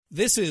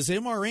This is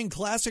MRN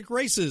Classic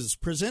Races,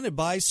 presented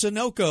by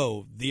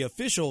Sunoco, the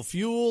official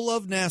fuel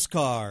of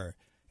NASCAR.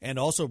 And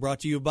also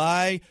brought to you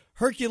by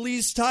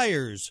Hercules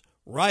Tires,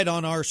 right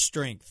on our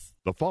strength.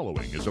 The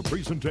following is a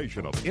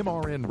presentation of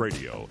MRN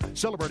Radio,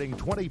 celebrating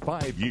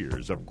 25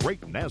 years of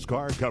great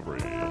NASCAR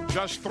coverage.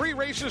 Just 3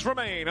 races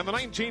remain in the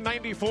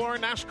 1994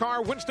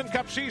 NASCAR Winston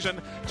Cup season.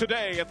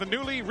 Today at the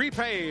newly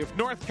repaved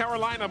North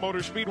Carolina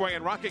Motor Speedway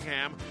in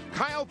Rockingham,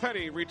 Kyle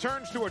Petty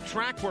returns to a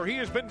track where he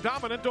has been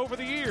dominant over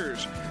the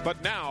years.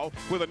 But now,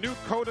 with a new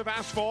coat of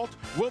asphalt,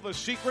 will the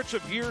secrets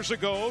of years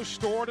ago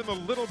stored in the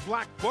little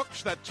black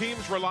books that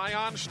teams rely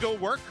on still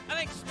work? I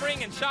think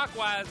spring and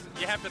shock-wise,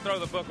 you have to throw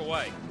the book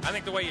away. I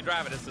think the way you drive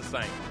it is the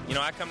same. You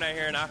know, I come down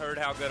here and I heard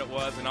how good it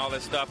was and all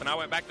this stuff, and I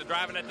went back to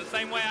driving it the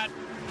same way I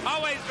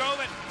always drove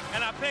it,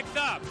 and I picked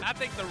up. I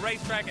think the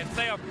racetrack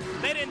itself,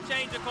 they didn't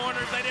change the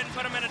corners, they didn't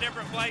put them in a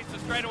different place. The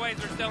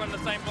straightaways are still in the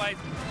same place.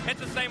 It's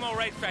the same old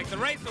racetrack. The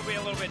race will be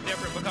a little bit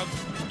different because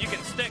you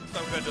can stick so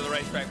good to the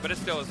racetrack, but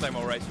it's still the same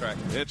old racetrack.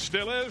 It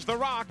still is the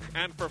Rock,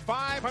 and for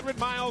 500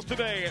 miles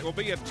today, it will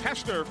be a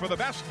tester for the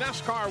best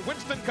NASCAR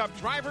Winston Cup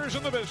drivers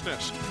in the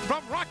business.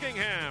 From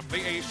Rockingham,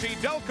 the AC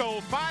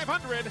Delco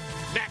 500,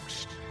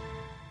 next.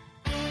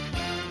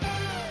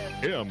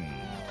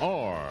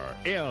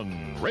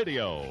 MRN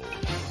Radio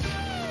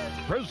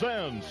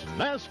presents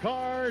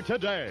NASCAR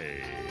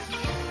Today.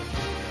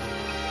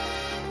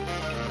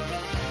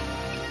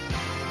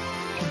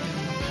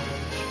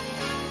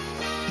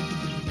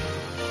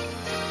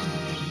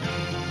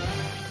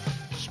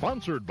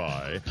 Sponsored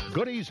by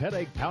Goody's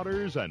Headache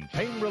Powders and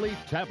Pain Relief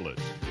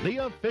Tablets, the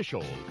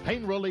official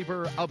pain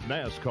reliever of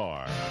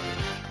NASCAR.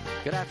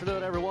 Good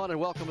afternoon, everyone, and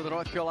welcome to the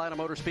North Carolina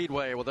Motor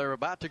Speedway. Well, they're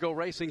about to go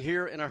racing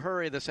here in a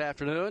hurry this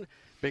afternoon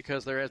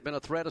because there has been a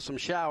threat of some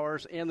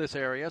showers in this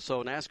area,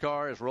 so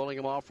NASCAR is rolling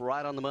them off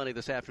right on the money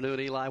this afternoon.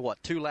 Eli,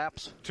 what, 2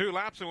 laps? 2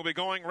 laps, and we'll be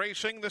going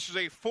racing. This is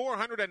a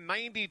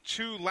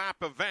 492-lap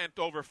event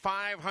over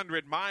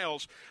 500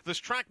 miles. This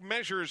track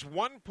measures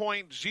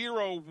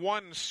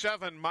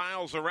 1.017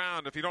 miles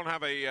around. If you don't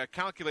have a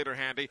calculator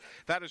handy,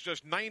 that is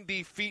just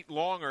 90 feet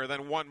longer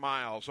than 1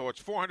 mile. So it's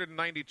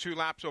 492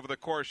 laps over the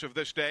course of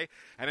this day.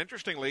 And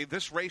interestingly,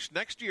 this race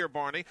next year,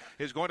 Barney,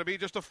 is going to be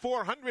just a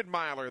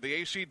 400-miler. The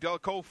AC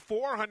Delco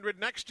 400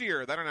 next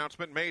year. That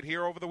announcement made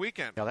here over the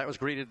weekend. Yeah, that was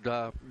greeted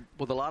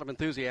with a lot of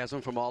enthusiasm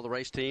from all the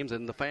race teams,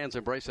 and the fans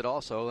embrace it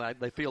also.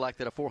 They feel like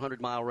that a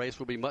 400-mile race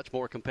will be much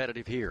more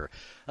competitive here.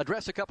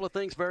 Address a couple of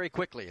things very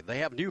quickly. They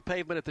have new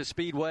pavement at the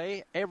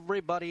Speedway.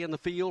 Everybody in the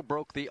field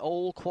broke the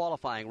old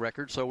qualifying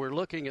record, so we're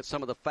looking at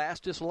some of the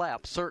fastest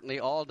laps,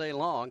 certainly all day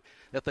long,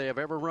 that they have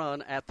ever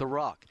run at the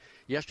Rock.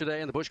 Yesterday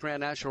in the Busch Grand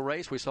National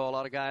Race, we saw a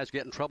lot of guys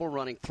get in trouble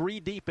running 3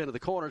 deep into the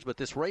corners, but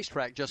this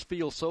racetrack just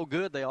feels so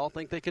good, they all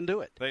think they can do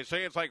it. They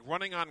say it's like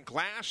running on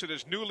glass. It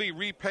is newly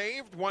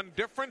repaved. One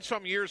difference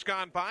some years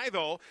gone by,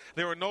 though,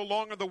 there are no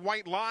longer the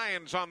white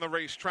lines on the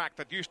racetrack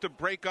that used to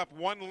break up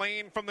one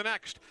lane from the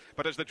next.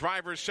 But as the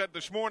drivers said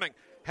this morning,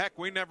 heck,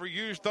 we never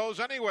used those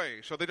anyway,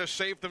 so they just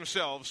saved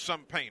themselves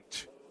some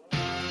paint.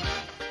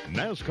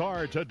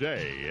 NASCAR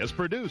Today is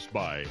produced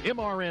by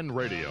MRN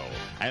Radio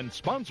and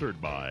sponsored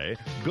by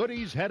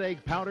Goody's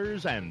Headache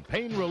Powders and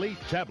Pain Relief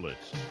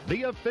Tablets,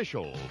 the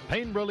official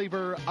pain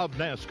reliever of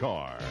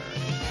NASCAR.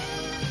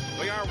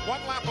 We are 1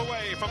 lap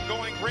away from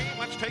going green.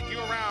 Let's take you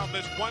around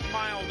this 1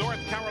 mile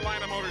North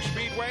Carolina Motor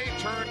Speedway.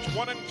 Turns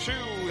 1 and 2.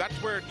 That's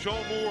where Joe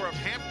Moore of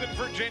Hampton,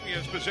 Virginia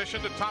is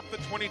positioned atop the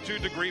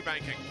 22-degree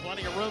banking.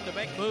 Plenty of room to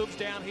make moves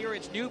down here.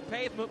 It's new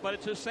pavement, but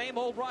it's the same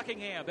old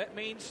Rockingham. That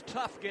means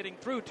tough getting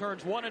through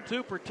turns 1 and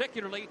 2,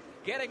 particularly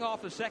getting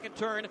off the second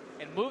turn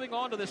and moving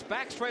on to this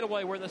back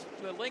straightaway where the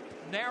length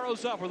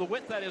narrows up, or the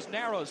width, that is,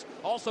 narrows.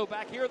 Also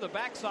back here, the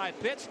backside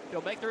pits.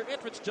 They'll make their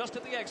entrance just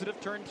at the exit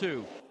of turn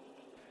 2.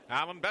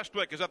 Alan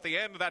Bestwick is at the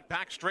end of that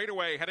back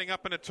straightaway, heading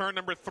up into turn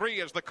number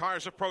 3 as the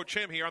cars approach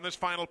him here on this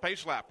final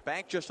pace lap.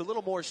 Bank just a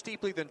little more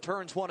steeply than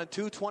turns 1 and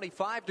 2,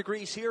 25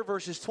 degrees here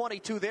versus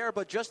 22 there,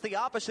 but just the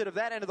opposite of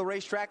that end of the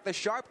racetrack. The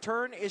sharp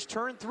turn is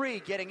turn 3,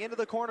 getting into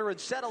the corner and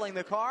settling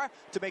the car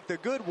to make the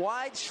good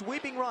wide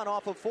sweeping run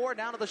off of 4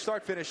 down to the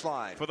start-finish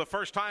line. For the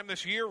first time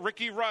this year,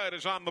 Ricky Rudd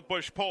is on the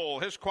Busch pole.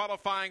 His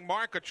qualifying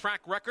mark, a track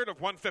record of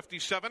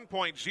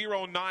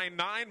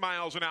 157.099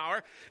 miles an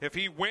hour. If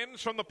he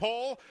wins from the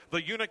pole,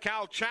 the Unical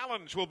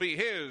Challenge will be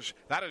his.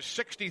 That is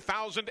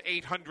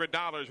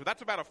 $60,800.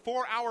 That's about a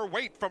 4-hour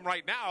wait from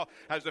right now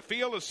as the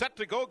field is set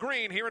to go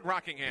green here at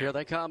Rockingham. Here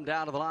they come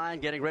down to the line,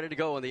 getting ready to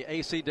go in the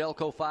AC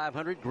Delco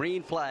 500.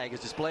 Green flag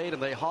is displayed,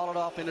 and they haul it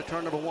off into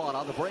turn number 1.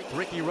 On the break,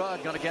 Ricky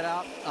Rudd going to get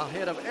out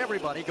ahead of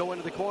everybody, go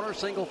into the corner,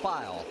 single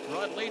file.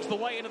 Rudd leads the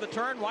way into the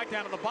turn, right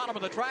down to the bottom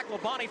of the track.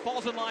 Labonte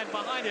falls in line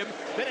behind him.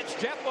 Then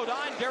it's Jeff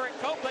Bodine, Derek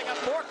Cope. They got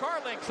 4 car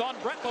lengths on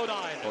Brett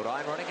Bodine.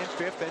 Bodine running in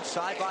 5th, and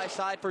side by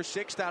side for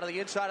 6th out of the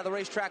inside inside of the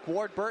racetrack,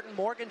 Ward Burton,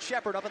 Morgan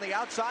Shepherd up on the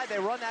outside. They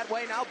run that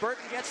way. Now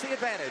Burton gets the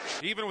advantage.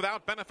 Even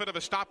without benefit of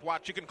a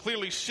stopwatch, you can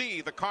clearly see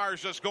the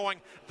cars just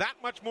going that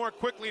much more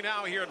quickly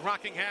now here at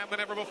Rockingham than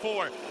ever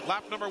before.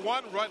 Lap number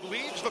 1, Rudd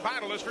leads. The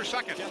battle is for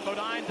second. Jeff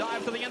Bodine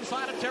dives to the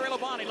inside of Terry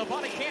Labonte.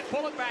 Labonte can't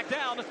pull it back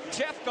down.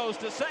 Jeff goes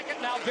to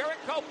second. Now Derek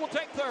Cope will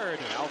take third.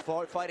 Now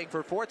fighting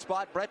for fourth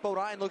spot. Brett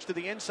Bodine looks to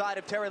the inside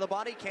of Terry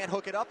Labonte. Can't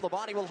hook it up.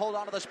 Labonte will hold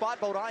on to the spot.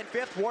 Bodine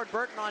fifth. Ward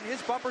Burton on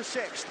his bumper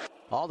sixth.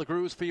 All the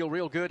grooves feel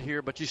real good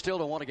here, but you still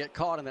don't want to get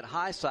caught in that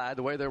high side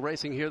the way they're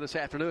racing here this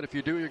afternoon. If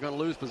you do, you're going to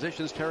lose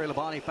positions. Terry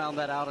Labonte found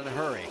that out in a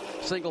hurry.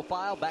 Single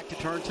file back to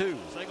turn 2.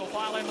 Single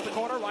file into the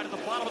corner, right at the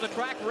bottom of the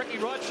track. Ricky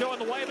Rudd showing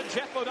the way, but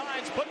Jeff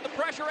Bodine's putting the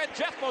pressure, and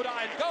Jeff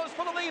Bodine goes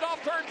for the lead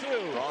off turn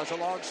 2. Draws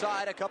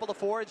alongside a couple of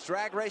Fords.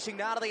 Drag racing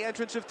now to the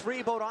entrance of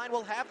 3. Bodine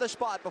will have the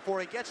spot before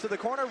he gets to the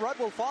corner. Rudd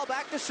will fall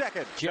back to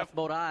second. Jeff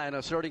Bodine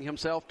asserting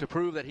himself to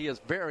prove that he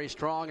is very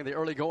strong in the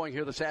early going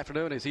here this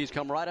afternoon as he's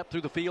come right up through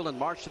the field and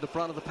marched to the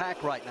front of the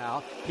pack right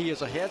now. He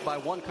is ahead by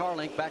 1 car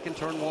length back in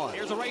turn 1.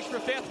 Here's a race for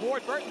fifth.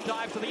 Ward Burton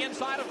dives to the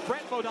inside of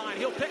Brett Bodine.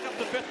 He'll pick up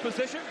the 5th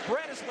position.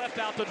 Brett is left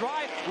out to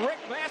dry. Rick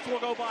Mast will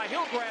go by.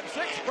 He'll grab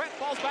 6th. Brett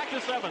falls back to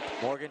 7th.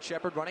 Morgan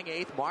Shepherd running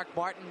 8th. Mark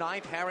Martin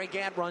 9th. Harry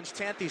Gant runs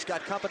 10th. He's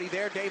got company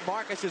there. Dave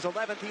Marcus is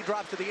 11th. He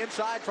drops to the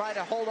inside trying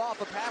to hold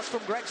off a pass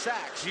from Greg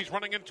Sachs. He's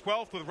running in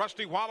 12th with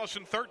Rusty Wallace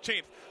in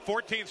 13th.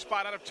 14th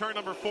spot out of turn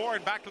number 4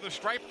 and back to the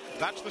stripe.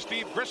 That's the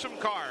Steve Grissom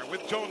car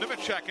with Joe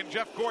Nemechek and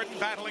Jeff Gordon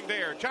battling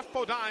there. Jeff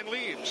Bodine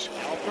leads.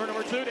 Off turn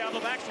number 2 down the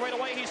back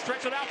straightaway. He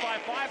stretched it out by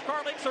 5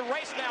 car lengths. A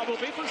race now will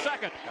be for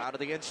second. Out of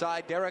the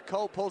inside, Derek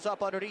Cope pulls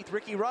up underneath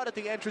Ricky Rudd at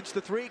the entrance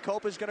to 3.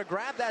 Cope is going to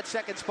grab that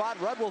second spot.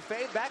 Rudd will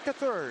fade back to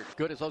 3rd.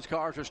 Good as those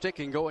cars are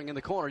sticking going in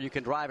the corner. You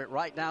can drive it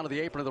right down to the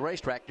apron of the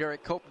racetrack.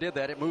 Derek Cope did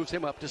that. It moves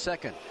him up to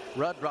 2nd.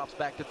 Rudd drops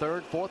back to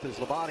 3rd. 4th is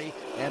Labonte.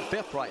 And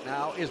 5th right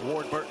now is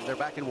Ward Burton. They're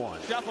back in 1.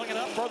 Shuffling it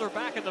up further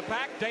back in the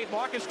pack. Dave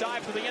Marcus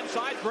dives to the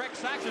inside. Greg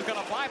Sachs is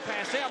going to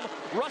bypass him.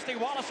 Rusty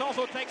Wallace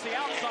also takes the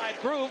outside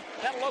groove.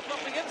 That'll open up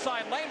the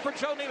inside lane for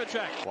Joe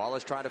Nemechek.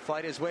 Wallace trying to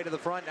fight his way to the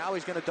front. Now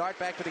he's going to dart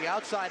back to the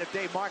outside of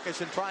Dave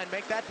Marcus and try and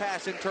make that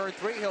pass in turn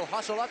 3. He'll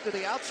hustle up to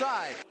the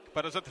outside.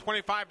 But as the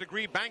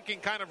 25-degree banking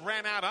kind of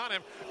ran out on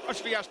him,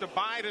 Rusty has to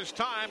bide his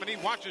time, and he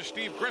watches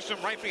Steve Grissom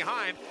right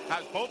behind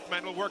as both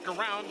men will work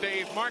around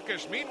Dave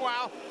Marcus.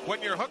 Meanwhile,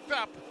 when you're hooked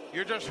up,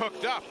 you're just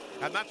hooked up.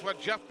 And that's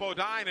what Jeff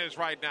Bodine is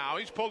right now.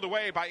 He's pulled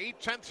away by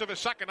 0.8 of a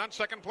second on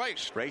second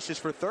place. Races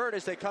for 3rd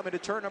as they come into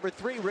turn number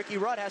 3. Ricky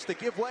Rudd has to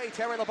give way.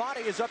 Terry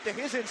Labonte is up to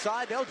his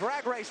inside. They'll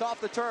drag race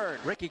off the turn.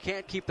 Ricky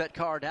can't keep that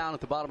car down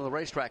at the bottom of the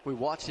racetrack. We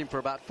watched him for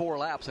about 4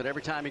 laps, and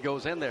every time he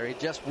goes in there, he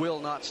just will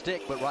not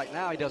stick. But right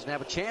now, he doesn't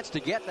have a chance to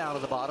get down to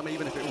the bottom,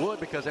 even if it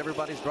would, because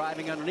everybody's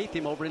driving underneath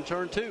him over in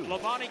turn 2.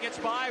 Labonte gets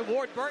by.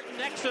 Ward Burton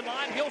next in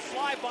line. He'll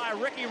slide by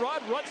Ricky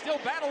Rudd. Rudd still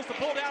battles to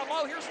pull down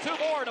low. Here's 2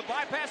 more to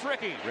bypass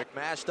Ricky. Rick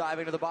Mast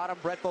diving to the bottom.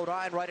 Brett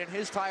Bodine right in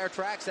his tire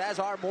tracks, as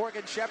are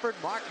Morgan Shepherd,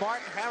 Mark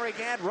Martin, Harry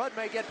Gant. Rudd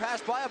may get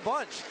passed by a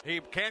bunch. He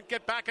can't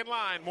get back in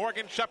line.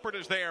 Morgan Shepherd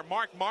is there.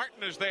 Mark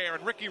Martin is there.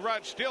 And Ricky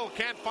Rudd still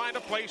can't find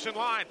a place in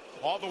line.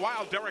 All the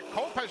while, Derek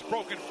Cope has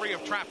broken free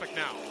of traffic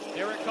now.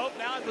 Derek Cope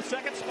now in the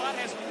 2nd spot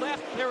has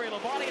left Terry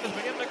Labonte and is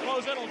beginning to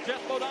close in on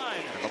Jeff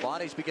Bodine.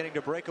 Labonte's beginning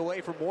to break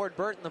away from Ward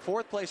Burton, the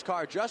 4th place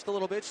car, just a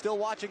little bit. Still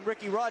watching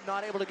Ricky Rudd,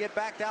 not able to get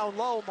back down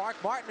low.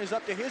 Mark Martin is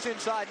up to his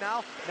inside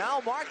now.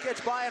 Now Mark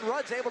gets by and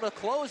Rudd's able to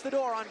close the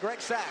door on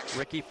Greg Sachs.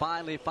 Ricky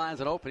finally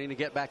finds an opening to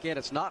get back in.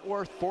 It's not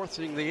worth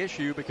forcing the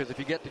issue because if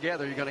you get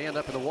together, you're going to end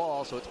up in the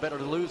wall, so it's better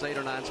to lose 8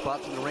 or 9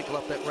 spots than to wrinkle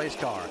up that race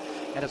car.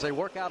 And as they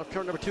work out of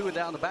turn number 2 and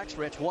down the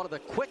backstretch, one of the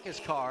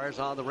quickest cars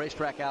on the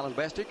racetrack, Alan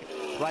Bestick,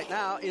 right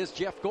now is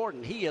Jeff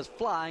Gordon. He is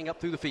flying up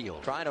through the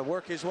field. Trying to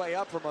work his way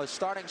up from a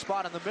starting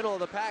spot in the middle of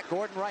the pack.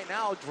 Gordon right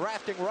now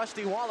drafting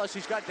Rusty Wallace.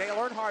 He's got Dale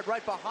Earnhardt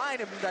right behind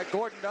him that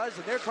Gordon does,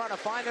 and they're trying to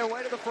find their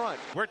way to the front.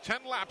 We're 10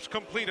 laps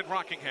complete at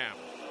Rockingham.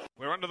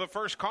 We're under the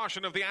first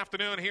caution of the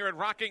afternoon here at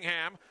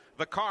Rockingham.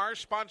 The car,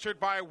 sponsored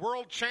by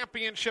World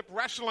Championship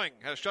Wrestling,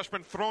 has just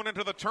been thrown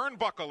into the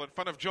turnbuckle in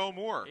front of Joe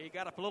Moore. He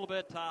got up a little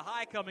bit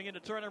high coming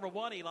into turn number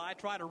 1, Eli,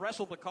 trying to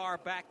wrestle the car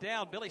back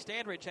down. Billy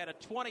Standridge had a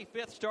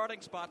 25th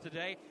starting spot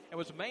today and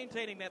was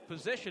maintaining that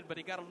position, but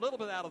he got a little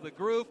bit out of the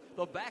groove.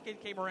 The back end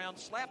came around,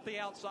 slapped the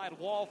outside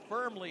wall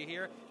firmly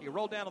here. He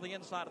rolled down to the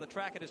inside of the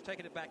track and has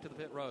taken it back to the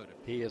pit road.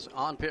 He is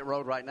on pit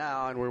road right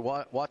now, and we're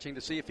watching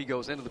to see if he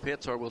goes into the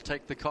pits or will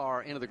take the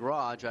car into the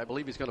garage. I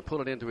believe he's going to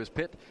pull it into his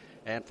pit.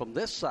 And from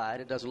this side,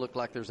 it doesn't look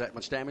like there's that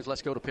much damage.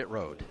 Let's go to pit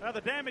road. Well,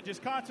 the damage is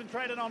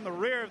concentrated on the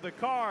rear of the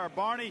car,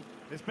 Barney.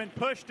 It's been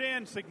pushed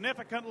in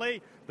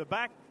significantly. The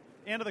back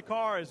end of the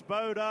car is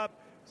bowed up.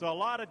 So a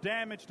lot of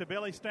damage to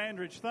Billy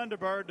Standridge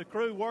Thunderbird. The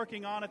crew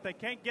working on it. They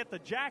can't get the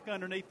jack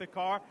underneath the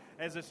car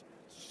as it's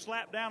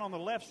slapped down on the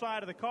left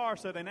side of the car,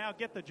 so they now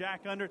get the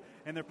jack under,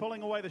 and they're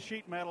pulling away the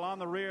sheet metal on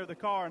the rear of the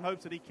car in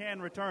hopes that he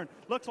can return.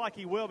 Looks like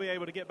he will be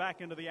able to get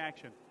back into the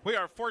action. We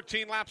are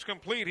 14 laps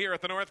complete here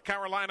at the North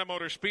Carolina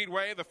Motor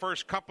Speedway. The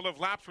first couple of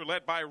laps were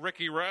led by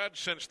Ricky Rudd.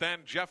 Since then,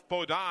 Jeff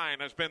Bodine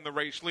has been the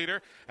race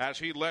leader as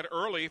he led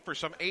early for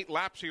some 8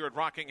 laps here at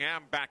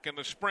Rockingham back in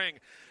the spring.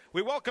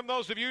 We welcome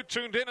those of you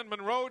tuned in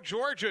Monroe,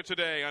 Georgia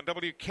today on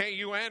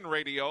WKUN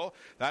Radio.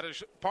 That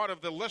is part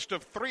of the list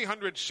of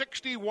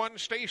 361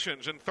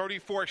 stations in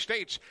 34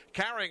 states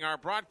carrying our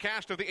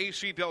broadcast of the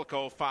AC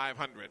Delco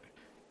 500.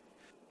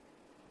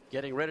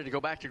 Getting ready to go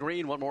back to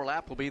green. One more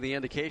lap will be the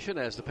indication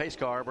as the pace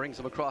car brings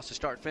them across the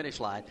start-finish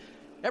line.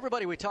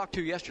 Everybody we talked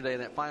to yesterday in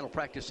that final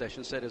practice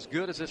session said as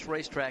good as this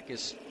racetrack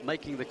is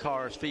making the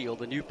cars feel,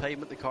 the new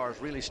pavement, the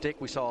cars really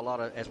stick. We saw a lot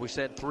of, as we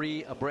said,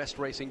 3 abreast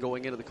racing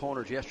going into the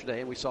corners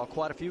yesterday, and we saw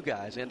quite a few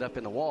guys end up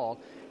in the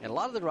wall. And a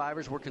lot of the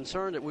drivers were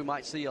concerned that we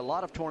might see a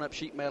lot of torn-up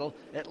sheet metal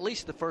at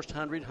least the first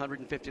 100,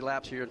 150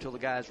 laps here until the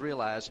guys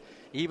realize,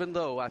 even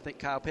though I think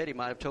Kyle Petty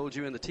might have told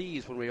you in the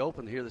tees when we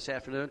opened here this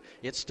afternoon,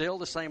 it's still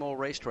the same old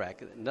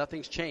racetrack.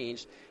 Nothing's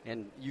changed,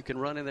 and you can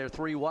run in there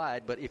 3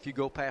 wide, but if you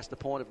go past the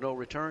point of no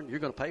return, you're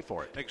going to pay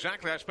for it.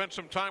 Exactly. I spent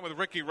some time with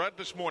Ricky Rudd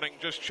this morning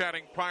just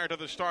chatting prior to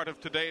the start of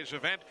today's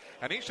event,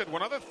 and he said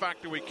one other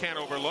factor we can't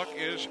overlook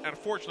is,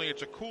 unfortunately,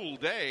 it's a cool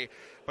day,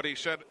 but he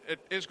said it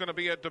is going to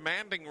be a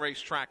demanding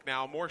racetrack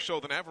now, more so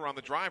than ever on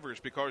the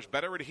drivers, because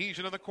better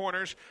adhesion in the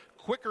corners,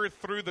 quicker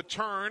through the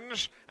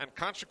turns, and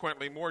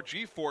consequently more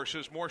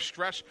G-forces, more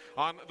stress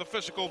on the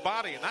physical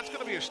body. And that's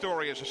going to be a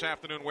story as this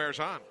afternoon wears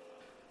on.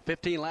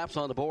 15 laps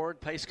on the board.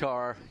 Pace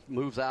car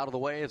moves out of the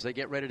way as they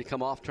get ready to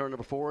come off turn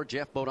number 4.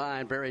 Jeff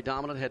Bodine, very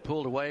dominant, had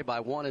pulled away by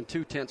 1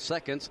 2/10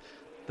 seconds.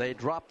 They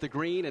drop the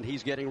green, and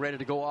he's getting ready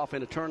to go off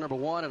into turn number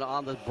 1. And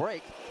on the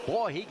break,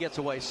 boy, he gets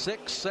away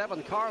 6,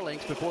 7 car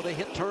lengths before they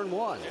hit turn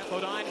 1. Jeff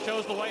Bodine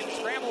shows the way to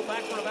scramble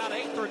back for about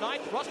 8th or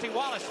 9th. Rusty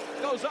Wallace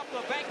goes up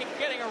the bank and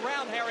getting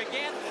around there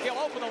again. He'll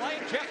open the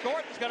lane. Jeff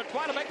Gordon's going to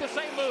try to make the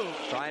same move.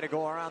 Trying to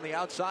go around the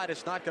outside.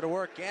 It's not going to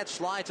work. Gant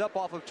slides up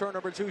off of turn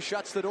number 2,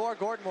 shuts the door.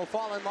 Gordon will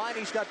fall in line.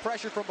 He's got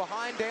pressure from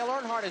behind. Dale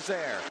Earnhardt is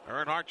there.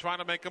 Earnhardt trying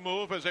to make a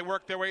move as they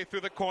work their way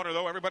through the corner,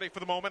 though. Everybody for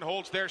the moment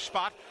holds their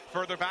spot.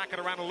 Further back at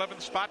around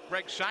 11th spot,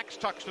 Greg Sachs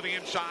tucks to the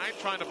inside,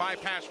 trying to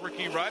bypass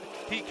Ricky Rudd.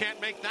 He can't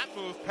make that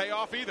move pay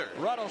off either.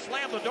 Rudd will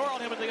slam the door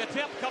on him in the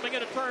attempt coming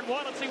into turn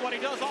 1 and see what he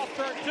does off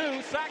turn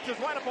 2. Sachs is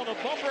right up on the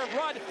bumper of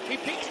Rudd. He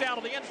peeks down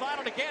to the inside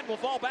and again will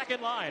fall back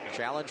in line.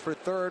 Challenge for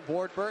third.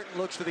 Ward Burton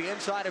looks to the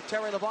inside of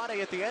Terry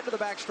Labonte at the end of the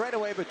back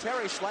straightaway, but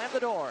Terry slammed the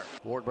door.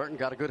 Ward Burton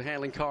got a good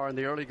handling car in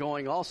the early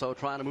going also,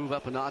 trying to move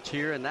up a notch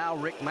here. And now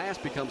Rick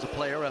Mast becomes a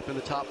player up in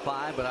the top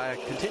 5. But I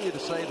continue to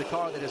say the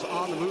car that is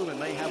on the move and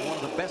may have one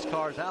of the best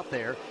cars out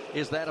there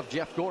is that of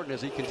Jeff Gordon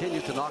as he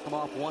continues to knock them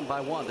off one by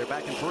one. They're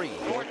back in 3.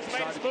 Gordon's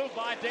made his move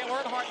by Dale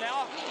Earnhardt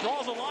now.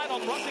 Draws a line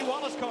on Rusty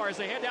Wallace car as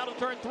they head down to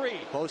turn 3.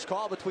 Close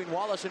call between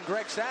Wallace and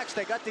Greg Sachs.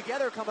 They got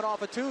together coming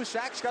off of 2.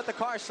 Sachs got the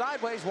car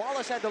sideways.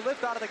 Wallace had to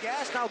lift out of the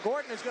gas. Now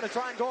Gordon is going to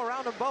try and go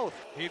around them both.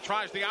 He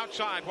tries the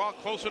outside while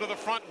closer to the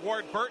front.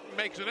 Ward Burton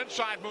makes an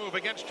inside move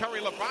against Terry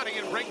Labonte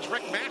and brings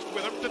Rick Mast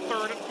with him to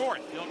 3rd and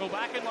 4th. He'll go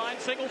back in line,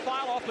 single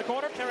file off the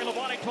corner. Terry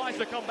Labonte tries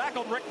to come back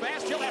on Rick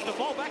Mast. He'll have to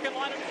fall back in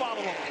line and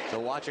follow him. So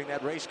watching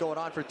that race going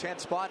on for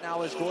 10th spot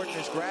now as Gordon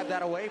has grabbed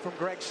that away from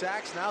Greg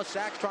Sachs. Now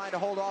Sachs trying to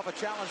hold off a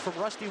challenge from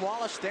Rusty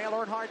Wallace, Dale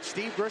Earnhardt,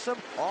 Steve Grissom,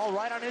 all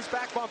right on his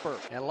back bumper.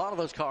 And a lot of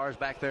those cars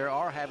back there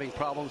are having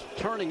problems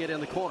turning it in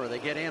the corner. They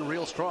get in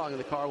real strong and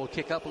the car will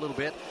kick up a little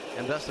bit,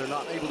 and thus they're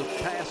not able to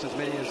pass as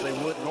many as they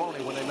would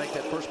normally when they make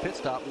that first pit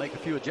stop and make a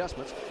few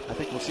adjustments. I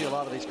think we'll see a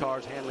lot of these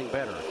cars handling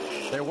better.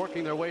 They're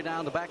working their way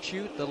down the back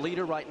chute. The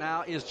leader right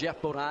now is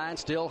Jeff Bodine,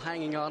 still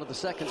hanging on to the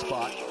 2nd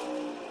spot.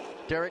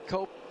 Derek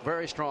Cope,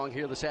 very strong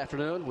here this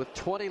afternoon with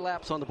 20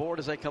 laps on the board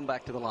as they come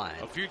back to the line.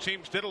 A few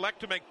teams did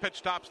elect to make pit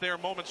stops there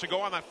moments ago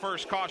on that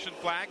first caution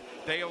flag.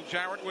 Dale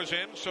Jarrett was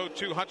in, so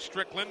too Hutch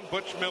Strickland,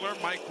 Butch Miller,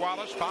 Mike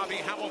Wallace, Bobby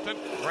Hamilton,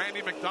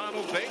 Randy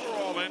McDonald. They were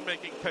all in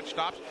making pit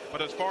stops.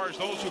 But as far as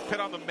those who pit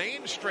on the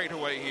main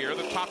straightaway here,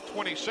 the top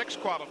 26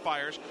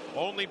 qualifiers,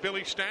 only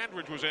Billy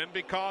Standridge was in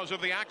because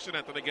of the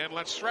accident. And again,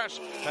 let's stress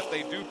that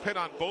they do pit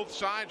on both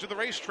sides of the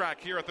racetrack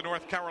here at the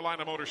North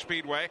Carolina Motor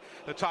Speedway.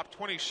 The top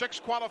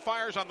 26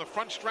 qualifiers on the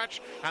front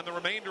stretch and the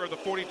remainder of the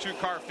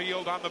 42-car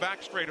field on the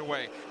back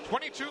straightaway.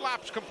 22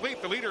 laps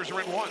complete. The leaders are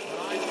in 1.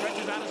 He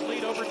stretches out his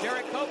lead over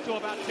Derek Cope to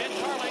about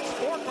 10 car lengths,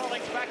 4 car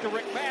lengths back to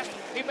Rick Mast.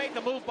 He made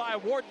the move by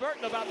Ward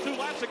Burton about 2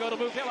 laps ago to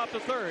move him up to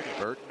 3rd.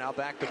 Burton now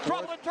back to 4th.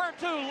 Trouble in turn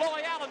 2.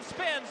 Loy Allen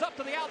spins up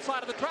to the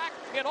outside of the track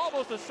in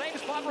almost the same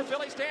spot where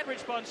Billy Standridge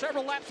spun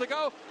several laps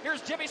ago.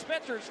 Here's Jimmy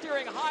Spencer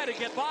steering high to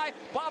get by.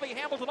 Bobby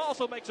Hamilton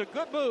also makes a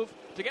good move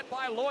to get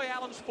by Loy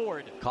Allen's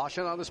Ford.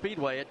 Caution on the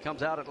speedway. It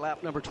comes out at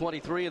lap number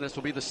 23, and this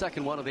will be the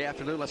second one of the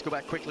afternoon. Let's go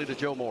back quickly to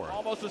Joe Moore.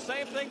 Almost the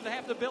same thing that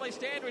happened to Billy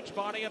Standridge,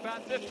 Bonnie,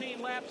 about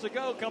 15 laps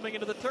ago coming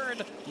into the turn.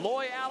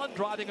 Loy Allen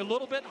driving a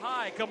little bit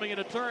high coming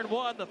into turn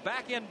 1. The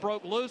back end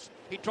broke loose.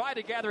 He tried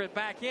to gather it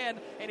back in,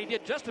 and he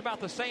did just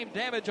about the same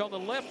damage on the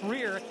left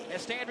rear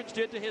as Standridge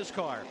did to his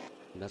car.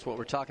 And that's what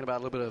we're talking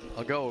about a little bit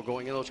ago,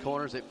 going in those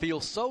corners. It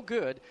feels so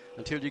good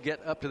until you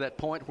get up to that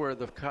point where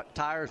the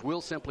tires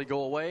will simply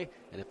go away,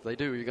 and if they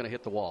do, you're going to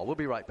hit the wall. We'll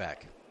be right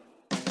back.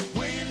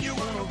 When you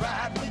want to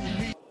ride with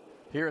me.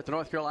 Here at the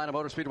North Carolina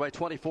Motor Speedway,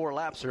 24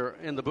 laps are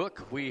in the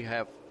book. We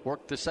have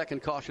worked the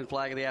second caution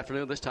flag of the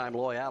afternoon. This time,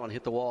 Loy Allen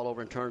hit the wall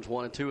over in turns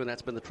 1 and 2, and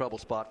that's been the trouble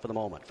spot for the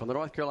moment. From the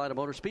North Carolina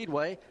Motor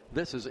Speedway,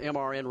 this is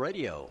MRN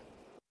Radio.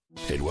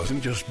 It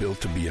wasn't just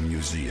built to be a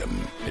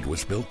museum. It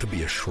was built to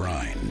be a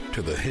shrine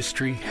to the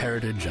history,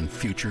 heritage, and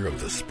future of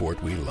the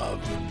sport we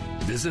love.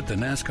 Visit the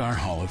NASCAR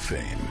Hall of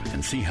Fame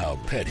and see how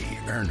Petty,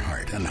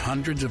 Earnhardt, and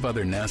hundreds of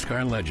other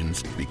NASCAR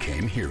legends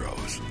became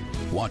heroes.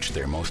 Watch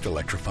their most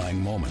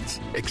electrifying moments,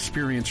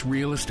 experience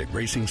realistic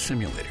racing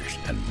simulators,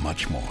 and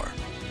much more.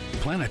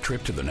 Plan a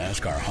trip to the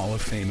NASCAR Hall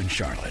of Fame in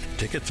Charlotte.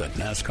 Tickets at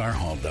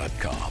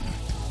NASCARHall.com.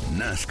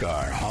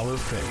 NASCAR Hall of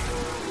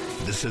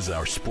Fame. This is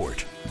our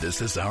sport.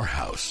 This is our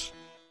house.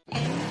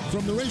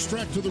 From the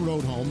racetrack to the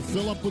road home,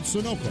 fill up with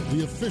Sunoco,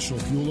 the official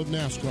fuel of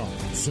NASCAR.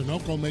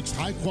 Sunoco makes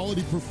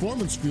high-quality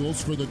performance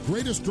fuels for the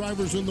greatest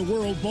drivers in the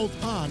world,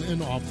 both on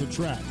and off the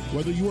track.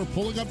 Whether you are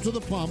pulling up to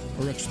the pump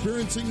or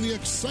experiencing the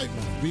excitement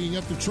of being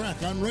at the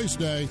track on race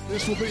day,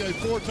 this will be a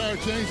 4-tire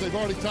change. They've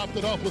already topped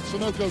it off with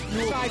Sunoco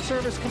fuel. Side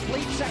service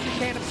complete, second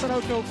can of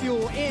Sunoco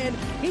fuel in.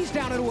 He's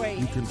down and away.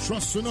 You can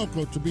trust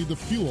Sunoco to be the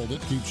fuel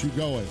that keeps you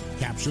going.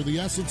 Capture the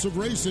essence of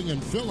racing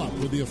and fill up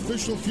with the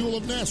official fuel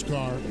of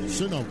NASCAR,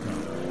 Sunoco.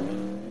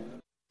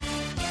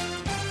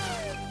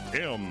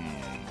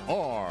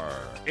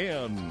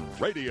 MRN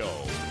Radio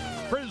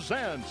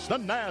presents the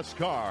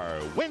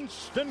NASCAR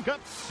Winston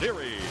Cup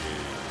Series.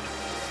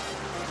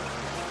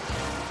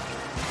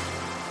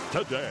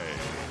 Today,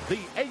 the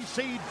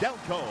AC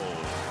Delco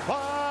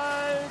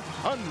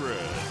 500.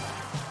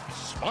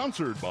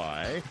 Sponsored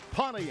by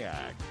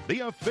Pontiac,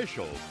 the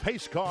official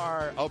pace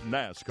car of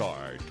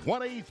NASCAR,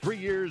 23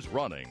 years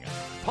running.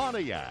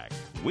 Pontiac,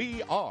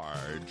 we are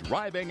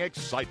driving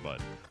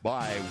excitement.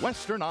 By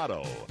Western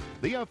Auto,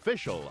 the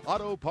official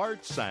auto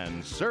parts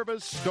and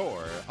service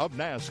store of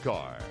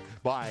NASCAR.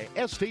 By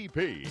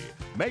STP,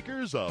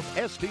 makers of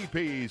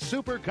STP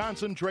Super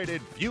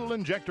Concentrated Fuel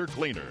Injector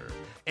Cleaner.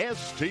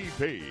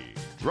 STP,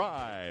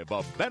 drive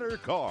a better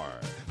car.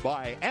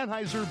 By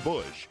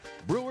Anheuser-Busch,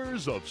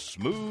 brewers of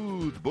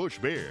smooth Busch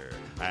beer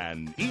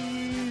and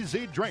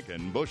easy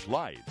drinking Busch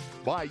Light.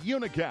 By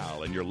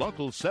Unical and your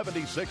local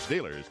 76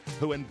 dealers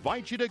who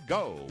invite you to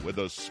go with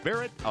the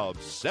spirit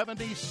of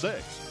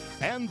 76.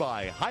 And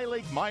by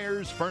Heilig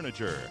Myers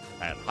Furniture.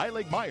 At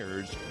Heilig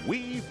Myers,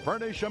 we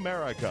furnish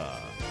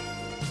America.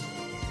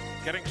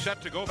 Getting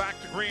set to go back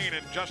to green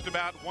in just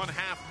about 1/2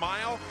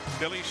 mile.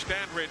 Billy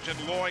Standridge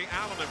and Loy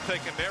Allen have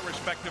taken their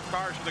respective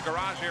cars to the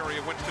garage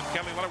area. Winston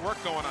Kelly, a lot of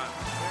work going on.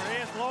 There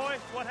he is, Loy.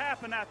 What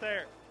happened out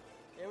there?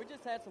 Yeah, we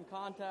just had some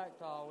contact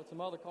with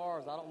some other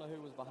cars. I don't know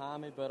who was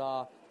behind me, but,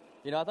 I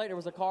think there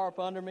was a car up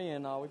under me,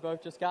 and we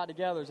both just got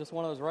together. It's just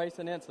one of those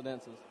racing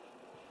incidences.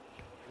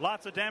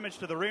 Lots of damage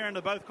to the rear end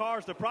of both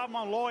cars. The problem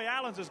on Loy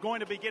Allen's is going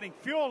to be getting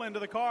fuel into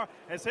the car,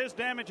 as his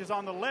damage is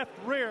on the left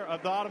rear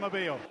of the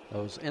automobile.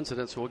 Those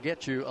incidents will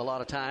get you a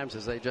lot of times,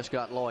 as they just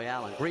got Loy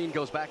Allen. Green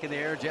goes back in the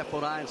air. Jeff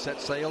Bodine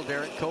sets sail.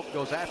 Derek Cope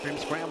goes after him,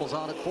 scrambles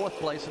on at 4th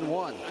place and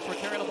 1. That's where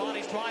Terry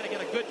Labonte's trying to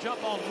get a good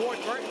jump on Ward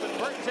Burton, but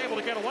Burton's able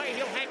to get away.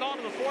 He'll hang on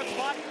to the 4th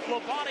spot.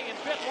 Labonte in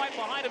 5th right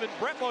behind him, and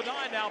Brett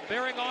Bodine now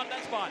bearing on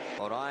that spot.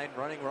 Bodine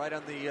running right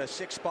on the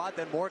 6th spot.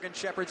 Then Morgan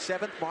Shepherd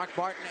 7th, Mark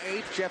Martin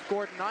 8th, Jeff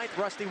Gordon 9th,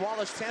 Rusty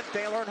Wallace 10th.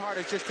 Dale Earnhardt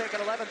has just taken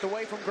 11th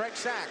away from Greg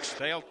Sachs.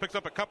 Dale picked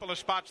up a couple of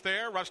spots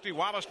there. Rusty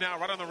Wallace now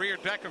right on the rear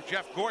deck of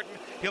Jeff Gordon.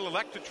 He'll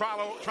elect to try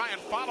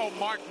and follow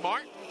Mark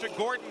Martin to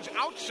Gordon's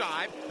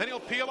outside. Then he'll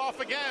peel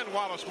off again,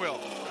 Wallace will.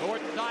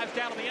 Gordon dives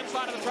down on the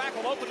inside of the track.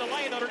 Will open the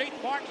lane underneath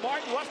Mark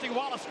Martin. Rusty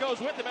Wallace goes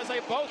with him as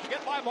they both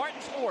get by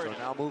Martin's Ford. So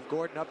now move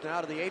Gordon up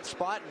now to the 8th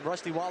spot, and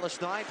Rusty Wallace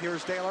 9th.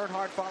 Here's Dale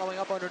Earnhardt following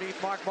up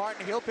underneath Mark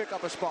Martin. He'll pick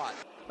up a spot.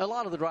 A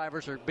lot of the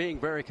drivers are being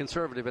very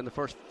conservative in the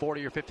first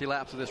 40 or 50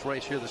 laps of this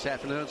race here this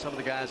afternoon. Some of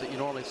the guys that you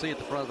normally see at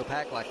the front of the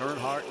pack, like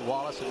Earnhardt and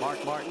Wallace and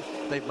Mark Martin,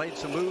 they've made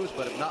some moves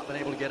but have not been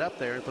able to get up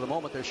there. And for the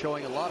moment, they're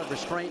showing a lot of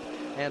restraint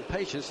and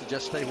patience to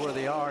just stay where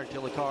they are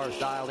until the car is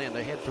dialed in.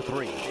 They head for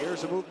 3.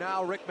 Here's a move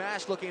now. Rick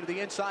Mast looking to the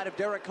inside of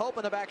Derek Cope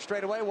in the back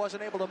straightaway.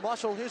 Wasn't able to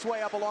muscle his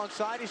way up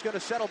alongside. He's going to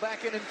settle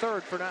back in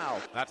 3rd for now.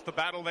 That's the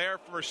battle there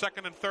for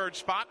 2nd and 3rd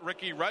spot.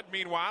 Ricky Rudd,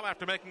 meanwhile,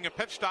 after making a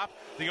pit stop,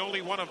 the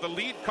only one of the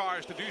lead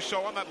cars to do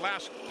so on that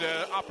last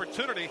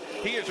opportunity,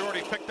 he has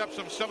already picked up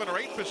some 7 or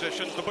 8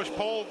 positions. The Busch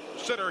pole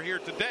sitter here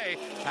today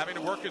having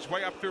to work his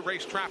way up through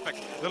race traffic.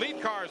 The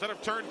lead cars out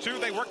of turn 2,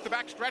 they work the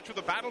back stretch with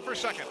a battle for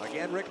 2nd.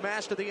 Again, Rick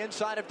Mast to the inside.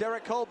 inside of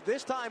Derek Cope.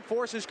 This time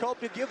forces Cope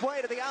to give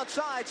way to the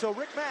outside, so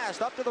Rick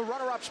Mast up to the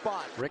runner-up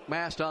spot. Rick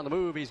Mast on the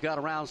move. He's got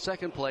around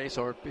second place,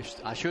 or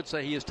I should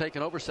say he has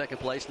taken over second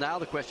place. Now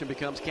the question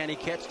becomes, can he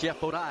catch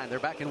Jeff Bodine? They're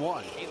back in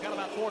one. He's got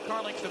about 4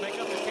 car lengths to make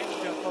up to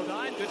catch Jeff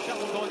Bodine. Good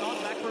shuffle going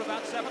on back for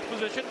about 7th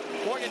position.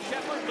 Morgan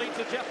Shepherd leads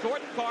the Jeff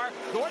Gordon car.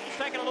 Gordon's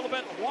taking a little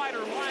bit wider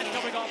line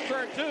coming off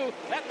turn 2.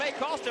 That may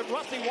cost him.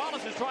 Rusty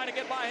Wallace is trying to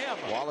get by him.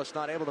 Wallace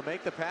not able to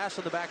make the pass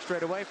on the back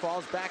straightaway,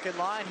 falls back in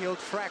line. He'll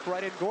track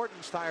right in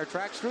Gordon's tire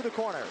tracks through the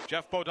corner.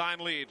 Jeff Bodine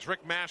leads.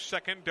 Rick Mash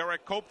second.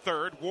 Derek Cope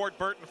third. Ward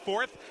Burton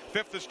fourth.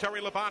 Fifth is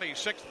Terry Labonte.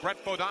 Sixth,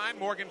 Brett Bodine.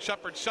 Morgan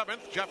Shepherd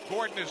seventh. Jeff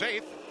Gordon is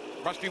eighth.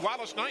 Rusty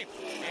Wallace ninth.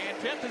 And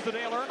 10th is the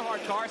Dale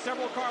Earnhardt car.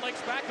 Several car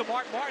lengths back to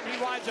Mark Martin.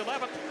 He rides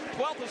 11th.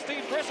 12th is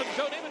Steve Grissom.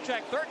 Joe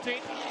Nemechek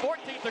 13th.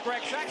 14th to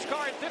Greg Sachs'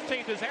 car. And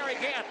 15th is Harry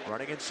Gant.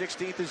 Running in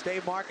 16th is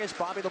Dave Marcus.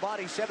 Bobby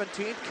Labonte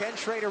 17th. Ken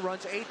Schrader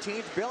runs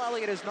 18th. Bill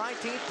Elliott is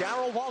 19th.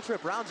 Darrell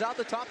Waltrip rounds out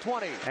the top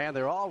 20. And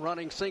they're all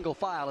running single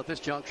file at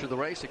this juncture of the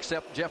race,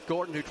 except Jeff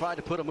Gordon, who tried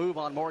to put a move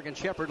on Morgan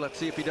Shepherd. Let's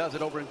see if he does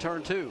it over in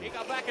turn 2. He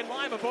got back in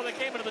line before they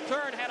came into the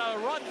turn. Had a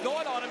run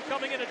going on him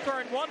coming into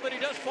turn 1, but he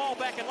does fall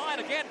back in line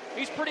again.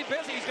 He's pretty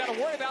busy. He's got to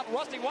worry about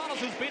Rusty Wallace,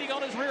 who's beating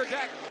on his rear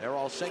deck. They're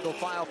all single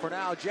file for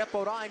now. Jeff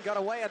Bodine got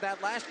away at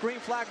that last green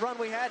flag run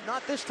we had.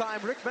 Not this time.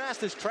 Rick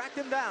Mast has tracked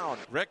him down.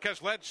 Rick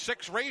has led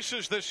 6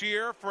 races this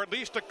year for at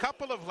least a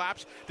couple of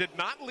laps. Did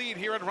not lead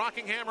here in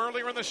Rockingham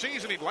earlier in the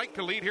season. He'd like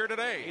to lead here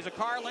today. He's a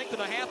car length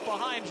and a half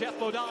behind Jeff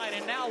Bodine,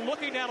 and now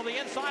looking down to the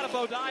inside of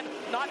Bodine.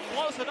 Not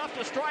close enough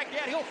to strike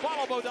yet. He'll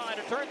follow Bodine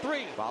at turn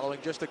 3. Following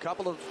just a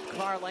couple of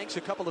car lengths,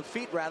 a couple of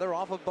feet rather,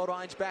 off of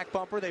Bodine's back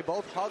bumper. They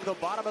both hug the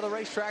bottom of the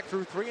racetrack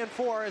through 3 and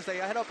 4 as they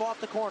head up off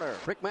the corner.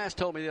 Rick Mast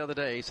told me the other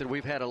day, he said,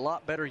 we've had a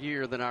lot better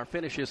year than our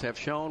finishes have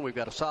shown. We've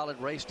got a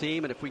solid race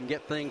team, and if we can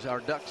get things, our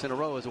ducks in a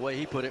row, is the way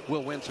he put it,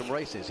 we'll win some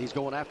races. He's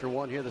going after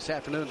one here this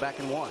afternoon, back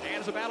in 1. And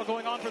there's a battle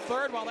going on for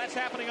third. While that's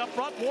happening up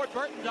front, Ward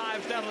Burton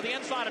dives down to the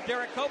inside of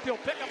Derek Cope. He'll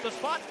pick up the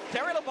spot.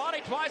 Terry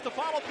Labonte tries to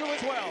follow through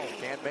as well.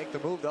 Can't make the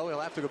move, though. He'll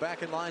have to go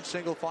back in line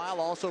single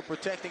file, also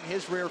protecting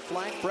his rear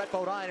flank. Brett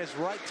Bodine is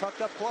right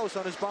tucked up close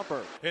on his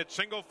bumper. It's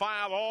single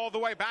file all the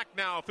way back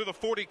now through the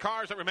 40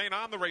 cars that remain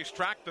on the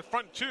racetrack. The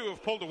front 2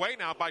 have pulled away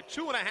now by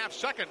 2.5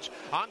 seconds.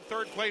 On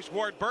third place,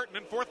 Ward Burton.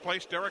 In fourth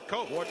place, Derek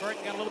Cope. Ward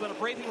Burton got a little bit of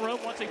breathing room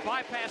once he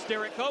bypassed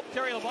Derek Cope.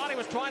 Terry Labonte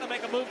was trying to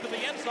make a move to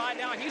the inside.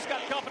 Now he's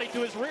got company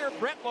to his rear.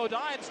 Brett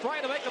Bodine's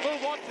trying to make a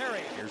move on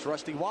Terry. Here's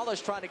Rusty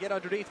Wallace trying to get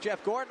underneath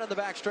Jeff Gordon on the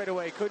back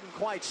straightaway. Couldn't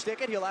quite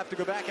stick it. He'll have to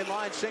go back in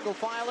line single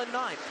file in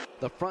 9th.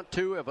 The front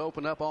 2 have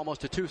opened up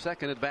almost a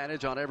 2-second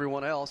advantage on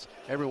everyone else.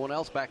 Everyone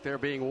else back there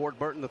being Ward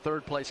Burton, the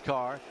third place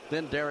car,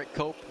 then Derek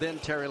Cope, then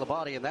Terry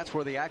Labonte, and that's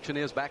where the action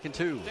is back in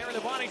 2. Terry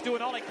Labonte's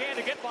doing all he can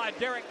to get by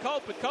Derek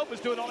Cope, but Cope is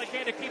doing all he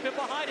can to keep him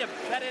behind him.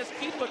 That is,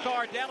 keep the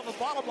car down on the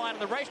bottom line of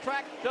the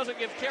racetrack. Doesn't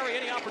give Terry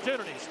any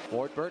opportunities.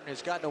 Ward Burton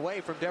has gotten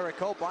away from Derek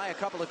Cope by a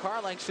couple of car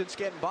lengths since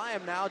getting by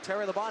him now.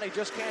 Terry Labonte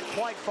just can't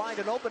quite find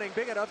an opening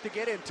big enough to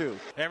get into.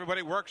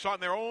 Everybody works on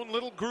their own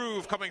little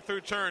groove coming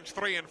through turns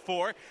 3 and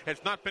 4.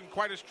 It's not been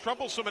quite as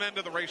troublesome an end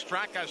of the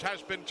racetrack as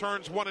has been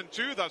turns 1 and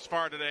 2 thus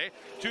far today.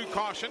 2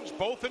 cautions,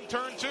 both in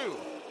turn 2.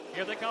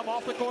 Here they come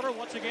off the corner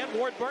once again.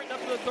 Ward Burton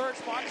up to the third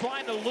spot,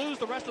 trying to lose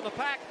the rest of the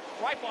pack.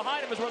 Right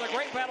behind him is where the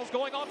great battle's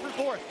going on for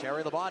fourth.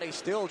 Terry Labonte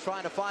still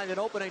trying to find an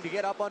opening to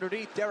get up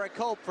underneath Derek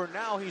Cope. For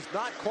now, he's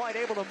not quite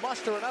able to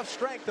muster enough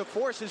strength to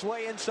force his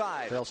way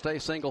inside. They'll stay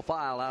single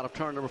file out of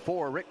turn number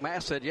 4. Rick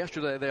Mast said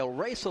yesterday they'll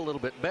race a little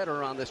bit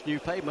better on this new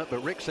pavement,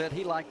 but Rick said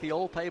he liked the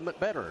old pavement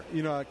better.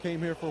 You know, I came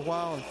here for a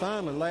while, and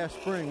finally last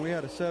spring we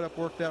had a setup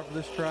worked out for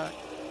this track.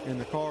 In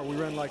the car, we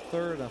ran like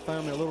third, and I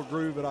found me a little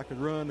groove that I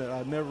could run that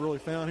I'd never really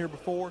found here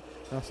before.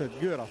 And I said,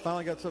 good, I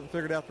finally got something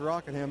figured out to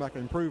Rockingham I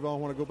can improve on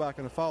when I go back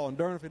in the fall. And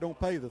darn if it don't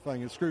pave the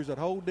thing, it screws that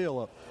whole deal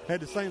up. I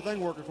had the same thing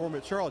working for me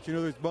at Charlotte. You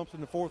know these bumps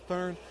in the 4th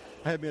turn?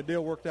 I had me a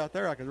deal worked out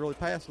there. I could really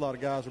pass a lot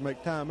of guys or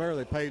make time there.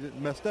 They paved it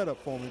and messed that up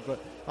for me.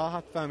 But I'll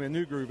have to find me a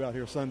new groove out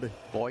here Sunday.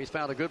 Boy, he's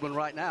found a good one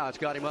right now. It's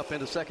got him up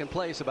into second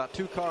place, about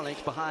 2 car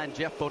lengths behind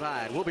Jeff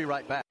Bodine. We'll be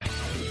right back.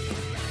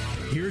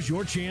 Here's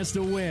your chance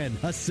to win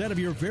a set of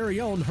your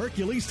very own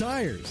Hercules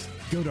tires.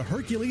 Go to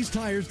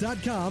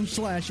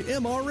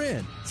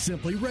HerculesTires.com/MRN.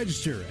 Simply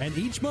register, and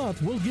each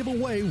month we'll give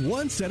away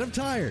 1 set of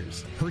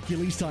tires.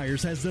 Hercules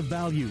Tires has the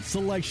value,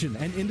 selection,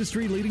 and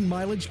industry-leading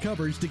mileage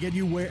coverage to get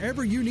you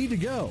wherever you need to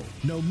go,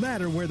 no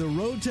matter where the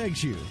road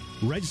takes you.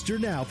 Register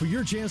now for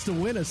your chance to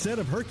win a set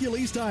of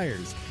Hercules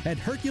tires at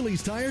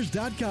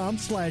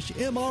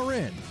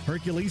HerculesTires.com/MRN.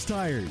 Hercules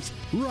Tires.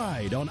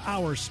 Ride on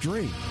our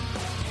street.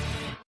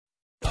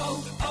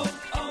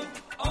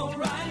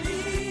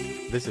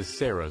 O'Reilly. This is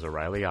Sarah's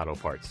O'Reilly Auto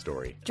Parts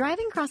story.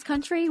 Driving cross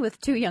country with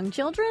 2 young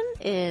children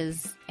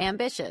is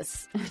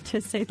ambitious,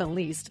 to say the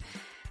least.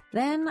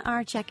 Then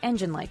our check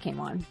engine light came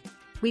on.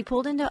 We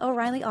pulled into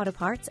O'Reilly Auto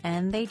Parts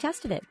and they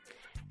tested it.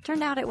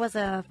 Turned out it was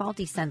a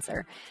faulty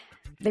sensor.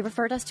 They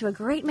referred us to a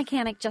great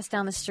mechanic just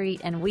down the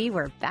street, and we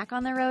were back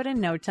on the road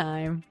in no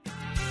time.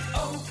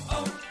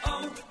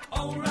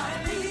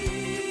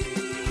 O'Reilly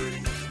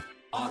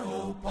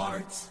Auto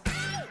Parts.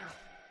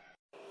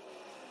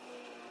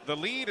 The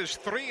lead is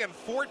 3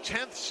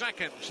 4/10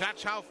 seconds.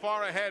 That's how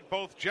far ahead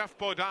both Jeff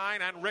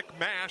Bodine and Rick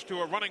Mast, who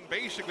are running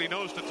basically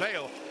nose to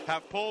tail,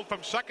 have pulled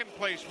from second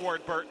place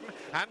Ward Burton,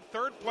 and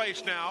third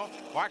place now,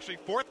 or actually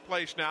fourth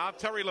place now,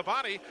 Terry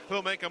Labonte,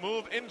 who'll make a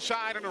move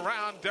inside and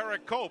around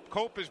Derek Cope.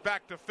 Cope is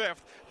back to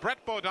fifth.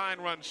 Brett Bodine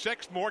runs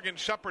sixth. Morgan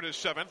Shepard is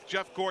seventh.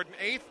 Jeff Gordon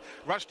eighth.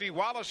 Rusty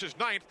Wallace is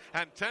ninth,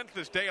 and 10th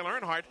is Dale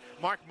Earnhardt.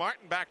 Mark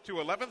Martin back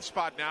to 11th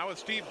spot now with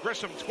Steve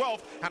Grissom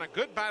 12th, and a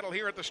good battle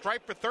here at the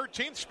stripe for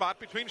 13th spot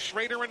between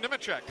Schrader and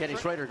Nemechek. Kenny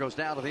Schrader goes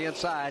down to the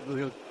inside.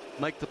 We'll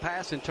make the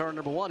pass in turn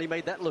number one. He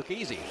made that look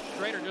easy.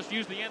 Schrader just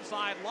used the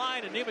inside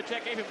line, and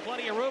Nemechek gave him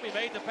plenty of room. He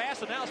made the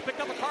pass, and now has picked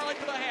up a car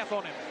length and a half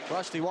on him.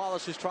 Rusty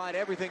Wallace has tried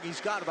everything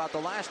he's got about the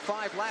last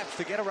 5 laps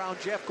to get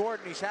around Jeff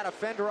Gordon. He's had a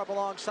fender up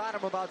alongside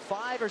him about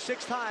 5 or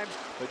 6 times,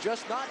 but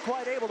just not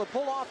quite able to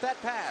pull off that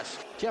pass.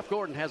 Jeff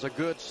Gordon has a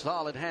good,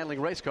 solid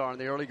handling race car in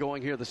the early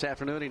going here this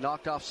afternoon. He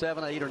knocked off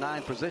 7, 8, or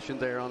 9 positions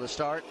there on the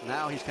start.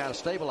 Now he's kind of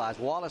stabilized.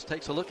 Wallace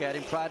takes a look at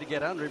him, tried to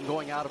get under him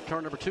going out of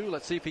turn number 2.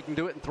 Let's see if he can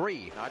do it in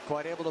 3. Not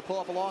quite able to pull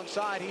up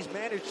alongside. He's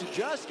managed to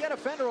just get a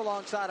fender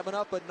alongside him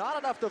enough, but not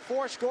enough to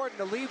force Gordon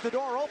to leave the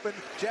door open.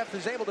 Jeff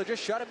is able to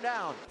just shut him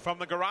down. From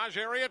the garage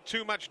area,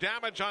 too much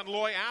damage on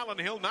Loy Allen.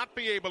 He'll not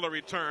be able to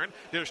return.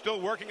 They're still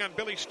working on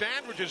Billy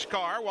Standridge's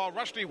car, while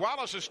Rusty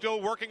Wallace is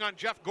still working on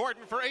Jeff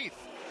Gordon for 8th.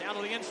 Down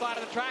to the inside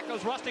of the track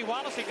goes Rusty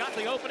Wallace. He got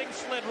the opening,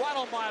 slid right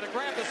on by to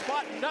grab the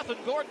spot. Nothing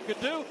Gordon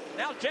could do.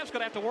 Now Jeff's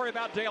going to have to worry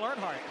about Dale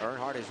Earnhardt.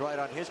 Earnhardt is right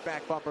on his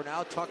back bumper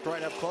now, tucked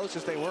right up close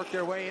as they work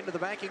their way into the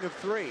banking of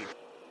 3.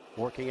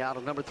 Working out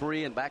of number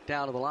 3 and back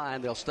down to the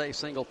line. They'll stay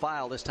single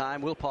file this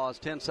time. We'll pause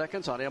 10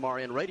 seconds on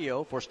MRN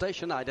radio for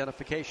station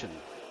identification.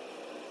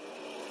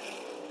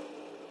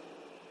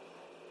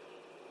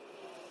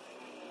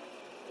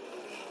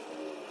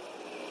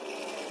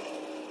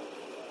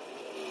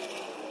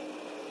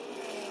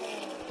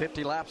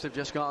 $50 laps have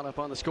just gone up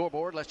on the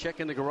scoreboard. Let's check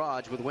in the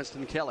garage with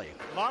Winston Kelly.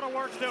 A lot of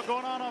work still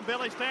going on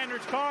Billy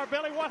Standard's car.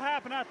 Billy, what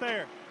happened out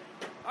there?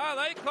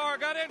 The 8 car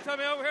got into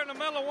me over here in the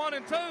middle of 1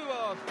 and 2.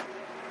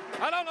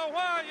 I don't know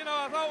why.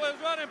 I thought we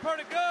was running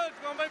pretty good. It's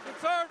going to be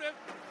conservative.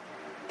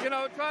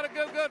 Try to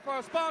go good for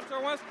our sponsor,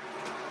 WCW.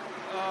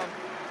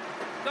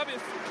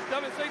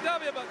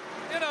 But,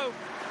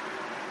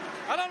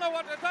 I don't know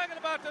what they're thinking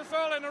about this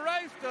early in the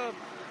race to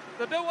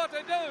do what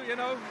they do,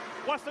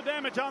 What's the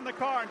damage on the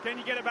car, and can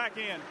you get it back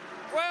in?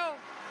 Well,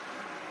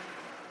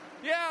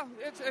 yeah,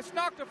 it's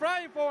knocked the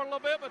frame forward a little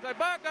bit, but they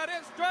back got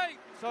it straight.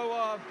 So,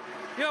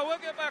 we'll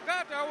get back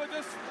out there.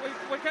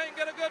 We can't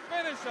get a good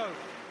finish, so.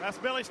 That's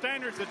Billy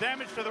Standards. The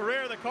damage to the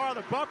rear of the car.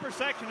 The bumper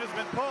section has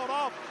been pulled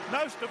off.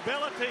 No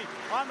stability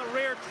on the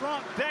rear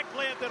trunk deck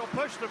lid that'll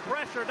push the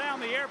pressure down,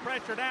 the air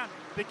pressure down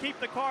to keep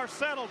the car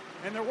settled,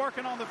 and they're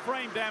working on the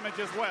frame damage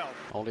as well.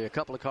 Only a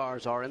couple of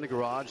cars are in the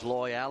garage.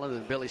 Loy Allen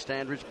and Billy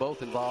Standridge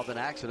both involved in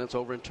accidents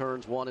over in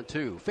turns 1 and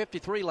 2.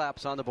 53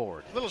 laps on the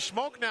board. Little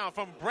smoke now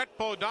from Brett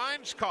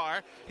Bodine's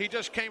car. He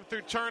just came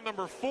through turn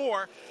number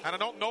 4, and I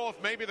don't know if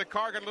maybe the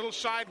car got a little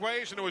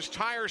sideways and it was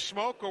tire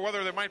smoke or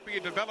whether there might be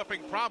a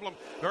developing problem.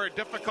 Very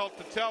difficult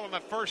to tell in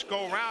that first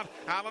go-round.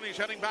 Alan, he's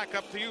heading back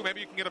up to you.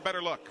 Maybe you can get a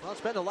better look. Well,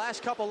 it's been the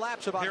last couple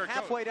laps. About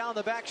halfway down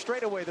the back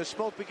straightaway, the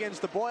smoke begins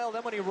to boil.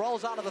 Then when he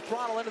rolls out of the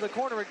throttle into the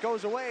corner, it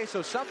goes away.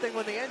 So something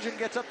when the engine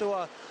gets up to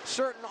a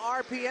certain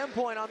RPM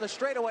point on the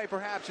straightaway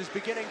perhaps is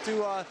beginning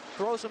to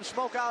throw some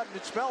smoke out, and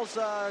it smells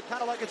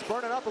kind of like it's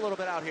burning up a little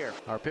bit out here.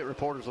 Our pit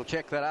reporters will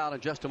check that out in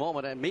just a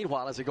moment. And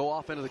meanwhile, as they go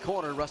off into the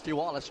corner, Rusty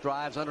Wallace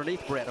drives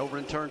underneath Brett over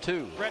in turn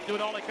 2. Brett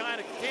doing all he can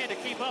to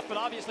keep up, but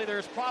obviously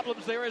there's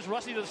problems there as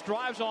Rusty just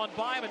drives on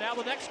by him. And now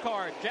the next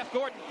car, Jeff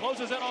Gordon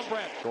closes in on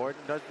Brett.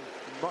 Gordon doesn't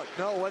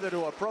know whether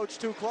to approach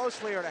too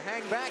closely or to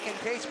hang back in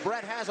case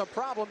Brett has a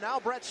problem. Now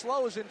Brett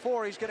slows in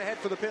 4. He's going to head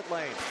for the pit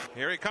lane.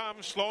 Here he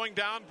comes, slowing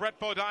down. Brett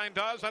Bodine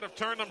does out of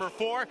turn number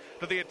 4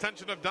 to the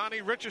attention of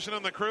Donnie Richardson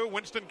and the crew.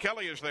 Winston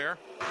Kelly is there.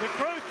 The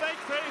crew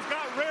thinks that he's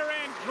got rear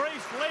end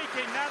grease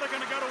leaking. Now they're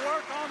going to go to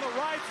work on the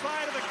right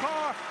side of the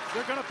car.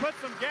 They're going to put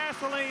some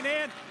gasoline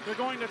in. They're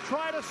going to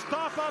try to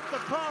stop up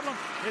the problem.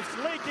 It's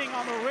leaking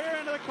on the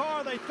rear end of the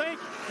car. They think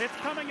it's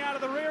coming out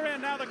of the rear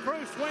end. Now the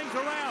crew swings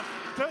around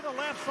to the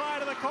left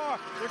side of the car.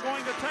 They're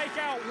going to take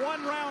out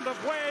 1 round of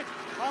wedge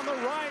on the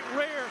right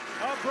rear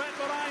of Brett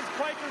Bodine's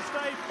Quaker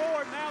Stay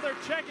Ford. Now they're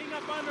checking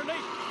up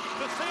underneath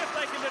to see if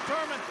they can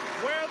determine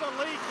where the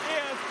leak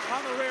is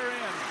on the rear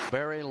end.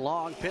 Very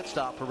long pit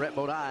stop for Brett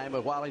Bodine,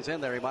 but while he's in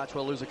there, he might as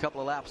well lose a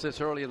couple of laps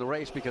this early in the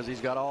race because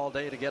he's got all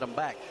day to get him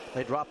back.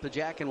 They drop the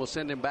jack and will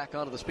send him back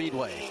onto the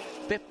speedway.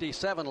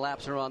 57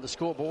 laps are on the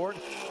scoreboard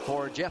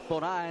for Jeff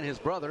Bodine, his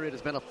brother. It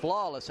has been a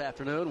flawless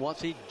afternoon.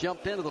 Once he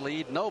jumped into the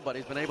lead,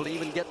 nobody's been able to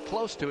even get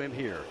close to him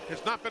here.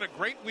 It's not been a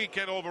great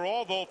weekend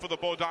overall, though, for the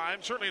Bodine.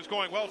 Certainly it's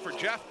going well for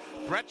Jeff.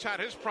 Brett's had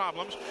his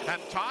problems,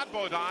 and Todd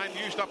Bodine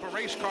used up a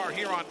race car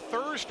here on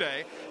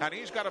Thursday, and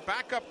he's got a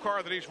backup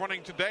car that he's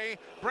running today,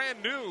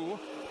 brand new,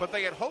 but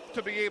they had hoped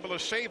to be able to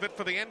save it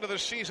for the end of the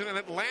season in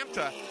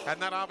Atlanta,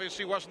 and that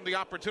obviously wasn't the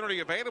opportunity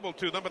available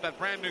to them, but that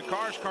brand new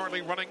car is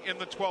currently running in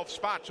the 12th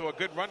spot, so a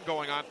good run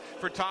going on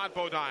for Todd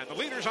Bodine. The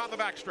leader's on the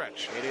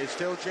backstretch. It is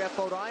still Jeff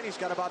Bodine. He's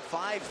got about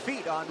 5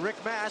 feet on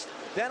Rick Mast,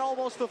 then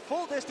almost the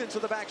full distance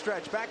of the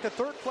backstretch. Back to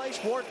third place,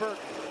 Ward Burton.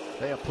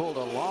 They have pulled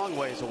a long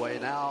ways away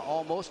now,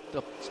 almost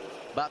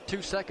about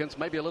 2 seconds,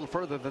 maybe a little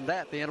further than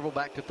that, the interval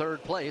back to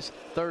third place.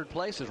 Third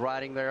place is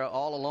riding there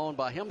all alone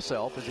by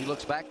himself. As he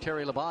looks back,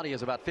 Terry Labonte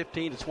is about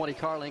 15 to 20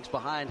 car lengths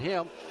behind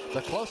him.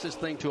 The closest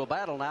thing to a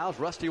battle now is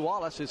Rusty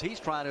Wallace, as he's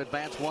trying to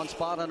advance one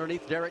spot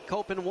underneath Derek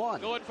Cope in one.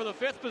 Going for the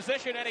 5th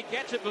position, and he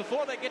gets it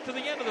before they get to the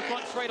end of the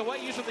front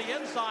straightaway using the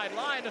inside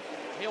line.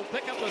 He'll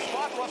pick up the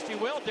spot. Rusty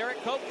will.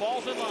 Derek Cope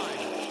falls in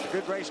line.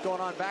 Good race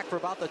going on back for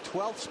about the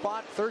 12th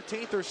spot,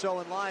 13th or so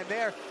in line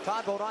there.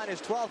 Todd Bodine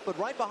is 12th, but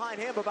right behind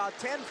him about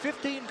 10,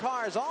 15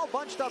 cars all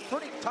bunched up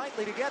pretty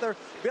tightly together.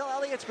 Bill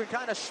Elliott's been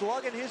kind of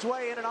slugging his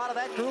way in and out of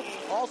that group.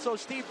 Also,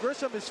 Steve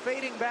Grissom is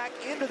fading back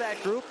into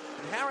that group.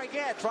 And Harry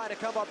Gadd trying to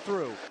come up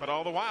through. But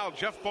all the while,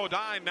 Jeff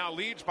Bodine now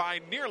leads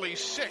by nearly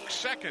 6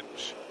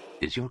 seconds.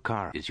 Is your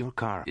car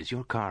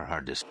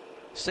hard to...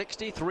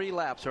 63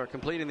 laps are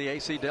completing the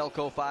AC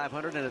Delco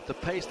 500, and at the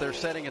pace they're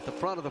setting at the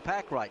front of the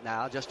pack right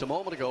now. Just a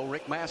moment ago,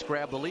 Rick Mast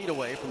grabbed the lead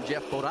away from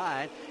Jeff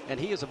Bodine, and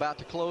he is about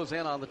to close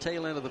in on the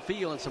tail end of the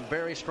field, and some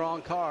very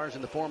strong cars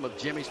in the form of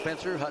Jimmy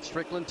Spencer, Hut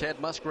Strickland, Ted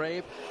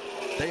Musgrave.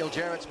 Dale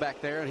Jarrett's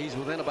back there, and he's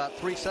within about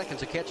 3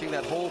 seconds of catching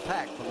that whole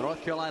pack. From the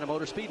North Carolina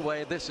Motor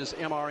Speedway, this is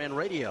MRN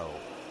Radio.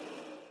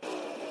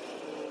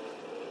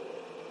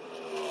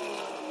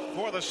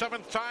 For the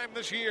 7th time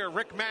this year,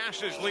 Rick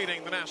Mast is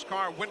leading the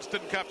NASCAR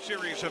Winston Cup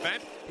Series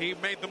event. He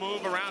made the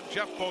move around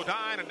Jeff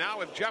Bodine, and now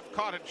with Jeff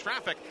caught in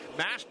traffic,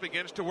 Mast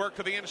begins to work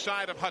to the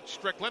inside of Hut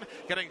Strickland,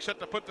 getting set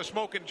to put the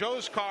Smokin'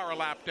 Joe's car a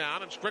lap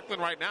down, and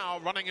Strickland right now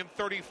running in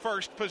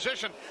 31st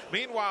position.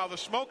 Meanwhile, the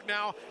smoke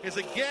now is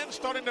again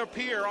starting to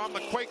appear on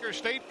the Quaker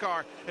State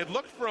car. It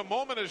looked for a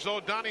moment as though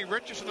Donnie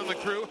Richardson and the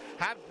crew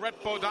had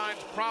Brett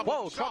Bodine's problem.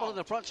 Whoa, trouble in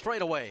the front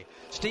straightaway.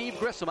 Steve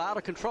Grissom out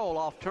of control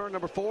off turn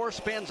number 4,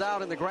 spins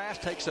out in the grass,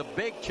 takes a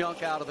big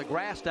chunk out of the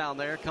grass down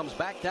there, comes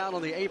back down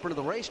on the apron of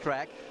the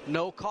racetrack.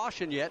 No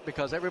caution yet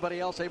because everybody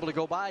else able to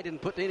go by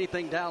didn't put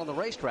anything down on the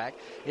racetrack.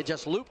 It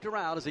just looped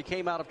around as he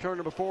came out of turn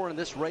number 4, and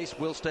this race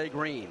will stay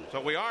green.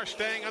 So we are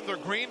staying under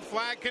green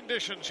flag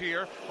conditions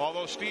here,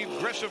 although Steve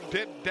Grissom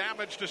did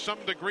damage to some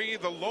degree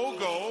the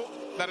logo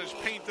that is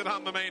painted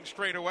on the main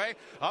straightaway.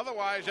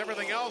 Otherwise,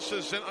 everything else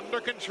is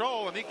under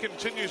control, and he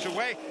continues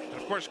away.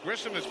 And of course,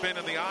 Grissom has been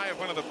in the eye of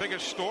one of the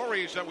biggest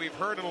stories that we've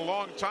heard in a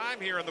long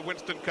time here in the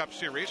Winston Cup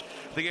Series.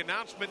 The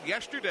announcement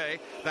yesterday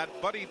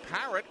that Buddy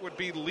Parrott would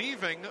be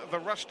leaving the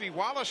Rusty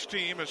Wallace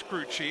team as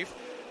crew chief,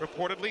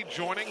 reportedly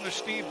joining the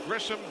Steve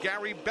Grissom,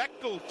 Gary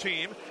Bechtel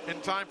team in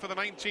time for the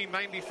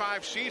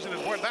 1995 season.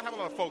 And boy, that had a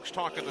lot of folks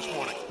talking this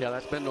morning. Yeah,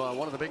 that's been one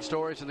of the big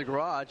stories in the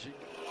garage.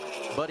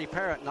 Buddy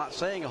Parrott not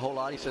saying a whole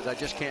lot. He says, I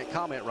just can't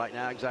comment right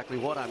now exactly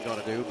what I'm going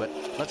to do, but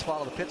let's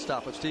follow the pit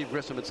stop with Steve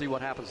Grissom and see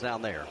what happens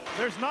down there.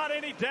 There's not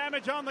any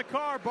damage on the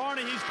car,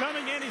 Barney. He's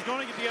coming in. He's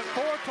going to get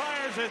 4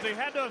 tires as he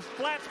had to have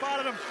flat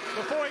spotted him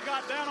before he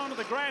got down onto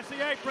the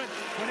grassy apron.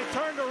 When he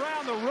turned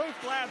around, the roof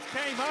flaps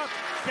came up,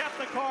 kept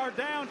the car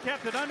down,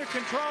 kept it under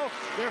control.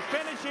 They're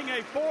finishing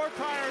a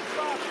 4-tire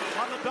stop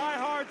on the Die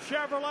Hard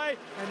Chevrolet,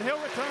 and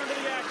he'll return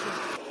to the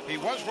action. He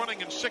was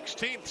running in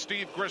 16th,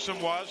 Steve Grissom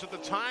was, at the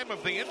time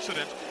of the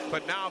incident,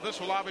 but now this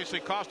will obviously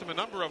cost him a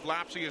number of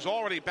laps. He is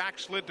already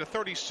backslid to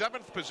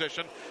 37th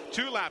position,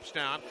 2 laps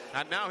down,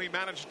 and now he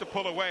manages to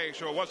pull away,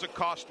 so it was a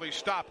costly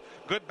stop.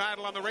 Good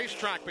battle on the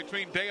racetrack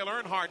between Dale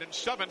Earnhardt in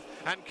 7th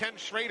and Ken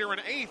Schrader in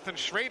 8th, and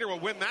Schrader will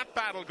win that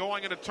battle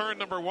going into turn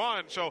number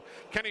 1. So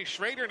Kenny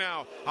Schrader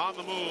now on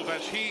the move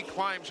as he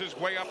climbs his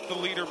way up the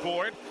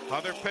leaderboard.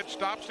 Other pit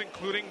stops,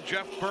 including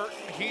Jeff Burton.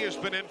 He has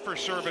been in for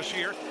service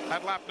here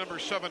at lap number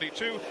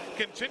 72.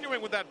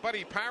 Continuing with that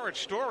Buddy Parrott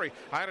story,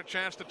 I had a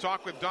chance to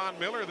talk with Don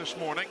Miller this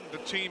morning, the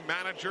team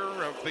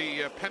manager of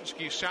the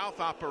Penske South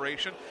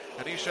operation,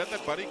 and he said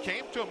that Buddy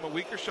came to him a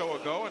week or so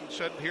ago and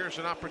said, here's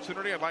an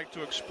opportunity I'd like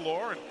to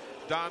explore. And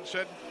Don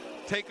said,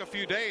 take a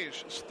few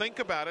days, think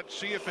about it,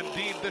 see if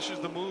indeed this is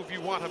the move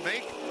you want to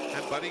make.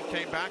 And Buddy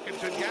came back and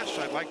said, yes,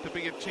 I'd like to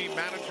be a team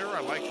manager.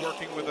 I like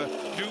working with a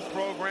new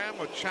program,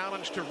 a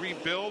challenge to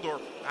rebuild, or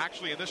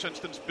actually in this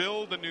instance,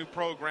 build a new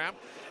program.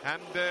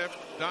 And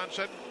Don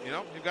said, you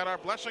know, you've got our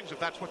blessings if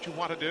that's what you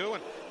want to do.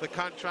 And the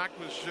contract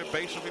was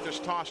basically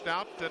just tossed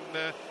out,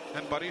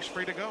 and Buddy's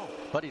free to go.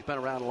 Buddy's been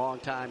around a long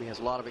time. He has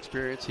a lot of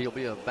experience. He'll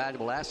be a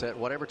valuable asset,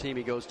 whatever team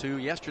he goes to.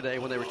 Yesterday,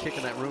 when they were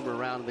kicking that rumor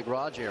around in the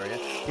garage area,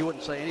 he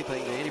wouldn't say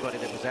anything to anybody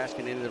that was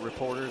asking any of the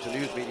reporters and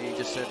news media. He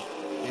just said,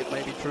 it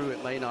may be true,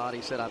 it may not.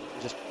 He said, I'm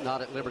just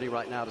not at liberty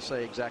right now to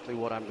say exactly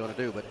what I'm going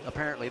to do, but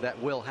apparently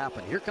that will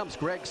happen. Here comes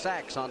Greg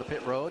Sachs on the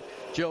pit road.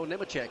 Joe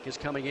Nemechek is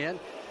coming in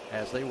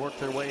as they work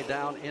their way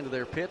down into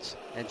their pits.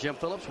 And Jim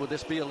Phillips, would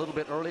this be a little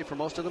bit early for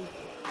most of them?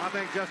 I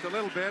think just a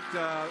little bit.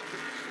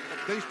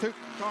 These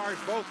cars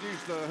both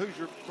use the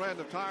Hoosier brand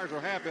of tires,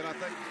 or have been. I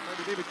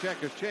think maybe Nemechek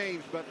has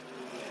changed, but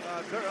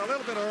they're a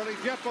little bit early.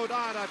 Jeff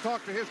Bodine, I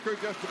talked to his crew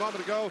just a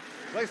moment ago.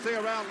 They say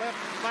around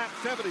lap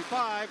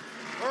 75.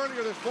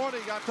 Earlier this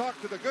morning, I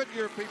talked to the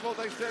Goodyear people.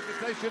 They said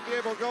that they should be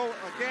able to go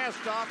a gas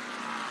stop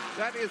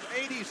that is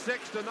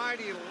 86 to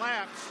 90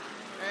 laps.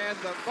 And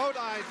the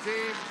Bodine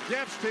team,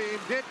 Jeff's team,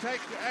 did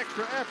take the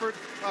extra effort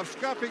of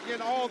scuffing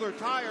in all their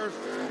tires,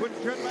 which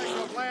could make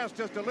them last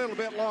just a little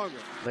bit longer.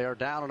 They are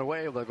down and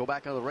away. They'll go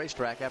back on the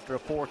racetrack after a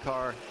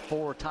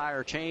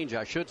four-tire change,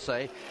 I should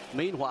say.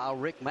 Meanwhile,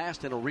 Rick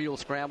Mast in a real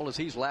scramble as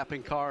he's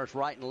lapping cars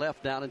right and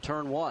left down in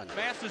turn one.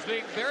 Mast is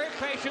being very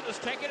patient, is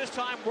taking his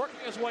time, working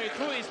his way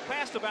through. He's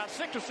passed about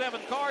 6 or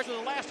 7 cars in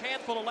the last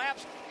handful of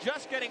laps,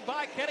 just getting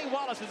by Kenny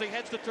Wallace as he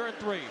heads to turn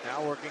 3.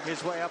 Now working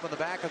his way up in the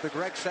back of the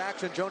Greg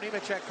Sachs and Joe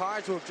Nemechek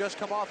cars who have just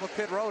come off of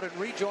pit road and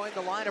rejoined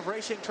the line of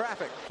racing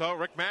traffic. So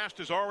Rick Mast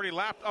has already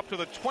lapped up to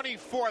the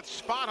 24th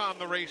spot on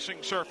the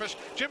racing surface.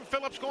 Jim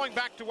Phillips, going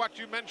back to what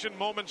you mentioned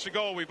moments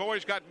ago, we've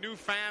always got new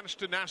fans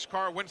to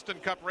NASCAR Winston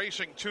Cup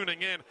Racing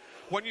tuning in.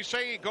 When you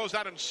say he goes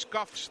out and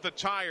scuffs the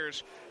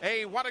tires,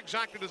 what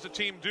exactly does the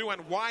team do,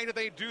 and why do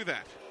they do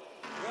that?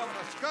 Well,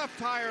 a scuff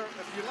tire,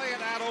 if you lay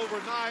it out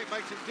overnight,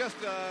 makes it just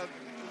a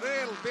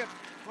little bit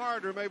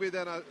harder maybe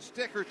than a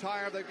sticker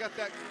tire. They've got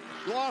that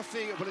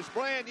glossy, when it's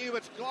brand new,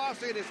 it's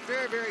glossy and it's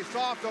very, very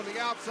soft on the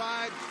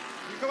outside.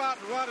 You go out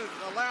and run it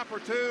a lap or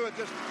two and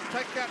just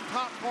take that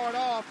top part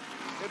off.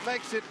 It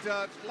makes it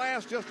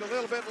last just a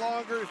little bit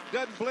longer. It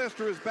doesn't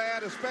blister as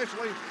bad,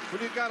 especially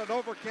when you've got an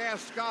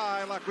overcast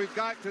sky like we've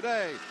got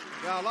today.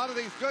 Now, a lot of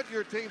these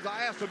Goodyear teams,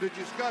 I asked them, did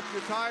you scuff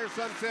your tires?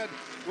 Some said,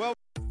 well.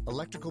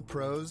 Electrical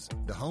pros,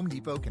 the Home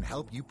Depot can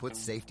help you put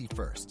safety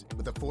first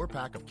with a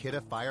 4-pack of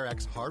Kidde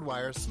FireX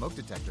hardwire smoke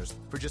detectors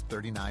for just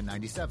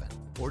 $39.97.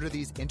 Order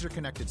these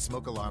interconnected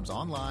smoke alarms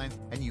online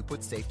and you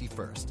put safety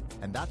first.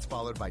 And that's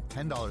followed by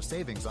 $10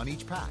 savings on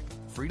each pack,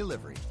 free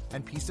delivery,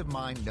 and peace of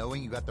mind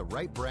knowing you got the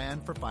right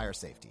brand for fire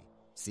safety.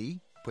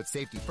 See? Put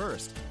safety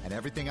first and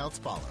everything else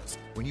follows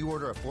when you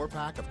order a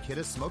 4-pack of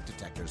Kidde smoke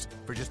detectors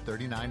for just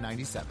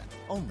 $39.97.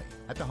 Only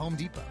at the Home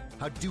Depot.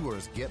 How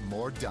doers get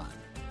more done.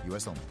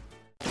 U.S. only.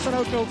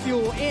 Sunoco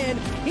fuel in.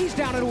 He's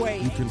down and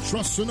away. You can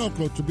trust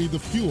Sunoco to be the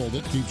fuel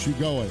that keeps you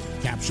going.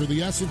 Capture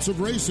the essence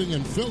of racing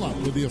and fill up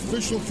with the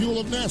official fuel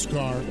of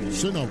NASCAR,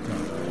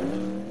 Sunoco.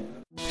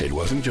 It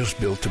wasn't just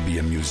built to be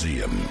a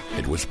museum.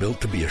 It was built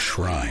to be a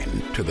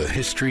shrine to the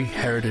history,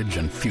 heritage,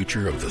 and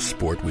future of the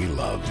sport we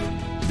love.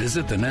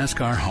 Visit the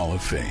NASCAR Hall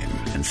of Fame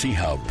and see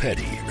how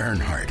Petty,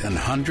 Earnhardt, and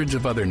hundreds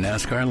of other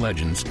NASCAR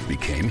legends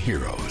became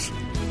heroes.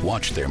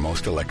 Watch their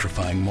most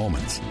electrifying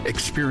moments,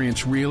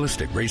 experience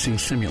realistic racing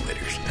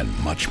simulators, and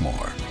much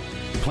more.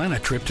 Plan a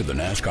trip to the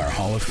NASCAR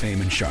Hall of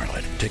Fame in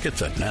Charlotte.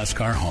 Tickets at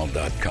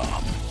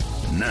NASCARHall.com.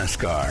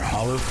 NASCAR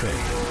Hall of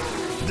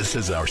Fame. This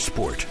is our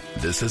sport.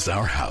 This is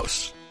our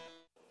house.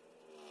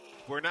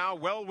 We're now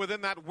well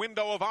within that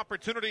window of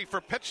opportunity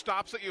for pit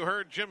stops that you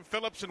heard Jim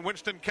Phillips and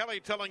Winston Kelly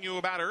telling you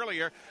about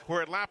earlier.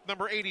 We're at lap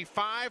number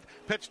 85.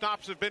 Pit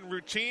stops have been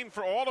routine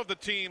for all of the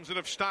teams that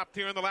have stopped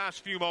here in the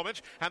last few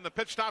moments, and the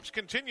pit stops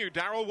continue.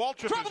 Darrell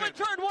Waltrip Trouble is in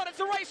turn 1. It's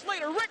the race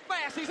leader, Rick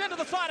Mast. He's into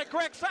the side of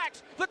Greg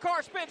Sachs. The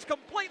car spins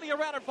completely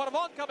around in front of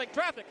oncoming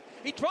traffic.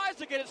 He tries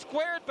to get it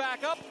squared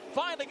back up,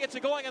 finally gets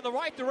it going in the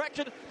right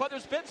direction, but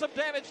there's been some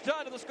damage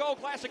done to the Skull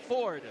Classic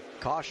Ford.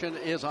 Caution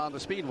is on the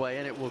speedway,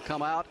 and it will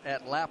come out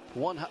at lap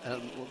 1,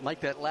 make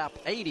that lap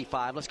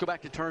 85. Let's go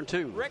back to turn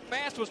 2. Rick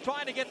Mast was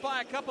trying to get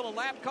by a couple of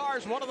lap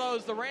cars. One of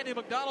those, the Randy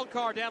McDonald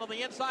car down on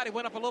the inside. He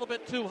went up a little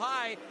bit too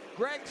high.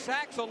 Greg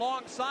Sachs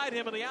alongside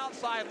him in the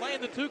outside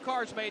lane. The two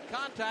cars made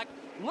contact.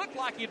 Looked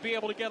like he'd be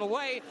able to get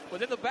away,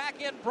 but then the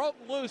back end broke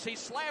loose. He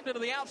slammed into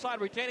the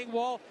outside retaining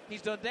wall.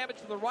 He's done damage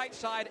to the right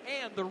side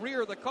and the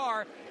rear of the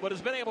car, but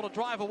has been able to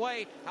drive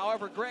away.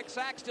 However, Greg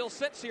Sachs still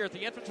sits here at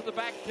the entrance of the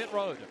back pit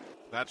road.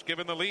 That's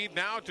given the lead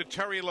now to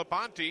Terry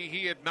Labonte.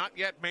 He had not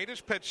yet made his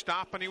pit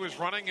stop, and he was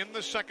running in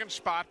the second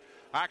spot.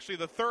 Actually,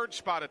 the third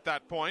spot at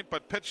that point,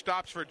 but pit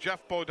stops for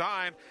Jeff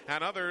Bodine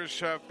and others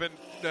have been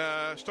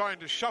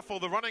starting to shuffle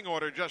the running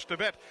order just a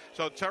bit.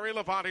 So Terry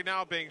Labonte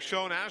now being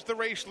shown as the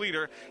race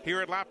leader here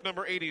at lap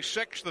number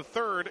 86, the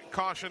third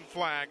caution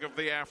flag of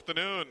the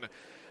afternoon.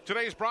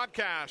 Today's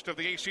broadcast of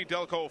the AC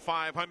Delco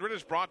 500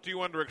 is brought to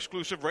you under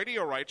exclusive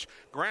radio rights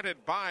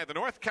granted by the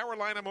North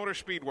Carolina Motor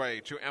Speedway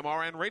to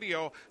MRN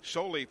Radio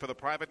solely for the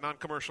private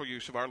non-commercial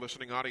use of our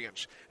listening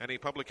audience. Any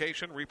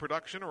publication,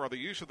 reproduction, or other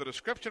use of the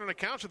description and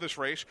accounts of this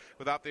race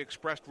without the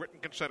expressed written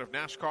consent of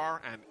NASCAR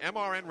and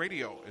MRN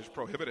Radio is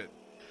prohibited.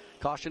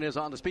 Caution is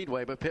on the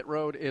speedway, but pit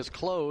road is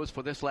closed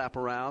for this lap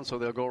around, so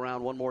they'll go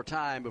around one more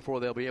time before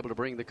they'll be able to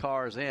bring the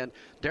cars in.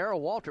 Darrell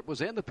Waltrip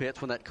was in the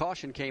pits when that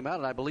caution came out,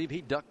 and I believe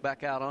he ducked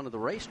back out onto the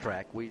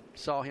racetrack. We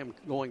saw him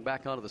going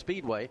back onto the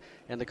speedway,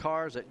 and the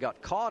cars that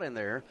got caught in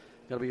there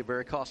going to be a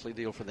very costly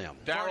deal for them.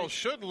 Darrell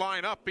should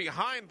line up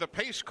behind the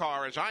pace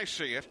car as I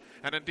see it,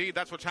 and indeed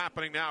that's what's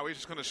happening now. He's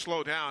just going to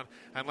slow down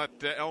and let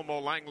Elmo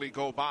Langley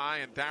go by,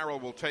 and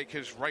Darrell will take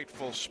his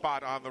rightful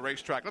spot on the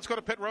racetrack. Let's go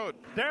to pit road.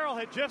 Darrell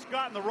had just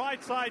gotten the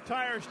right side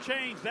tires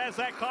changed as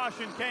that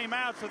caution came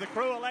out, so the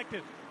crew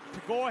elected to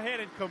go ahead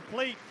and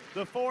complete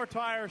the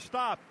 4-tire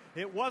stop.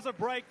 It was a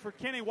break for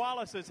Kenny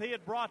Wallace as he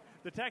had brought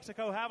the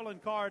Texaco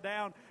Haviland car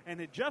down and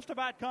had just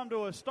about come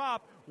to a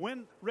stop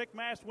when Rick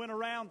Mast went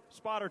around.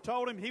 Spotter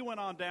told him. He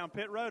went on down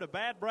pit road. A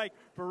bad break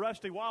for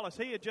Rusty Wallace.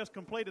 He had just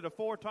completed a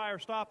 4-tire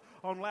stop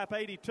on lap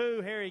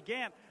 82. Harry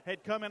Gant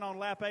had come in on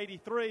lap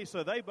 83,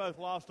 so they both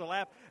lost a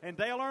lap. And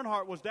Dale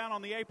Earnhardt was down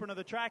on the apron of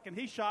the track, and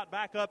he shot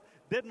back up,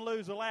 didn't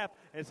lose a lap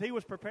as he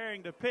was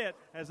preparing to pit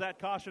as that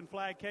caution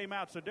flag came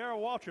out. So Darrell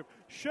Waltrip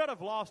should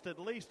have lost at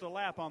least a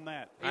lap on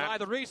that. Eli,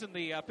 the reason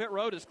the pit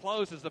road is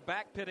closed is the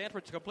back pit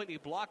entrance is completely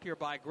blocked here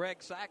by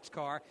Greg Sachs'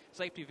 car.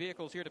 Safety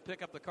vehicles here to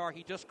pick up the car.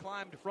 He just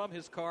climbed from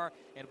his car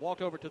and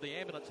walked over to the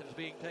ambulance and is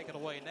being taken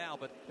away now,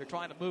 but they're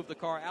trying to move the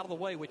car out of the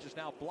way, which is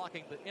now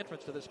blocking the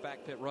entrance to this back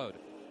pit road.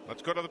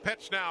 Let's go to the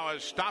pits now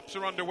as stops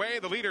are underway.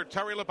 The leader,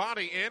 Terry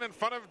Labonte, in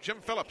front of Jim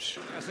Phillips.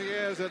 Yes, he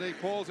is, and he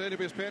pulls into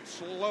his pit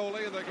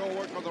slowly, and they go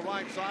work on the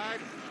right side.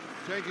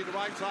 Changing the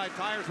right side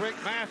tires. Rick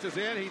Mast is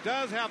in. He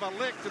does have a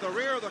lick to the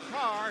rear of the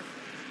car,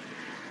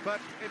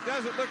 but it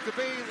doesn't look to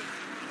be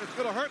it's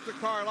going to hurt the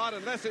car a lot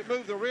unless it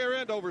moves the rear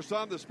end over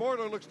some. The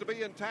spoiler looks to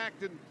be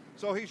intact, and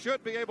so he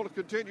should be able to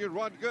continue and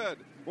run good.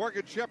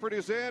 Morgan Shepherd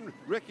is in.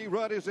 Ricky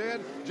Rudd is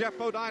in. Jeff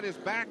Bodine is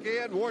back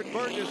in. Ward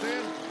Burton is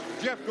in.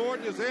 Jeff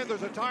Gordon is in.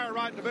 There's a tire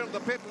right in the middle of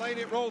the pit lane.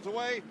 It rolls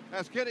away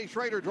as Kenny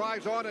Schrader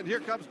drives on, and here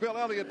comes Bill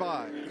Elliott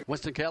by.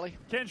 Winston Kelly.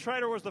 Ken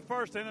Schrader was the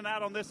first in and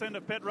out on this end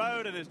of pit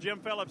road, and as Jim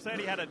Phillips said,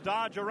 he had to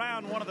dodge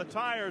around one of the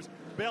tires.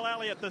 Bill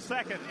Elliott the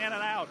second in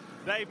and out.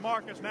 Dave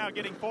Marcus now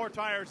getting 4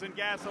 tires in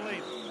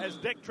gasoline as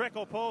Dick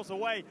Trickle pulls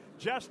away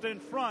just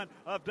in front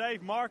of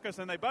Dave Marcus,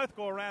 and they both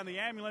go around the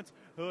ambulance,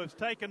 who has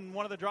taken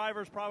one of the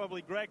drivers,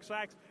 probably Greg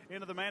Sachs,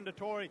 into the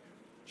mandatory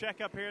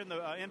checkup here in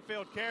the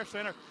infield care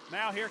center.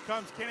 Now here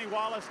comes Kenny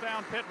Wallace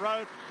down pit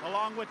road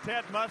along with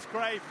Ted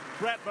Musgrave,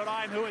 Brett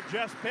Bodine, who had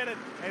just pitted,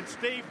 and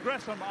Steve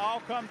Grissom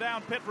all come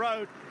down pit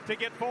road to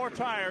get 4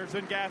 tires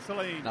and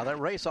gasoline. Now that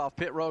race off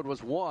pit road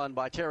was won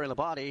by Terry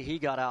Labonte. He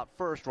got out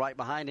first. Right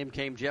behind him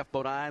came Jeff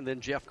Bodine, then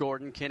Jeff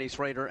Gordon, Kenny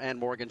Schrader, and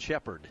Morgan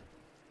Shepherd.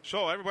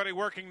 So everybody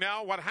working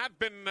now. What had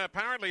been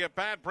apparently a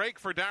bad break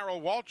for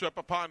Darrell Waltrip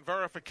upon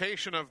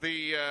verification of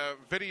the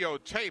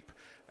videotape.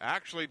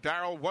 Actually,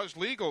 Darrell was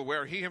legal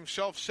where he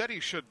himself said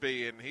he should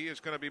be, and he is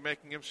going to be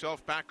making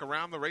himself back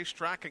around the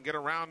racetrack and get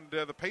around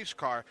the pace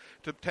car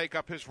to take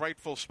up his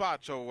rightful spot.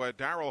 So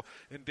Darrell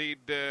indeed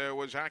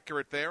was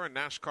accurate there, and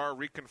NASCAR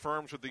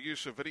reconfirms with the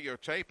use of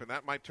videotape, and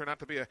that might turn out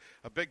to be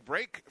a big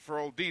break for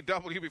old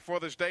DW before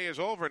this day is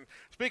over. And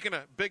speaking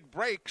of big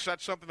breaks,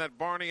 that's something that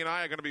Barney and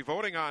I are going to be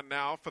voting on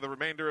now for the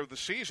remainder of the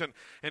season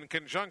in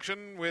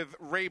conjunction with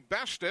Ray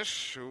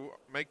Bestis, who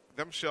make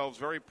themselves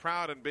very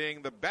proud in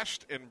being the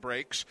best in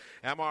breaks.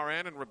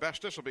 MRN and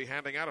Rebestis will be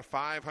handing out a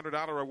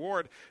 $500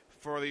 award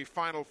for the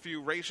final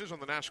few races on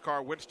the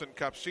NASCAR Winston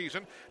Cup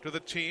season to the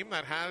team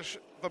that has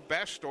the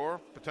best or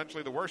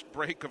potentially the worst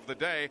break of the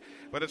day.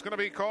 But it's going to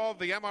be called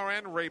the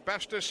MRN Ray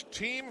Bestis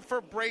Team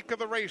for Break of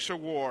the Race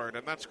Award,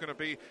 and that's going to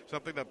be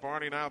something that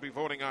Barney and I will be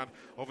voting on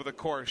over the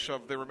course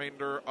of the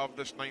remainder of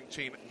this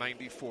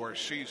 1994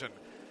 season.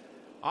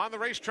 On the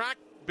racetrack,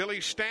 Billy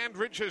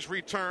Standridge has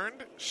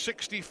returned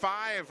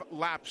 65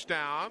 laps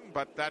down,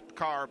 but that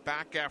car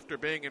back after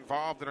being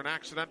involved in an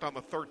accident on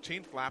the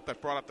 13th lap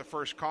that brought up the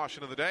first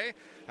caution of the day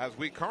as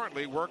we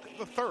currently work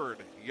the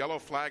third yellow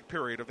flag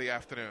period of the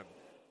afternoon.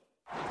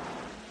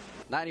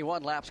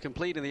 91 laps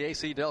complete in the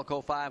AC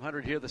Delco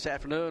 500 here this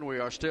afternoon. We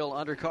are still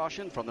under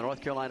caution from the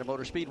North Carolina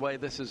Motor Speedway.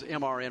 This is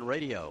MRN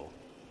Radio.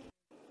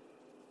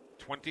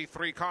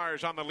 23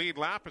 cars on the lead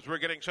lap as we're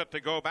getting set to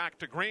go back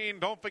to green.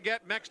 Don't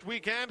forget, next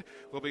weekend,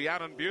 we'll be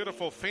out in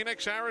beautiful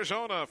Phoenix,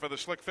 Arizona for the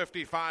Slick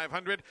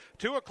 5500.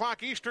 2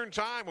 o'clock Eastern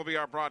Time will be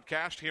our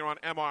broadcast here on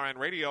MRN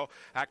Radio.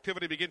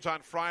 Activity begins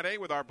on Friday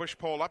with our Bush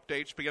Poll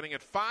updates beginning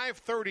at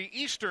 5:30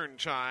 Eastern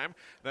Time.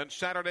 Then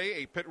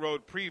Saturday, a pit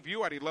road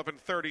preview at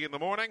 11:30 in the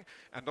morning.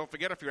 And don't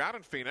forget, if you're out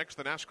in Phoenix,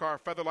 the NASCAR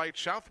Featherlight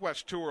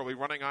Southwest Tour will be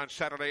running on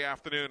Saturday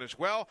afternoon as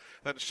well.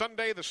 Then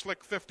Sunday, the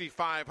Slick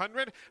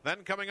 5500.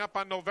 Then coming up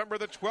on November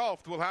the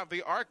 12th, we'll have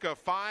the ARCA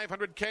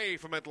 500K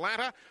from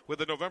Atlanta with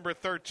the November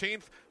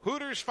 13th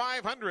Hooters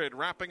 500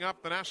 wrapping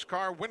up the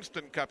NASCAR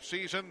Winston Cup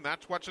season.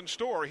 That's what's in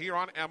store here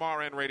on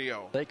MRN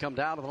Radio. They come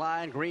down to the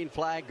line. Green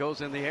flag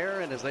goes in the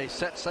air, and as they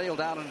set sail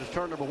down into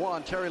turn number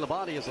 1, Terry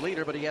Labonte is the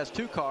leader, but he has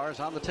 2 cars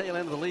on the tail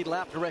end of the lead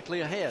lap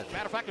directly ahead.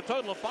 Matter of fact, a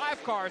total of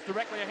 5 cars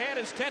directly ahead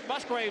as Ted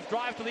Musgrave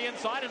drives to the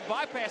inside and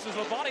bypasses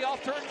Labonte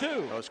off turn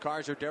 2. Those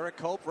cars are Derek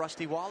Cope,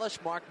 Rusty Wallace,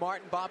 Mark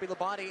Martin, Bobby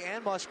Labonte,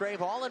 and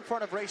Musgrave, all in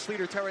front of race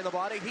leader Terry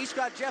Labonte. He's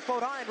got Jeff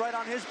Bodine right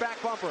on his back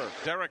bumper.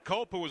 Derek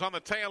Cope, who was on the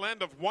tail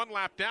end of 1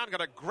 lap down,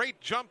 got a great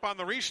jump on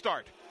the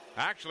restart.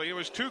 Actually, it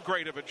was too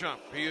great of a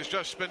jump. He has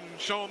just been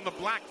shown the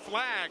black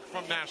flag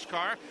from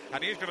NASCAR,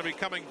 and he's going to be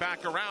coming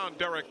back around,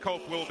 Derek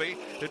Cope will be,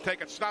 to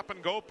take a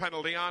stop-and-go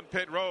penalty on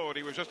pit road.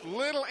 He was just a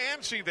little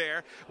antsy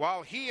there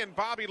while he and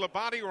Bobby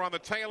Labonte were on the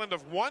tail end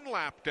of one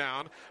lap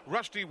down.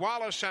 Rusty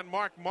Wallace and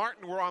Mark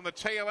Martin were on the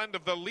tail end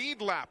of the lead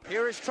lap.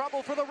 Here is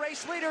trouble for the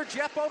race leader.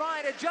 Jeff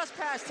Bodine had just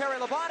passed Terry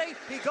Labonte.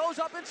 He goes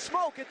up in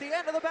smoke at the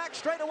end of the back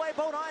straightaway.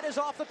 Bodine is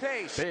off the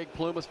pace. Big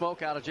plume of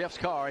smoke out of Jeff's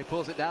car. He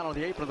pulls it down on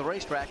the apron of the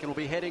racetrack and will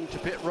be heading to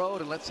pit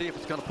road, and let's see if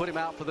it's going to put him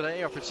out for the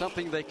day or if it's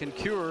something they can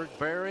cure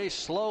very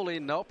slowly.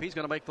 Nope, he's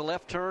going to make the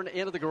left turn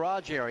into the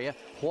garage area.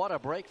 What a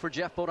break for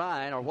Jeff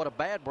Bodine, or what a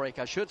bad break,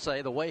 I should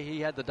say, the way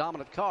he had the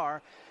dominant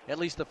car at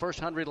least the first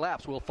 100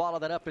 laps. We'll follow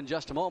that up in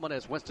just a moment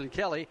as Winston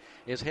Kelly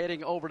is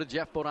heading over to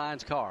Jeff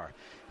Bodine's car.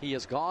 He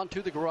has gone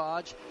to the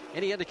garage.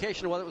 Any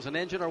indication of whether it was an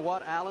engine or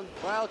what, Alan?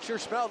 Well, it sure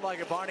smelled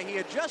like it, Barney. He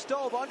had just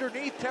dove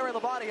underneath Terry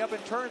Labonte up in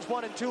turns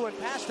 1 and 2 and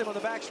passed him on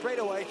the back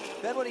straightaway.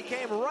 Then when he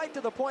came right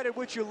to the point at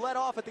which you let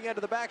off at the end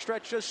of the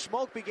backstretch, just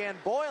smoke began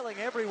boiling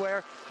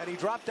everywhere, and he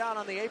dropped down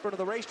on the apron of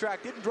the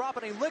racetrack. Didn't drop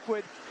any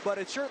liquid, but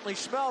it certainly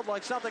smelled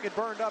like something had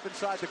burned up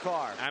inside the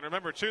car. And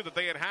remember, too, that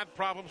they had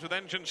problems with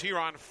engines here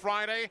on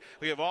Friday.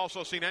 We have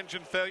also seen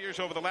engine failures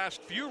over the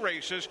last few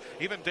races,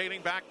 even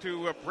dating back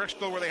to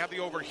Bristol, where they had the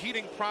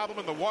overheating problem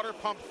and the water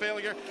pump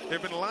failure. There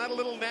have been a lot of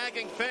little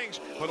nagging things,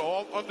 but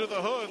all under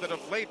the hood that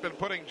have late been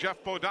putting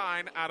Jeff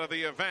Bodine out of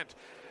the event.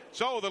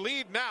 So the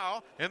lead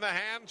now in the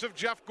hands of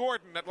Jeff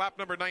Gordon at lap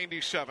number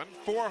 97.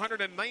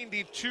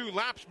 492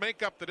 laps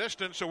make up the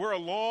distance, so we're a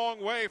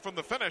long way from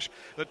the finish.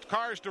 The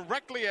cars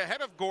directly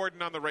ahead of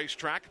Gordon on the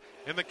racetrack,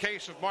 in the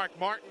case of Mark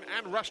Martin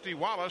and Rusty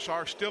Wallace,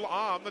 are still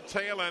on the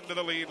tail end of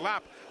the lead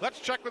lap. Let's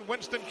check with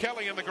Winston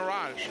Kelly in the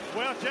garage.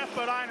 Well, Jeff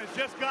Bodine has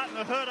just gotten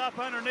the hood up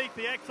underneath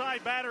the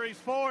Excite batteries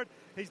forward.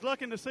 He's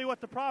looking to see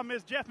what the problem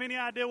is. Jeff, any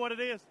idea what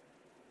it is?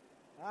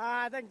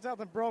 I think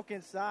something broke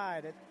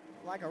inside.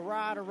 Like a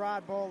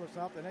rod bowl or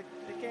something. It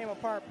came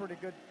apart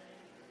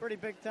pretty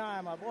big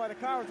time. Boy, the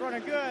car was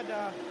running good.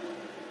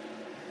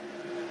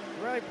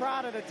 Really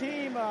proud of the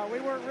team.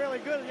 We weren't really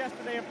good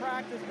yesterday in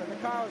practice, but the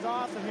car was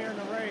awesome here in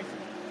the race.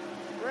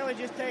 Really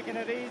just taking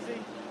it easy.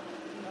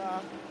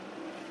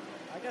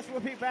 I guess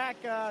we'll be back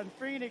in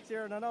Phoenix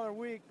here in another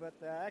week, but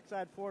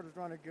Excite Ford is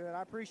running good.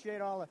 I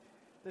appreciate all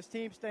this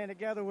team staying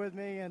together with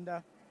me, and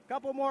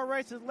couple more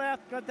races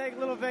left. Going to take a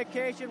little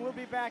vacation. We'll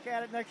be back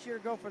at it next year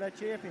to go for that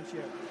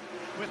championship.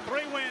 With 3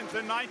 wins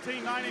in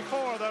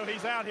 1994, though,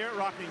 he's out here at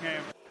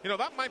Rockingham. You know,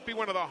 that might be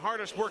one of the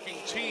hardest working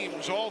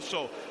teams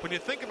also. When you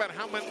think about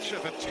how much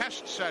of a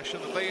test session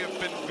that they have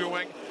been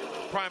doing,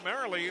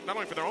 primarily, not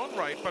only for their own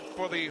right, but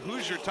for the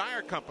Hoosier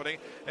Tire Company,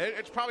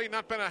 it's probably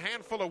not been a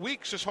handful of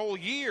weeks this whole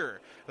year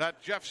that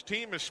Jeff's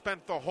team has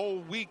spent the whole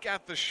week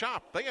at the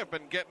shop.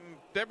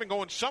 They've been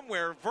going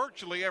somewhere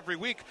virtually every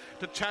week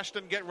to test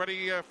and get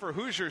ready for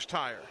Hoosier's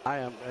Tire.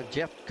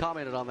 Jeff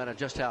commented on that and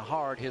just how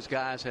hard his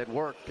guys had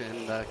worked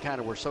and kind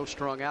of were so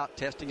strung out,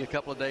 testing a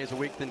couple of days a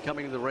week, then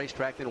coming to the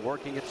racetrack, then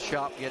working at the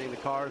shop, getting the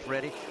cars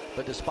ready.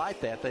 But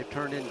despite that, they've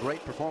turned in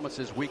great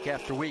performances week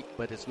after week.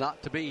 But it's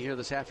not to be here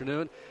this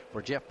afternoon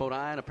for Jeff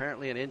Bodine.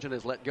 Apparently an engine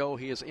is let go.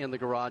 He is in the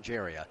garage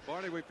area.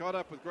 Barney, we've caught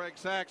up with Greg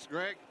Sachs.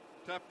 Greg,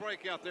 tough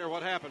break out there.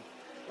 What happened?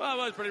 Well, it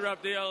was a pretty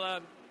rough deal.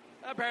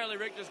 Apparently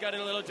Rick just got in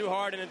a little too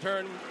hard in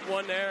turn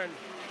 1 there and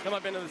come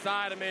up into the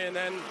side of me, and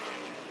then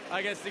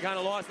I guess he kind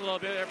of lost a little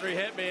bit after he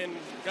hit me and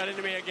got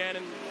into me again,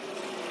 and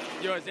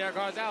USA our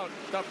car's out.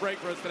 Tough break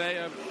for us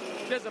today.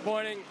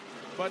 Disappointing,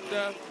 but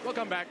we'll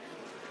come back.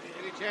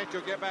 Any chance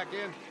you'll get back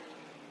in?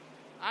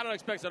 I don't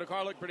expect so. The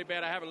car looked pretty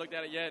bad. I haven't looked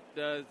at it yet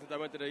since I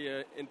went to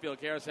the infield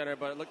care center,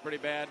 but it looked pretty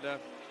bad.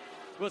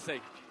 We'll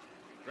see.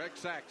 Greg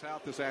Sachs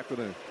out this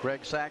afternoon.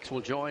 Greg Sachs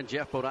will join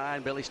Jeff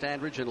Bodine, Billy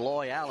Standridge, and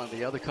Loy Allen,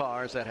 the other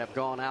cars that have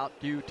gone out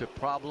due to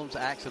problems,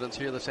 accidents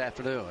here this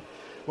afternoon.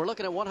 We're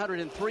looking at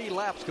 103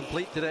 laps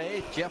complete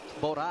today. Jeff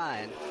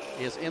Bodine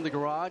is in the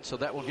garage, so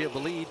that will give the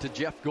lead to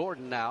Jeff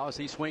Gordon now as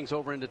he swings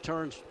over into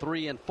turns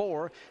 3 and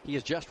 4. He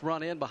has just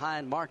run in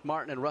behind Mark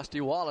Martin and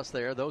Rusty Wallace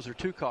there. Those are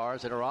 2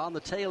 cars that are on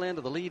the tail end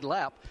of the lead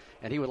lap,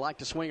 and he would like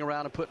to swing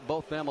around and put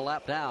both them a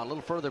lap down. A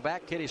little further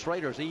back, Kenny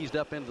Schrader's eased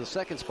up into the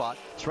 2nd spot.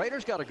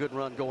 Schrader's got a good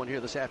run going here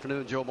this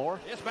afternoon, Joe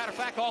Moore. As a matter of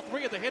fact, all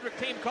 3 of the Hendrick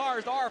team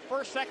cars are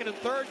 1st, 2nd, and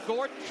 3rd.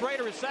 Gordon,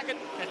 Schrader is 2nd,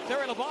 and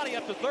Terry Labonte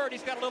up to 3rd.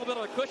 He's got a little bit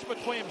of a cushion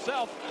between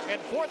himself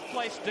and 4th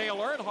place Dale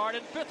Earnhardt,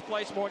 and 5th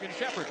place Morgan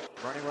Shepherd.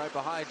 Running right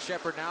behind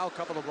Shepherd now. A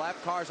couple of lap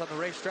cars on the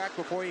racetrack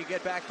before you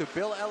get back to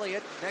Bill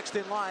Elliott next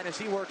in line as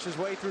he works his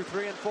way through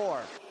 3 and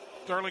 4.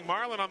 Sterling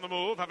Marlin on the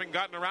move, having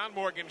gotten around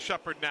Morgan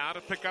Shepherd now to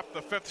pick up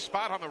the 5th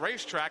spot on the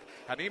racetrack,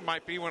 and he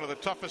might be one of the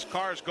toughest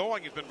cars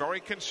going. He's been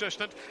very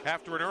consistent.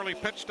 After an early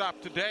pit stop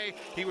today,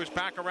 he was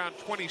back around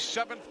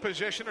 27th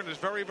position and is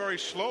very, very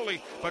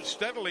slowly but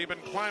steadily been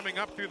climbing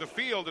up through the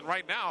field, and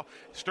right now,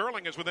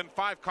 Sterling is within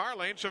 5 car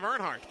lanes of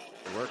Earnhardt.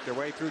 They work their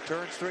way through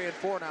turns 3 and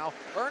 4 now.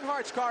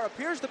 Earnhardt's car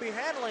appears to be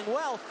handling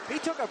well. He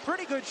took a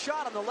pretty good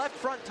shot on the left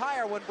front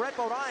tire when Brett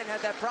Bodine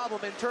had that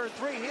problem in turn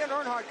 3. He and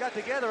Earnhardt got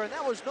together, and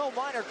that was no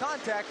minor contest.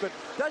 contact, but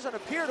doesn't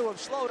appear to have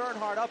slowed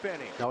Earnhardt up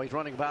any. No, he's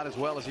running about as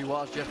well as he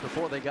was just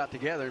before they got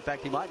together. In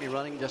fact, he might be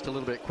running just a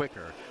little bit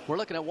quicker. We're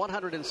looking at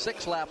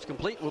 106 laps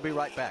complete. We'll be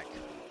right back.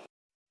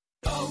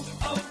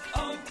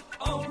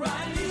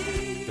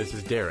 O'Reilly. This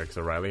is Derek's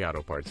O'Reilly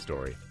Auto Parts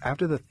story.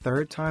 After the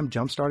third time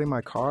jump-starting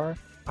my car,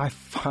 I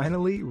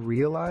finally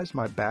realized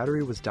my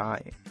battery was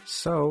dying.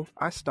 So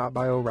I stopped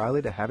by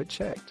O'Reilly to have it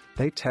checked.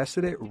 They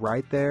tested it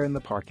right there in the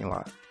parking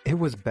lot. It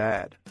was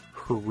bad,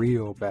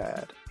 real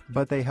bad.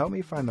 But they helped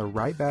me find the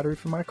right battery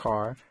for my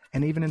car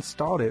and even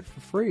installed it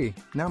for free.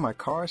 Now my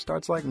car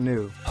starts like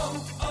new.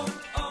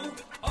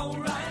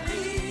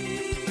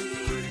 O'Reilly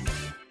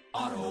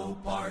Auto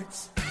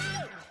Parts.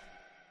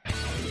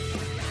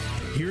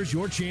 Here's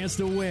your chance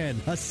to win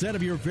a set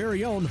of your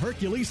very own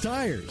Hercules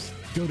tires.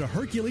 Go to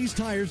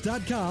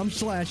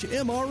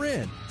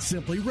HerculesTires.com/MRN.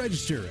 Simply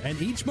register,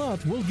 and each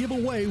month we'll give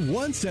away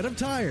one set of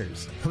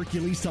tires.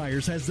 Hercules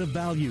Tires has the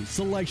value,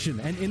 selection,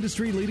 and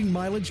industry-leading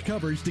mileage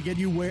coverage to get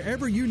you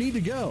wherever you need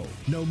to go,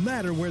 no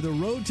matter where the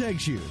road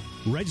takes you.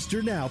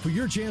 Register now for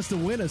your chance to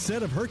win a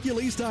set of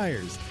Hercules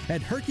tires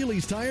at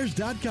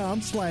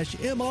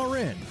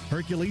HerculesTires.com/MRN.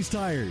 Hercules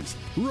Tires.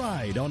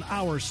 Ride on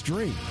our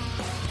street.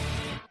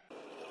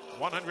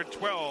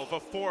 112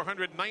 of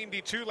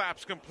 492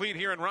 laps complete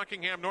here in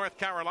Rockingham, North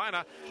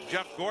Carolina.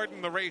 Jeff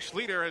Gordon, the race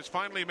leader, has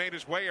finally made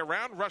his way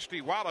around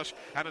Rusty Wallace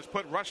and has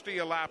put Rusty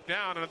a lap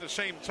down. And at the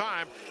same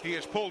time, he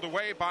is pulled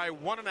away by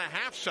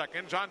 1.5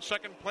 seconds. On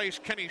second place,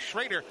 Kenny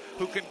Schrader,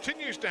 who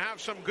continues to have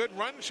some good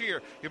runs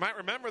here. You might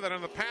remember that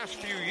in the past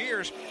few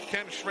years,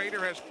 Ken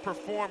Schrader has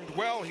performed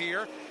well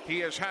here. He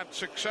has had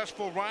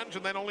successful runs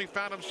and then only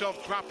found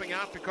himself dropping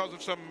out because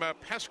of some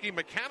pesky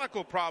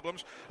mechanical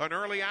problems. An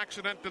early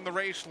accident in the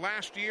race last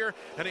year,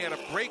 and he had a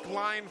brake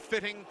line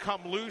fitting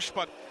come loose.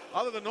 But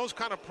other than those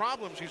kind of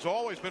problems, he's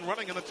always been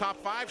running in the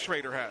top 5,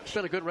 Schrader has. It's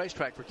been a good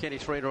racetrack for Kenny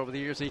Schrader over the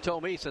years. He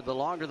told me, he said, the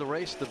longer the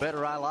race, the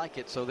better I like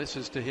it. So this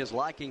is to his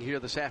liking here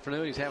this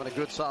afternoon. He's having a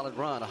good, solid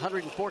run.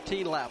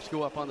 114 laps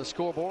go up on the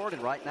scoreboard,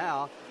 and right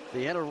now,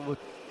 the interval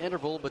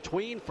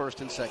between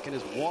first and second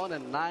is 1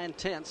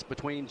 9/10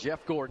 between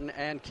Jeff Gordon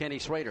and Kenny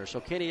Schrader. So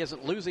Kenny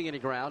isn't losing any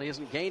ground. He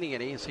isn't gaining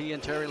any, as he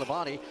and Terry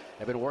Labonte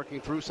have been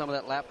working through some of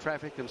that lap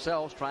traffic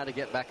themselves, trying to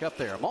get back up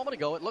there. A moment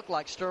ago, it looked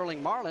like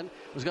Sterling Marlin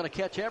was going to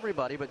catch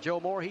everybody, but Joe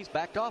Moore, he's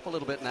backed off a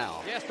little bit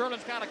now. Yeah,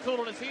 Sterling's kind of cooled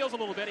on his heels a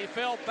little bit. He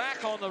fell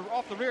back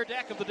off the rear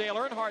deck of the Dale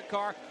Earnhardt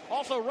car.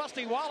 Also,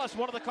 Rusty Wallace,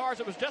 one of the cars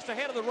that was just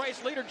ahead of the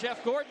race leader,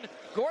 Jeff Gordon.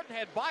 Gordon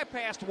had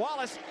bypassed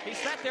Wallace. He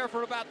sat there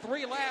for about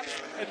 3 laps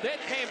and then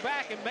came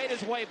back and made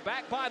his way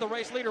back by the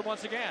race leader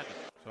once again.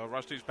 So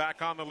Rusty's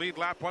back on the lead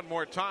lap one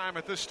more time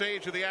at this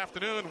stage of the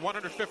afternoon.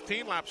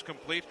 115 laps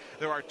complete.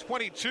 There are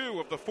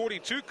 22 of the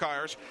 42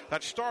 cars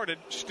that started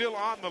still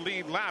on the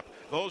lead lap.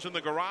 Those in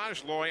the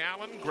garage, Loy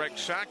Allen, Greg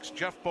Sachs,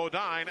 Jeff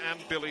Bodine, and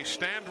Billy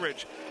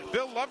Standridge.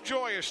 Bill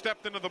Lovejoy has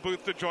stepped into the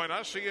booth to join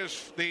us. He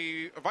is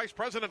the Vice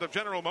President of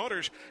General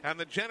Motors and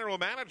the General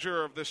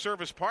Manager of the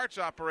Service Parts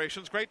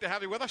Operations. Great to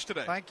have you with us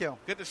today. Thank you.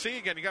 Good to see you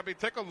again. You got to be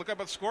tickled. Look up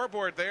at the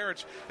scoreboard there.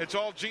 It's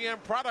all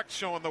GM products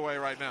showing the way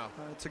right now.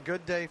 It's a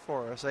good day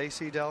for us.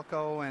 AC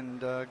Delco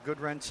and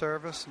Good Rent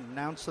Service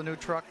announced the new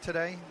truck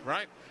today.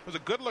 Right. It was a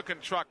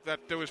good-looking truck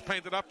that was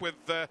painted up with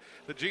the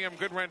GM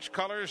Good Wrench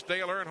colors,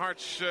 Dale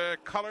Earnhardt's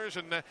colors,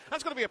 and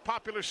that's going to be a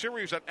popular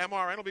series that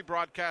MRN will be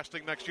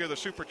broadcasting next year, the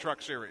Super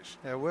Truck Series.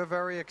 Yeah, we're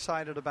very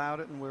excited about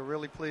it, and we're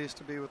really pleased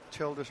to be with the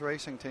Childress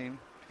Racing Team.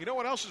 You know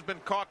what else has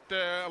been caught?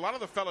 A lot of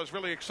the fellas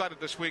really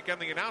excited this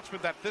weekend. The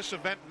announcement that this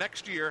event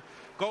next year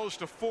goes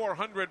to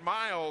 400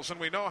 miles, and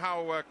we know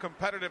how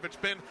competitive it's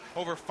been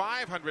over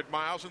 500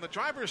 miles. And the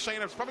driver is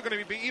saying it's probably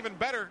going to be even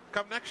better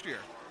come next year.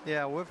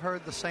 Yeah, we've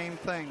heard the same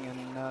thing.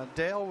 And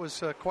Dale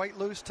was quite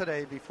loose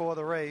today before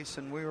the race,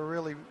 and we were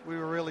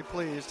really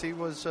pleased. He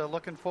was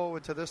looking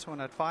forward to this one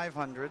at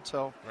 500.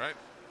 So. Right.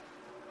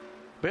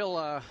 Bill,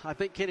 I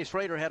think Kenny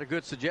Schrader had a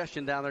good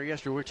suggestion down there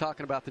yesterday. We were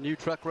talking about the new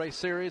truck race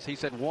series. He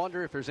said,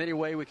 wonder if there's any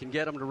way we can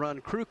get them to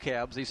run crew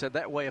cabs. He said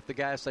that way if the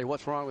guys say,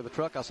 what's wrong with the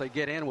truck, I'll say,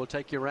 get in, we'll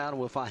take you around, and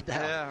we'll find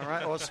out. Yeah,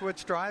 right. We'll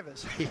switch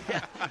drivers.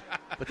 Yeah.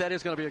 But that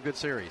is going to be a good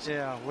series.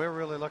 Yeah, we're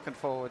really looking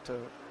forward to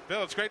it.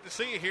 Bill, it's great to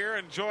see you here.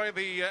 Enjoy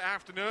the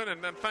afternoon,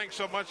 and thanks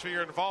so much for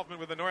your involvement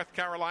with the North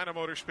Carolina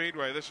Motor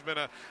Speedway. This has been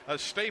a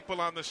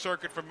staple on the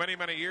circuit for many,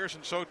 many years,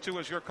 and so too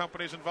is your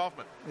company's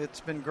involvement. It's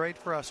been great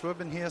for us. We've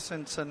been here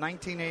since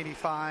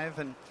 1985,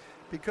 and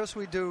because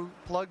we do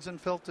plugs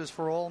and filters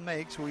for all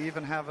makes, we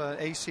even have an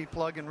AC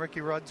plug in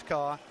Ricky Rudd's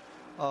car.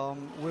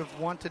 We've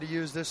wanted to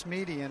use this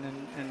median,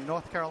 and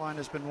North Carolina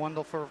has been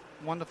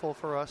wonderful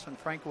for us, and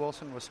Frank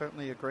Wilson was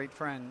certainly a great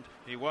friend.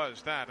 He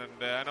was that,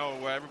 and I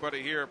know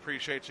everybody here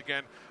appreciates,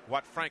 again,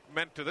 what Frank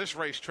meant to this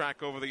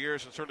racetrack over the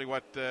years, and certainly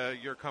what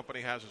your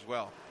company has as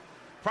well.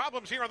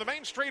 Problems here on the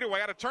main straightaway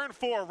out of turn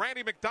 4.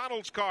 Randy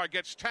McDonald's car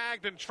gets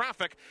tagged in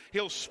traffic.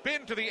 He'll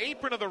spin to the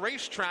apron of the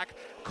racetrack.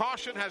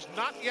 Caution has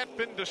not yet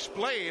been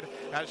displayed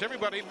as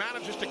everybody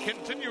manages to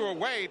continue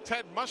away.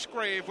 Ted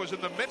Musgrave was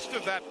in the midst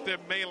of that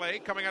melee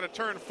coming out of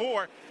turn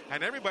 4,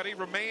 and everybody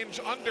remains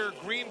under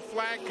green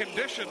flag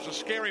conditions. A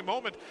scary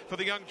moment for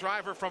the young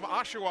driver from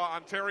Oshawa,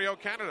 Ontario,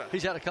 Canada.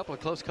 He's had a couple of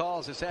close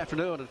calls this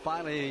afternoon and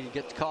finally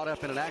gets caught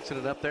up in an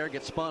accident up there,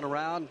 gets spun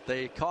around.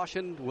 The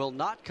caution will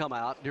not come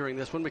out during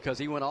this one because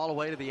he went all the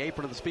way to the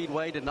apron of the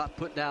speedway, did not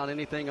put down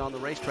anything on the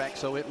racetrack,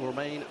 so it will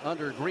remain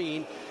under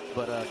green.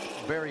 But a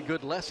very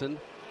good lesson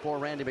for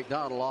Randy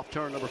McDonald off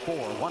turn number 4.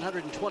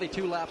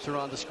 122 laps are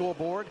on the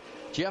scoreboard.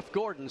 Jeff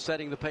Gordon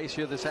setting the pace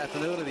here this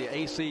afternoon of the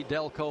AC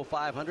Delco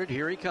 500.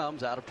 Here he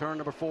comes out of turn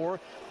number 4.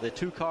 The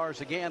two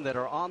cars again that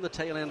are on the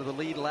tail end of the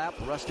lead lap.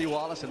 Rusty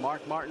Wallace and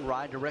Mark Martin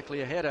ride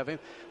directly ahead of him.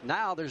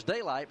 Now there's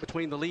daylight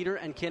between the leader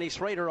and Kenny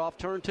Schrader off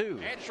turn 2.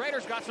 And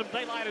Schrader's got some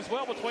daylight as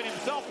well between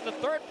himself and the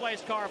third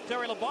place car of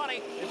Terry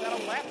Labonte. They've got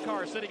a lap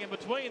car sitting in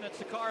between. That's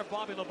the car of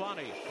Bobby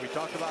Labonte. We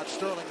talked about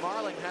Sterling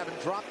Marling having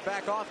dropped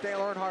back off Dale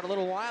Earnhardt a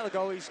little while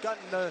ago. He's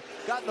gotten the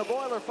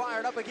boiler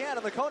fired up again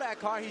in the Kodak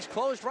car. He's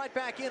closed right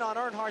back in on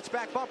Earnhardt's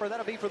back bumper.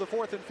 That'll be for the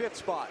 4th and 5th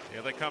spot.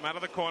 Here they come out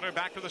of the corner,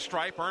 back to the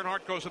stripe.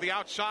 Earnhardt goes to the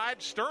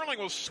outside. Sterling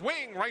will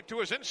swing right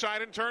to his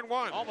inside in turn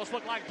 1. Almost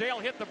looked like Dale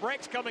hit the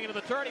brakes coming into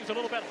the turn. He's a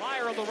little bit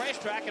higher on the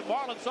racetrack, and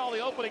Marlin saw the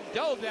opening,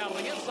 dove down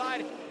on the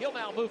inside. He'll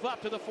now move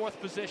up to the 4th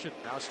position.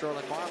 Now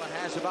Sterling Marlin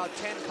has about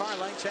 10 car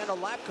lengths and a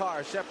lap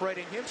car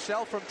separating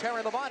himself from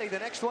Terry Labonte. The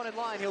next one in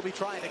line he'll be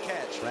trying to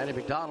catch. Randy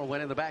McDonald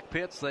went in the back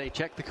pits. They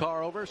checked the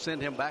car over,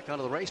 send him back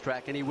onto the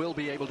racetrack, and he will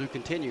be able to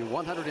continue.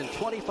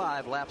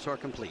 125 laps are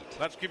complete.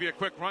 Let's give you a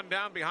quick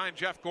rundown. Behind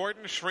Jeff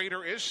Gordon,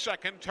 Schrader is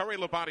second, Terry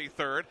Labonte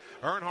third.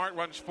 Earnhardt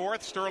runs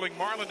 4th. Sterling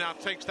Marlin now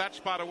takes that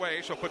spot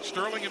away, so put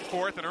Sterling in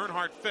 4th and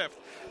Earnhardt 5th.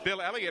 Bill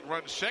Elliott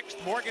runs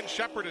 6th. Morgan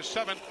Shepherd is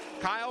 7th.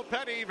 Kyle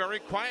Petty very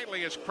quietly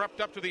has crept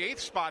up to the 8th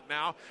spot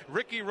now.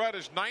 Ricky Rudd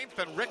is 9th,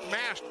 and Rick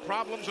Mast,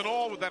 problems and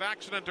all with that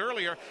accident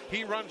earlier,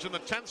 he runs in the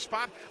 10th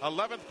spot.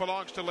 11th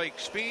belongs to Lake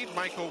Speed.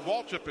 Michael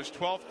Waltrip is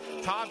 12th.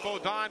 Todd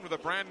Bodine with a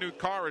brand new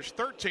car is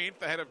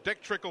 13th, ahead of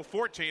Dick Trickle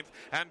 14th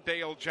and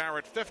Dale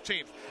Jarrett 15th.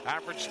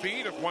 Average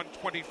speed of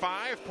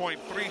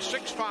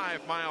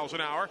 125.365 miles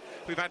an hour.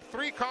 We've had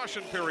 3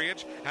 caution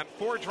periods and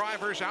 4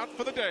 drivers out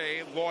for the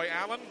day. Loy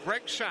Allen,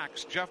 Greg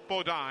Sachs, Jeff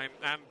Bodine,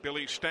 and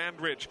Billy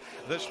Standridge.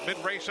 This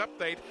mid-race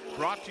update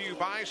brought to you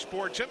by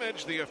Sports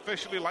Image, the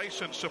officially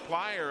licensed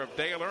supplier of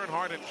Dale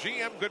Earnhardt and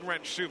GM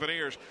Goodwrench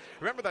souvenirs.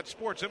 Remember that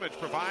Sports Image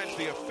provides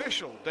the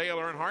official Dale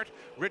Earnhardt,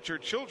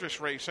 Richard Childress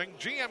Racing,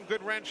 GM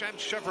Goodwrench, and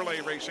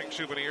Chevrolet Racing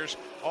souvenirs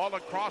all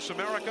across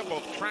America,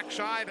 both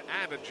trackside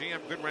and at GM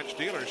Goodwrench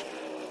dealers.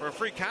 For a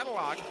free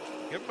catalog,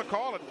 give them a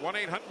call at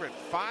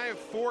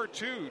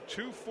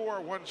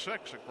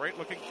 1-800-542-2416. A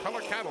great-looking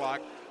color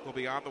catalog will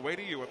be on the way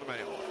to you in the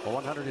mail.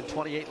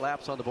 128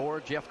 laps on the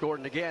board. Jeff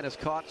Gordon again has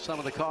caught some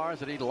of the cars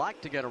that he'd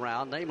like to get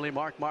around, namely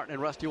Mark Martin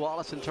and Rusty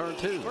Wallace in turn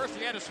 2. First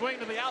he had to swing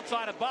to the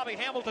outside of Bobby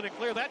Hamilton and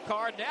clear that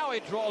car. Now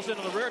he draws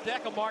into the rear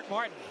deck of Mark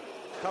Martin.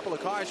 A couple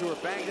of cars who were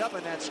banged up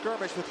in that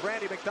skirmish with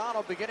Randy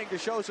McDonald beginning to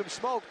show some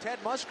smoke. Ted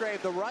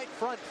Musgrave, the right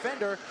front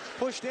fender,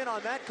 pushed in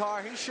on that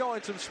car. He's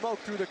showing some smoke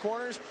through the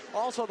corners.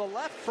 Also the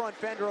left front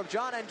fender of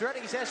John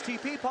Andretti's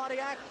STP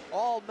Pontiac,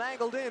 all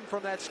mangled in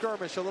from that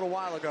skirmish a little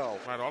while ago.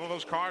 Right, all of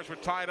those cars were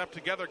tied up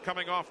together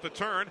coming off the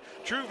turn.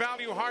 True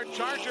Value Hard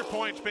Charger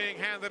points being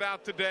handed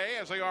out today,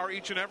 as they are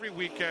each and every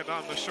weekend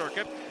on the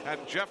circuit. And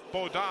Jeff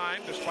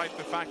Bodine, despite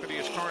the fact that he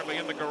is currently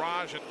in the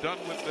garage and done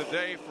with the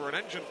day for an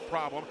engine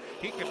problem,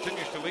 he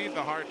continues to lead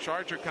the hard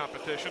charger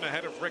competition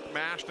ahead of Rick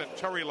Mast and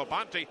Terry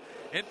Labonte.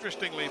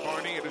 Interestingly,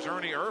 Barney, it is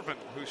Ernie Irvin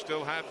who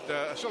still has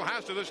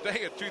to this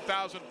day a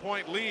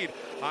 2,000-point lead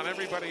on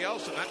everybody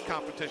else in that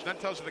competition. That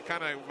tells you the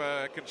kind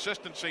of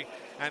consistency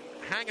and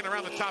hanging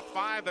around the top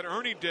 5 that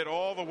Ernie did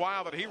all the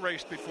while that he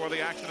raced before the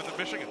accident in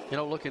Michigan. You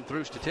know, looking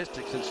through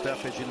statistics and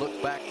stuff, as you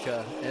look back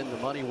in the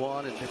Money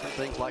One and different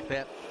things like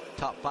that,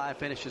 top 5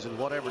 finishes and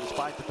whatever,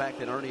 despite the fact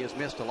that Ernie has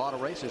missed a lot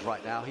of races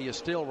right now, he is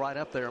still right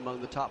up there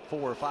among the top 4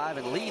 or 5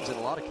 and leads in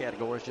a lot of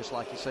categories, just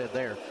like you said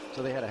there.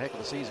 So they had a heck of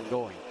a season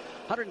going.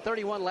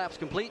 131 laps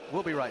complete.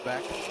 We'll be right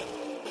back.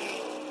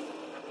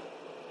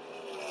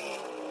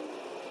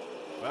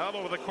 Well,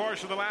 over the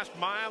course of the last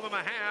mile and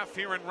a half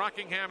here in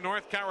Rockingham,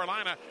 North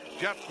Carolina,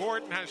 Jeff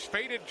Gordon has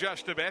faded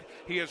just a bit.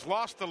 He has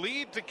lost the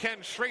lead to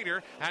Ken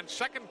Schrader and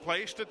second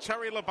place to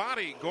Terry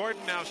Labonte.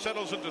 Gordon now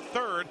settles into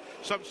third,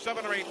 some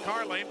 7 or 8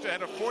 car lengths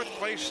ahead of 4th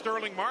place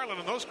Sterling Marlin,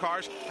 and those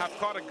cars have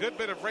caught a good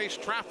bit of race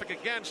traffic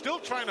again, still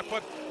trying to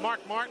put Mark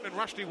Martin and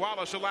Rusty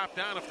Wallace a lap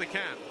down if they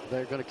can.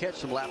 They're going to catch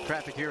some lap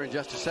traffic here in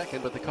just a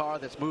second, but the car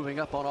that's moving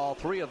up on all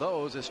 3 of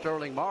those is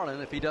Sterling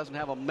Marlin. If he doesn't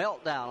have a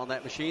meltdown on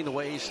that machine the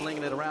way he's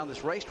slinging it around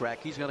this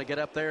racetrack, he's going to get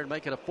up there and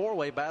make it a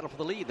 4-way battle for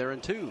the lead. They're in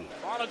 2.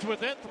 Marlin's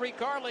within 3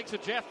 3 car lengths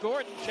of Jeff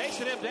Gordon.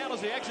 Chasing him down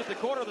as he exits the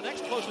corner. The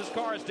next closest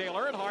car is Dale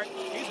Earnhardt.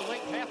 He's a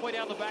length halfway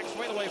down the back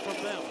straightaway from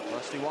them.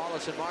 Rusty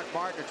Wallace and Mark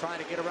Martin are trying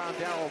to get around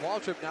Darrell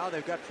Waltrip now.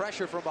 They've got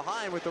pressure from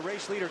behind with the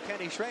race leader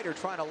Kenny Schrader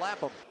trying to lap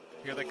him.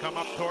 Here they come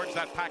up towards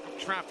that pack of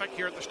traffic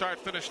here at the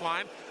start-finish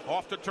line.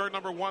 Off to turn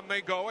number 1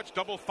 they go. It's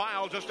double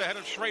file just ahead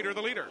of Schrader,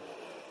 the leader.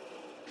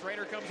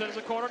 Schrader comes into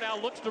the corner now,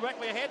 looks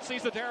directly ahead,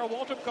 sees the Darrell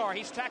Waltrip car.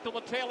 He's tacked on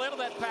the tail end of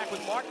that pack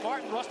with Mark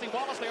Martin, Rusty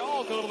Wallace. They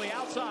all go to the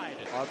outside.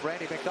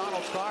 Randy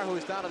McDonald's car, who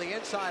is down to the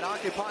inside,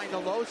 occupying the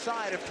low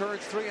side of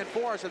turns 3 and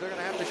 4, so they're going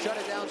to have to shut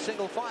it down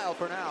single file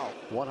for now.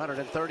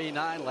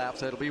 139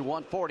 laps. It'll be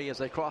 140 as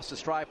they cross the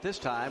stripe this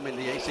time in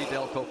the AC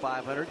Delco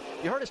 500.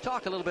 You heard us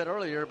talk a little bit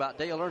earlier about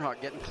Dale Earnhardt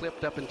getting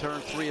clipped up in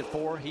turns 3 and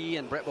 4. He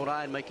and Brett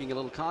Bodine making a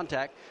little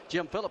contact.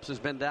 Jim Phillips has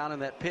been down in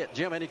that pit.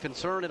 Jim, any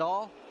concern at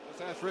all?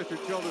 Let's ask Richard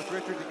Childress.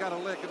 Richard, you got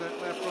a lick in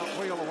that left front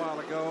wheel a while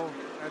ago.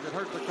 Has it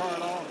hurt the car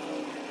at all?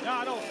 No,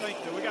 I don't think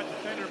so. We got the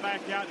fender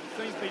back out. It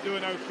seems to be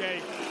doing okay.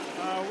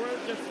 We're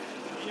just,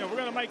 we're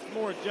going to make some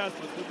more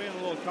adjustments. We're being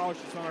a little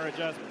cautious on our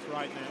adjustments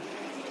right now.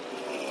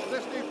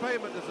 This new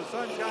pavement, does the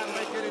sunshine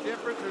make any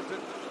difference, or is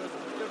it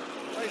just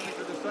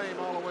basically the same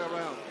all the way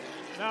around?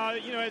 No,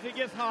 as it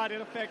gets hot, it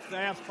affects the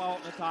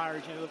asphalt and the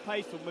tires. The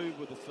pace will move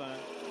with the sun.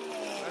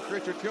 That's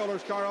Richard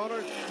Childers, car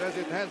owner. Says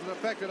it hasn't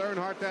affected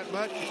Earnhardt that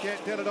much. You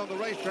can't tell it on the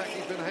racetrack.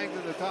 He's been hanging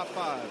in the top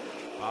 5.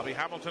 Bobby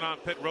Hamilton on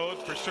pit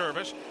road for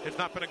service. It's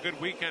not been a good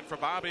weekend for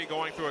Bobby,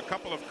 going through a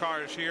couple of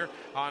cars here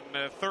on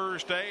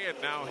Thursday, and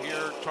now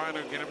here trying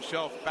to get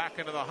himself back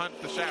into the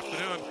hunt this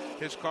afternoon.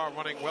 His car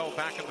running well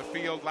back in the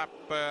field, lap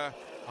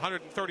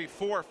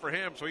 134 for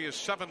him, so he is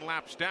 7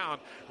 laps down,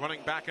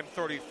 running back in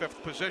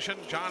 35th position.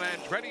 John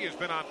Andretti has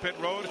been on pit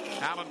road.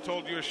 Alan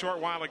told you a short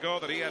while ago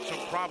that he had some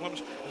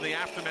problems in the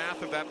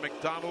aftermath of that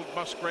McDonald,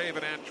 Musgrave,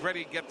 and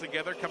Andretti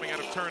get-together coming out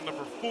of turn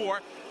number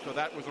 4, so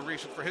that was the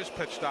reason for his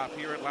pit stop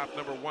here at lap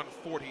number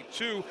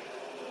 142.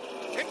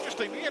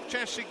 Interesting, we have a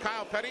chance to see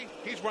Kyle Petty.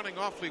 He's running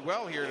awfully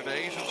well here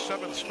today. He's in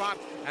 7th spot,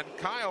 and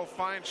Kyle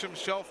finds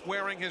himself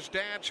wearing his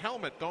dad's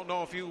helmet. Don't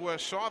know if you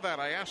saw that.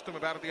 I asked him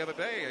about it the other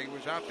day. He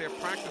was out there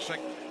practicing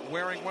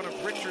wearing one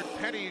of Richard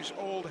Petty's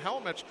old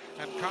helmets,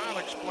 and Kyle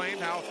explained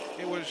how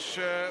it was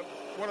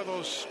one of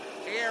those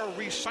air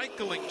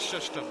recycling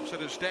systems that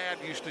his dad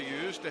used to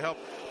use to help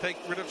get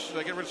rid of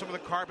some of the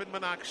carbon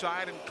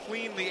monoxide and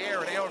clean the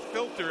air, an air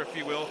filter, if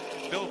you will,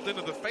 built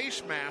into the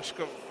face mask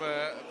of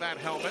that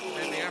helmet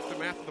in the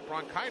aftermath of the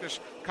bronchitis.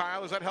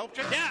 Kyle, has that helped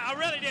you? Yeah, I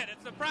really did. It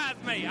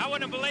surprised me. I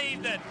wouldn't have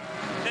believed that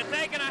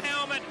taking a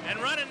helmet and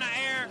running the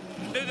air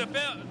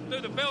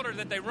through the filter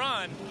that they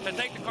run to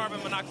take the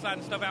carbon monoxide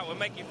and stuff out would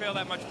make you feel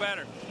that much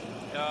better.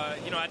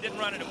 I didn't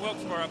run it at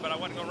Wilkesboro, but I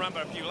wasn't going to run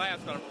but a few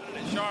laps on it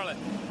in Charlotte,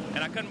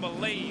 and I couldn't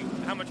believe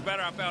how much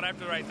better I felt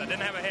after the race. I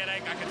didn't have a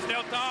headache. I could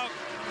still talk.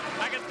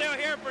 I can still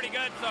hear pretty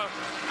good, so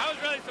I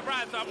was really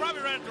surprised. So I'll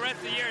probably run it the rest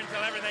of the year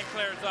until everything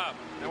clears up.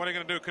 And what are you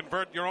going to do,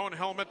 convert your own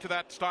helmet to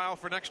that style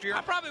for next year?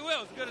 I probably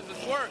will, as good as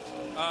this works.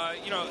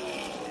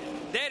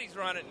 Daddy's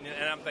running it,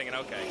 and I'm thinking,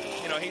 okay,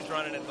 he's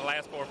running it the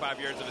last 4 or 5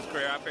 years of his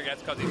career. I figure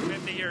that's because he's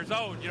 50 years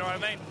old, you know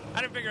what I mean?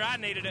 I didn't figure I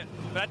needed it,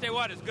 but I tell you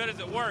what, as good as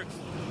it works,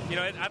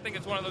 I think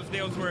it's one of those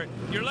deals where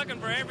you're looking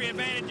for every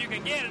advantage you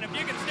can get, and if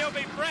you can still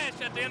be fresh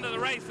at the end of the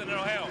race, then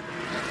it'll help.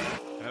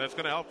 And it's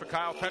going to help for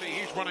Kyle Petty.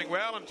 He's running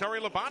well, and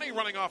Terry Labonte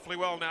running awfully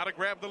well now to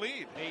grab the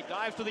lead. He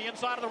dives to the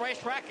inside of the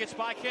racetrack, gets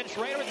by Ken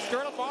Schrader, and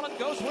Sterling Marlin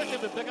goes with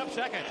him to pick up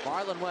second.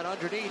 Marlin went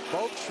underneath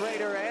both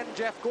Schrader and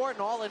Jeff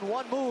Gordon all in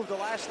one move the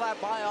last lap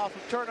by off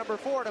of turn number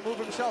 4 to move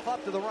himself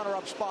up to the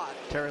runner-up spot.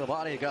 Terry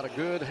Labonte got a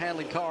good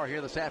handling car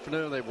here this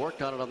afternoon. They've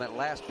worked on it on that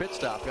last pit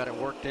stop, got it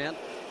worked in.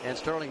 And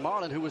Sterling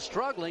Marlin, who was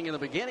struggling in the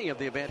beginning of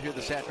the event here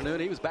this afternoon,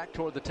 he was back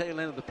toward the tail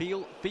end of the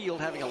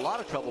field having a lot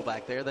of trouble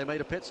back there. They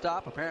made a pit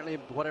stop. Apparently,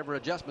 whatever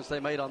adjustments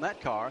they made on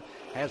that car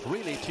has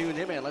really tuned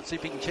him in. Let's see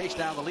if he can chase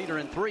down the leader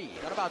in 3.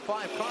 Got about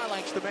 5 car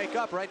lengths to make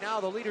up. Right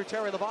now, the leader,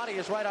 Terry Labonte,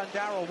 is right on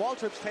Darrell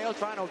Waltrip's tail,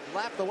 trying to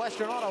lap the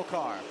Western Auto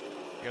car.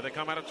 Here they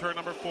come out of turn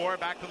number 4,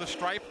 back to the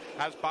stripe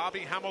as Bobby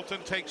Hamilton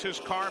takes his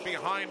car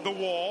behind the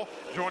wall,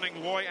 joining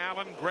Loy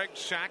Allen, Greg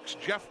Sachs,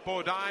 Jeff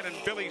Bodine, and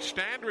Billy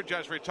Standridge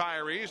as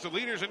retirees. The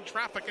leaders in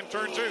traffic in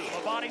turn 2.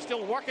 Labonte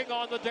still working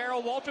on the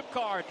Darrell Waltrip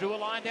car. Drew a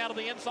line down to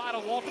the inside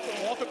of Waltrip,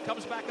 and Waltrip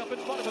comes back up in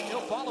front of him. He'll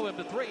follow him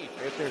to 3.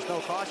 If there's no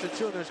caution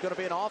soon, there's going to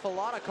be an awful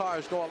lot of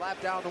cars go a lap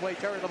down the way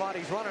Terry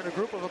Labonte's running. A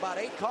group of about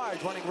 8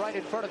 cars running right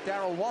in front of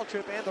Darrell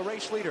Waltrip and the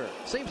race leader.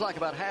 Seems like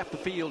about half the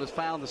field has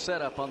found the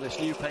setup on this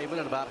new pavement,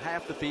 and about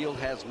half the field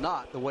has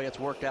not, the way it's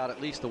worked out.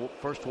 At least the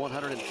first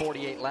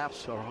 148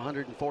 laps, or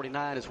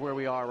 149 is where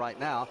we are right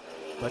now.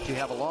 But you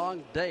have a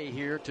long day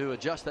here to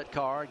adjust that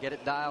car, get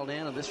it dialed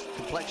in, and this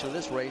complexion of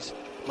this race,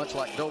 much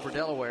like Dover,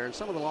 Delaware, and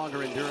some of the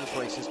longer endurance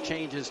races,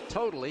 changes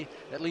totally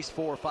at least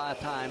 4 or 5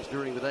 times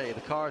during the day.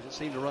 The cars that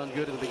seem to run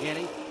good in the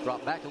beginning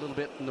drop back a little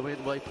bit in the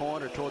midway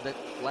point or toward that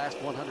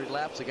last 100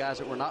 laps. The guys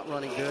that were not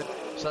running good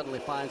suddenly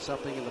find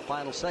something in the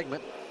final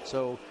segment.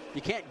 So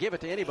you can't give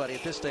it to anybody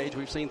at this stage.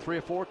 We've seen 3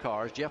 or 4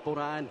 cars. Jeff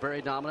Bodine,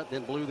 very dominant,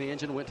 then blew the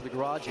engine, went to the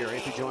garage area.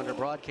 He joined our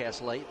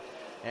broadcast late.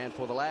 And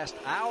for the last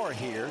hour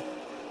here,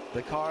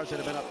 the cars that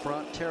have been up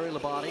front, Terry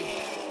Labonte,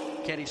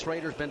 Kenny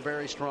Schrader's been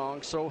very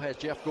strong. So has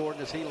Jeff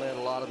Gordon, as he led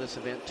a lot of this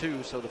event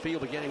too. So the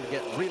field beginning to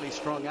get really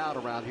strung out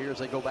around here as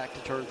they go back to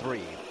turn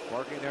 3.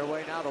 Working their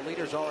way now. The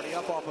leader's already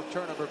up off of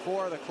turn number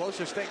 4. The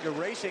closest thing to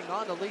racing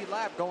on the lead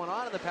lap going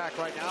on in the pack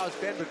right now has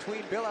been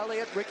between Bill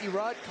Elliott, Ricky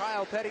Rudd,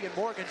 Kyle Petty, and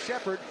Morgan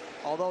Shepherd.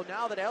 Although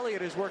now that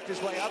Elliott has worked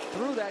his way up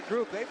through that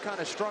group, they've kind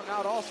of strung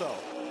out also.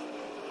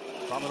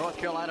 From the North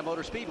Carolina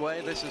Motor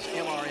Speedway, this is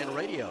MRN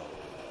Radio.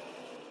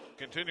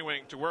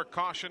 Continuing to work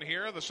caution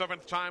here, the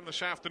 7th time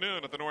this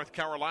afternoon at the North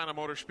Carolina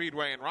Motor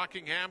Speedway in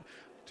Rockingham.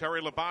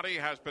 Terry Labonte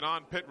has been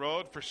on pit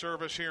road for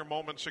service here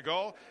moments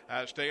ago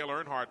as Dale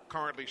Earnhardt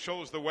currently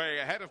shows the way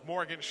ahead of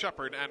Morgan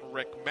Shepherd and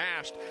Rick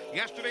Mast.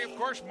 Yesterday, of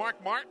course,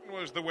 Mark Martin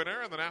was the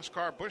winner in the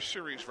NASCAR Busch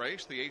Series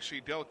race, the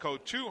AC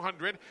Delco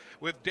 200,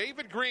 with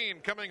David Green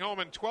coming home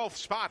in 12th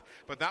spot.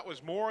 But that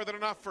was more than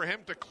enough for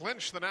him to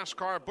clinch the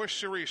NASCAR Busch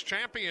Series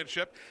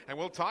championship. And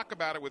we'll talk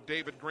about it with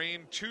David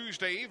Green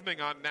Tuesday evening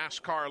on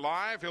NASCAR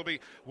Live. He'll be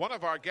one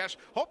of our guests.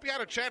 Hope you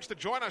had a chance to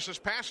join us this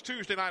past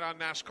Tuesday night on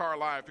NASCAR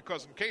Live,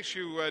 because in case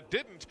you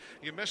didn't,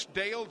 you missed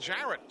Dale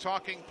Jarrett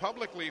talking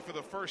publicly for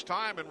the first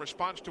time in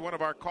response to one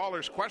of our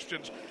callers'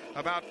 questions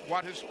about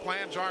what his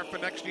plans are for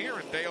next year.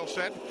 And Dale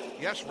said,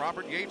 yes,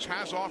 Robert Yates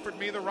has offered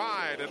me the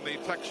ride in the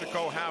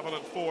Texaco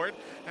Haviland Ford.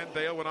 And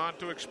Dale went on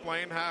to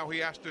explain how he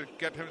has to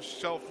get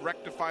himself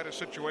rectified a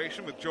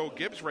situation with Joe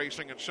Gibbs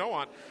Racing and so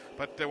on.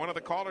 But one of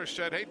the callers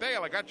said, hey,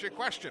 Dale, I got you a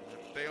question.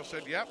 And Dale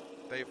said, yep.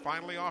 They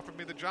finally offered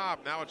me the job.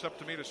 Now it's up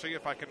to me to see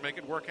if I can make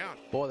it work out.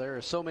 Boy, there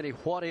are so many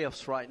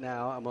what-ifs right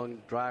now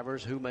among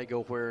drivers, who may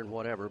go where and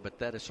whatever, but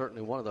that is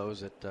certainly one of those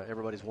that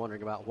everybody's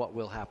wondering about what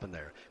will happen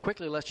there.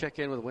 Quickly, let's check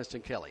in with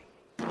Winston Kelly.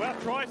 Well,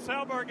 Troy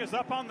Selberg is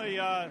up on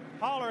the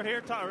hauler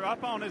here,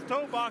 up on his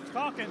toolbox,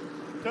 talking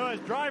to his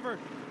driver,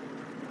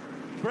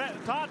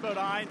 Todd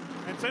Bodine.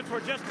 And since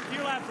we're just a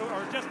few laps,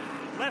 or just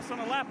less than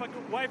a lap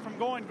away from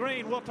going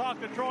green, we'll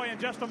talk to Troy in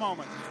just a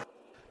moment.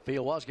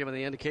 Field was given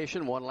the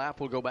indication. One lap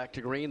will go back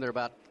to green. They're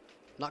about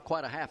not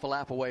quite a half a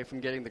lap away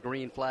from getting the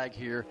green flag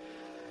here.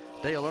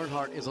 Dale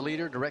Earnhardt is a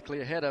leader directly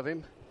ahead of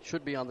him.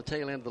 Should be on the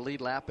tail end of the lead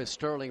lap is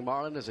Sterling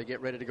Marlin as they get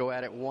ready to go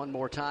at it one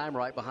more time.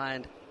 Right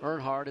behind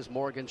Earnhardt is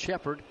Morgan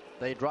Shepherd.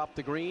 They drop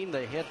the green.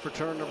 They head for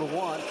turn number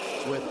 1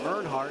 with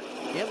Earnhardt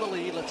in the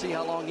lead. Let's see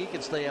how long he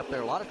can stay up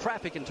there. A lot of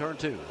traffic in turn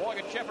 2.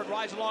 Morgan Shepherd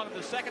rides along in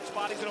the second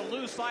spot. He's going to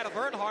lose sight of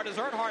Earnhardt as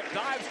Earnhardt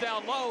dives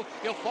down low.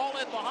 He'll fall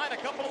in behind a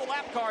couple of the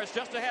lap cars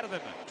just ahead of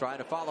him. Trying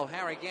to follow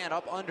Harry Gant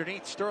up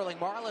underneath Sterling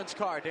Marlin's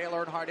car. Dale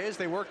Earnhardt is.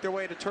 They work their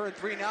way to turn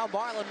 3 now.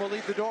 Marlin will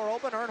leave the door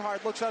open.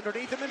 Earnhardt looks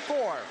underneath him in 4.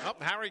 Well,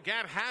 Harry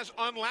Gant has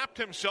unlapped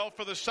himself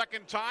for the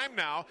second time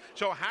now.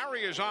 So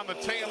Harry is on the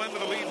tail end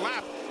of the lead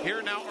lap.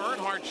 Here now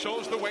Earnhardt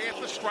shows the way at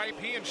the stripe.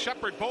 He and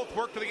Shepherd both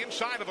work to the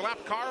inside of the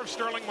lap car of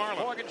Sterling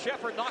Marlin. Morgan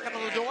Shepherd knocking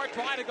on the door,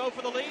 trying to go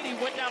for the lead. He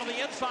went down to the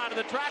inside of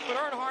the track, but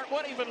Earnhardt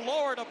went even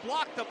lower to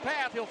block the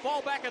path. He'll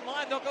fall back in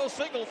line. They'll go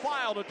single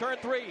file to turn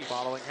 3.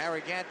 Following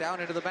Harry Gant down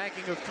into the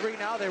banking of 3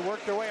 now. They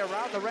work their way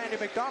around the Randy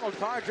McDonald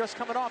car just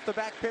coming off the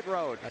back pit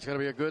road. That's going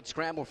to be a good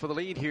scramble for the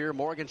lead here.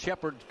 Morgan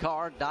Shepherd's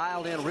car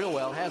dialed in real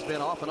well. Has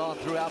been off and on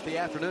throughout the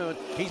afternoon.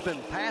 He's been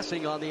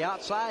passing on the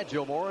outside,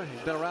 Joe Moore.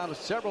 He's been around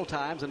several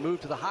times and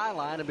moved to the high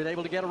line and been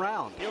able to get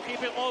around. He'll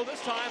keep it low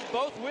this time.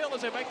 Both will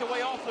as they make their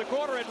way off the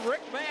corner, and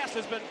Rick Mast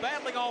has been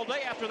battling all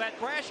day after that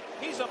crash.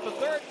 He's up to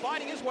 3rd,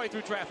 fighting his way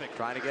through traffic.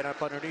 Trying to get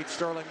up underneath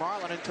Sterling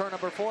Marlin in turn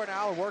number 4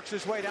 now, and works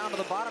his way down to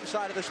the bottom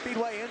side of the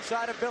speedway,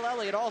 inside of Bill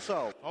Elliott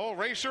also. Oh,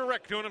 Racer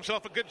Rick doing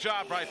himself a good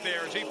job right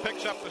there as he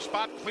picks up the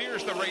spot,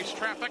 clears the race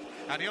traffic,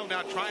 and he'll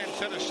now try and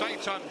set his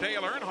sights on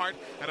Dale Earnhardt.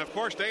 And of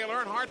course, Dale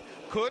Earnhardt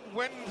could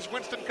win this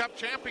Winston Cup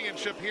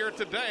championship here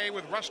today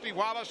with Rusty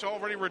Wallace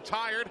already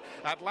retired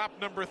at lap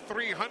number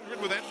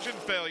 300 with engine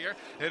failure.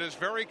 It is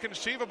very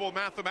conceivable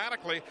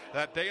mathematically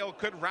that Dale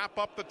could wrap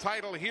up the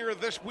title here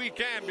this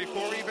weekend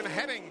before even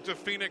heading to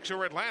Phoenix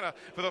or Atlanta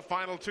for the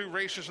final 2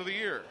 races of the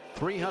year.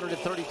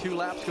 332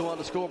 laps go on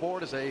the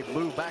scoreboard as they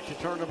move back to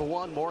turn number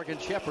 1. Morgan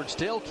Shepherd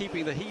still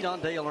keeping the heat on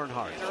Dale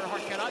Earnhardt.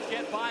 Earnhardt cannot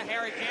get by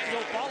Harry Gant. He'll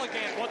fall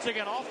again. Once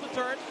again off the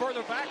turn.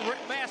 Further back, Rick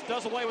Mast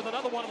does away with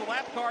another one of the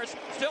lap cars.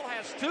 Still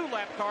has 2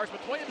 lap cars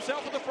between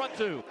himself and the front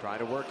 2. Trying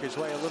to work his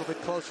way a little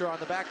bit closer on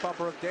the back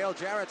bumper of Dale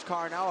Jarrett's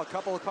car now. A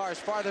couple of cars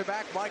farther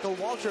back. Michael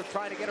Waltrip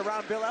trying to get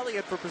around Bill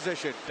Elliott for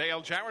position.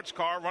 Dale Jarrett's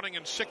car running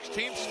in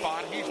 16th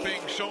spot. He's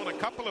being shown a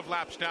couple of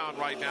laps down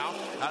right now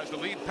as the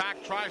lead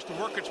pack tries to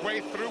work its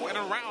way through and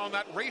around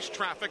that race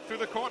traffic through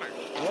the corner.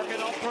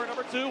 Working off turn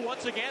number 2.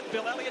 Once again,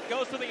 Bill Elliott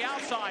goes to the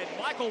outside.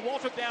 Michael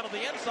Waltrip down to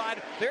the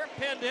inside. They're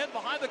pinned in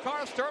behind the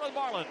car of Sterling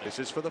Marlin. This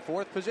is for the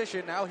 4th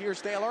position. Now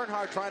here's Dale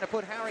Earnhardt trying to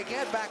put Harry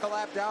Gant back a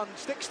lap down. around,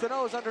 sticks the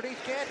nose underneath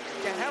Gant,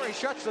 and Harry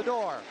shuts the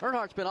door.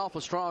 Earnhardt's been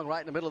awful strong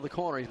right in the middle of the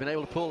corner. He's been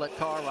able to pull that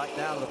car right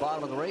down to the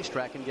bottom of the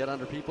racetrack and get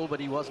under people, but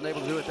he wasn't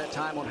able to do it that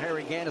time on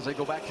Harry Gant as they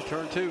go back to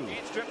turn 2.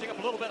 Gant's drifting up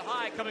a little bit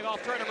high coming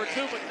off turn number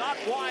 2, but not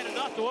wide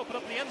enough to open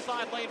up the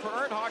inside lane for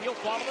Earnhardt. He'll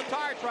follow the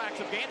tire tracks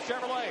of Gant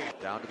Chevrolet.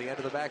 Down to the end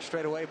of the back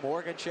straightaway,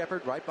 Morgan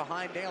Shepherd right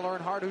behind Dale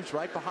Earnhardt, who's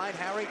right behind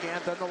Harry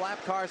Gant. Then the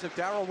lap cars of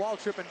Darrell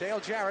Waltrip and Dale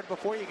Jarrett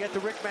before you get to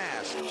Rick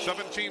Mast.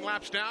 17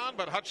 laps down,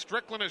 but Hutch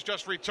Strickland has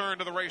just returned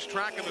to the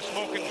racetrack in the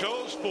Smokin'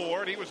 Joe's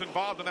Ford. He was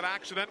involved in that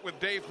accident with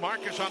Dave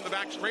Marcus on the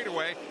back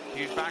straightaway.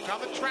 He's back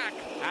on the track,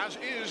 as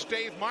is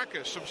Dave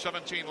Marcus, some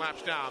 17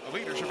 laps down. The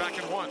leaders are back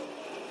in 1.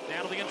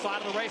 Down to the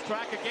inside of the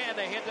racetrack again.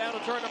 They head down to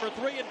turn number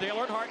 3, and Dale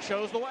Earnhardt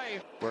shows the way.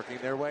 Working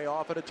their way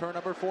off into turn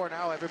number 4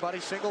 now. Everybody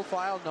single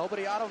file,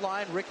 nobody out of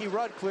line. Ricky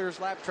Rudd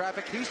clears lap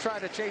traffic. He's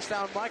trying to chase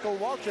down Michael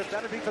Waltrip.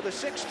 That'd be for the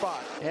 6th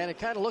spot. And it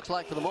kind of looks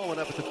like for the moment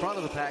up at the front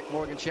of the pack,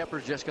 Morgan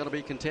Shepherd's just going to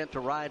be content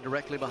to ride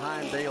directly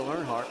behind Dale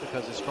Earnhardt,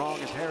 because as strong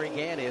as Harry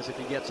Gant is, if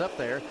he gets up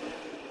there,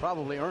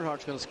 probably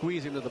Earnhardt's going to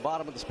squeeze him to the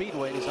bottom of the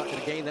speedway, and he's not going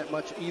to gain that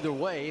much either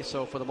way.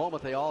 So for the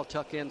moment, they all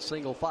tuck in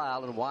single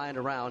file and wind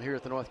around here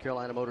at the North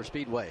Carolina Motor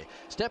Speedway.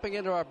 Stepping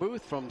into our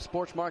booth from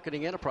Sports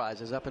Marketing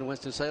Enterprises up in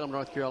Winston-Salem,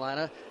 North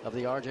Carolina, of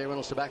the R.J.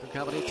 Reynolds Tobacco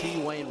Company,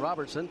 T. Wayne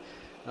Robertson.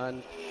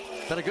 And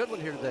been a good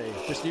one here today.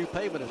 This new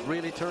pavement has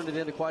really turned it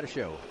into quite a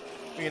show.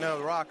 You know,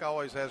 the Rock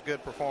always has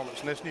good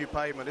performance, and this new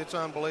pavement, it's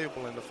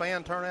unbelievable. And the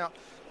fan turnout,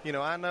 you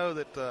know, I know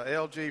that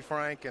LG,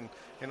 Frank,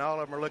 and all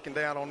of them are looking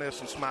down on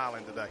this and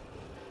smiling today.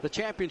 The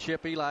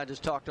championship, Eli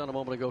just talked on a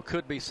moment ago,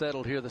 could be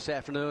settled here this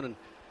afternoon, and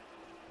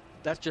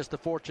that's just the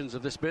fortunes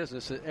of this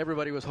business.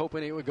 Everybody was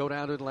hoping it would go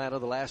down to Atlanta,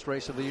 the last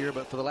race of the year,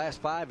 but for the last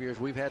 5 years,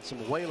 we've had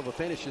some whale of a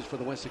finishes for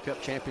the Winston Cup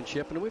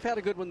Championship, and we've had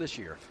a good one this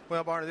year.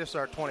 Well, Barney, this is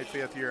our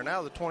 25th year.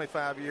 Now, the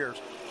 25 years,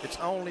 it's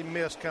only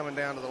missed coming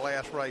down to the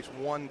last race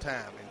one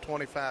time in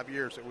 25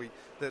 years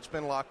that's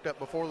been locked up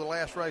before the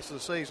last race of the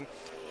season.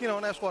 You know,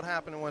 and that's what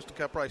happened in Winston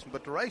Cup racing.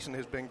 But the racing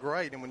has been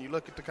great, and when you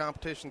look at the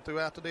competition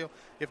throughout the deal,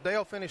 if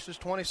Dale finishes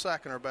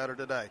 22nd or better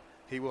today,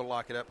 he will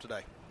lock it up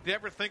today. Do you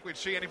ever think we'd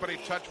see anybody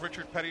touch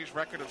Richard Petty's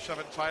record of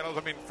 7 titles?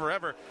 I mean,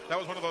 forever, that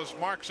was one of those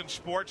marks in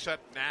sports that,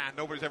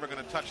 nobody's ever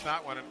going to touch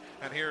that one.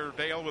 And here,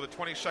 Dale, with a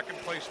 22nd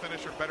place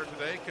finish or better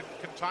today,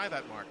 can tie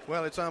that mark.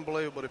 Well, it's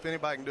unbelievable. If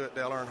anybody can do it,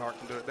 Dale Earnhardt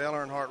can do it. Dale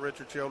Earnhardt,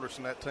 Richard Childress,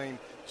 and that team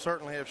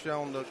certainly have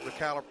shown the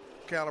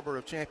caliber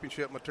of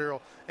championship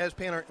material, as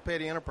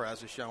Petty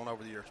Enterprise has shown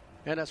over the years.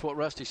 And that's what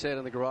Rusty said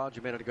in the garage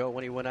a minute ago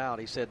when he went out.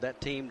 He said that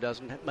team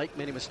doesn't make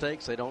many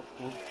mistakes. They don't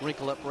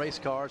wrinkle up race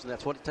cars, and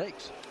that's what it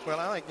takes.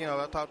 Well, I think, you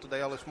know, I talked to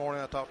Dale this morning.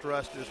 I talked to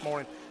Rusty this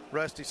morning.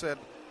 Rusty said,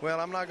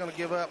 well, I'm not going to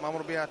give up. I'm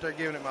going to be out there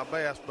giving it my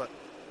best, but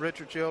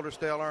Richard Childress,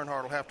 Dale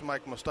Earnhardt will have to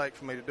make a mistake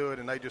for me to do it,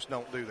 and they just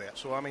don't do that.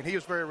 So, I mean, he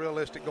was very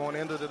realistic going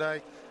into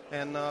today,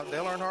 and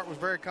Dale Earnhardt was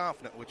very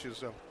confident, which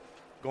is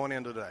going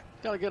into today.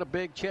 Got to get a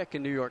big check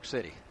in New York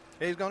City.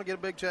 He's going to get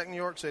a big check in New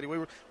York City.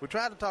 We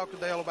tried to talk to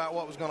Dale about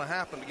what was going to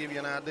happen to give you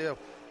an idea of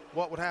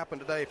what would happen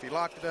today if he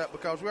locked it up,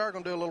 because we are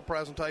going to do a little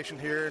presentation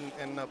here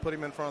and put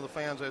him in front of the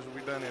fans as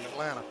we've done in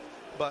Atlanta.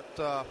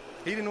 But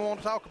he didn't want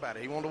to talk about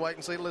it. He wanted to wait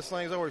and see till this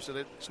thing's over. He said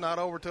it's not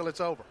over till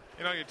it's over.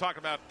 You know, you talk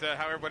about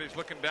how everybody's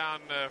looking down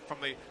from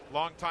the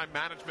longtime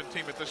management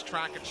team at this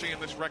track and seeing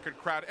this record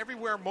crowd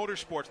everywhere.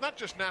 Motorsports, not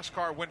just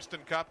NASCAR Winston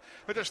Cup,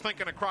 but just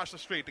thinking across the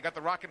street. They got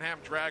the Rockingham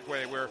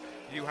Dragway where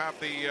you have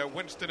the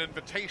Winston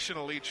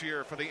Invitational each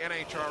year for the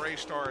NHRA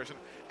stars. And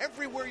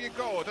everywhere you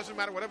go, it doesn't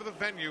matter, whatever the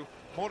venue,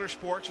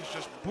 motorsports is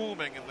just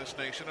booming in this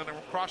nation and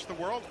across the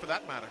world for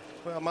that matter.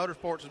 Well,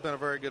 motorsports has been a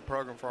very good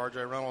program for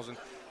R.J. Reynolds. And,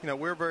 you know,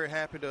 we're very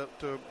happy to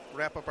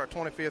wrap up our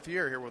 25th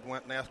year here with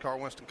NASCAR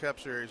Winston Cup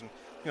Series. And,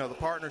 you know, the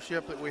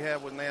partnership that we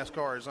have with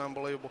NASCAR is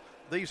unbelievable.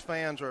 These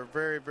fans are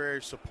very,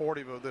 very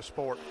supportive of this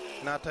sport.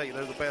 And I tell you,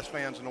 they're the best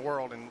fans in the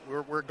world, and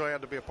we're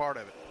glad to be a part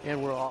of it.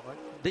 And we're all,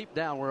 deep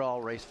down, we're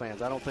all race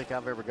fans. I don't think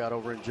I've ever got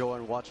over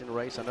enjoying watching a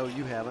race. I know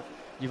you haven't.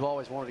 You've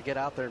always wanted to get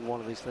out there in one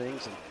of these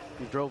things, and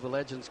you drove the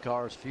Legends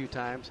cars a few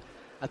times.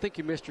 I think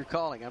you missed your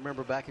calling. I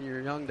remember back in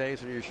your young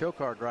days when you were a show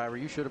car driver,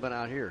 you should have been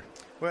out here.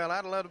 Well,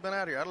 I'd love to have been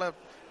out here.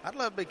 I'd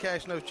love to be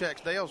cashing those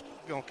checks Dale's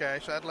going to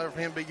cash. I'd love for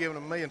him to be giving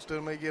them to me instead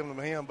of me giving them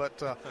to him.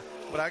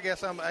 But I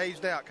guess I'm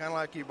aged out, kind of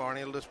like you,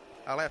 Barney.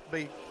 I'll have to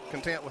be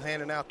content with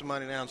handing out the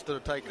money now instead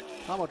of taking it.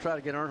 I'm going to try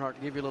to get Earnhardt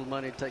to give you a little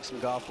money to take some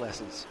golf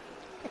lessons.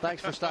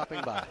 Thanks for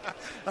stopping by.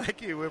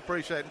 Thank you. We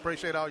appreciate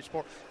all your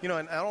support. You know,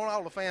 and I want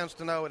all the fans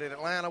to know that in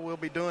Atlanta we'll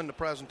be doing the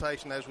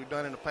presentation as we've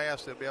done in the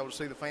past. They'll be able to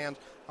see the fans,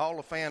 all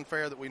the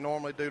fanfare that we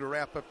normally do to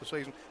wrap up the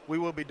season. We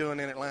will be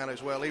doing in Atlanta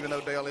as well, even though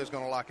Dale is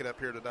going to lock it up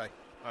here today.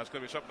 It's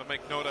going to be something to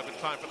make note of in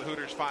time for the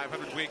Hooters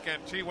 500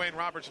 weekend. T. Wayne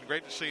Robertson,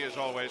 great to see you as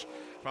always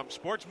from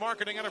Sports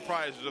Marketing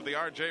Enterprises of the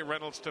R.J.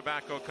 Reynolds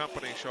Tobacco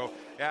Company. So,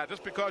 yeah,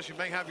 just because you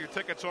may have your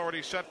tickets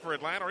already set for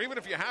Atlanta, or even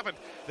if you haven't,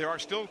 there are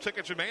still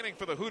tickets remaining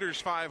for the Hooters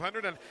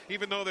 500. And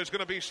even though there's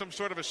going to be some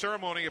sort of a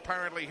ceremony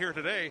apparently here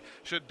today,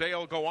 should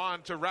Dale go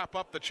on to wrap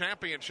up the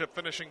championship,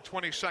 finishing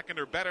 22nd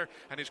or better,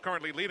 and he's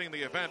currently leading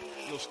the event,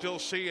 you'll still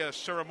see a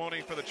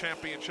ceremony for the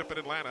championship in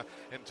Atlanta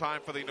in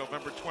time for the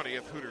November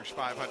 20th Hooters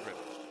 500.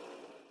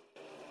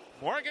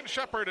 Morgan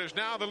Shepherd is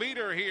now the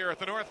leader here at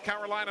the North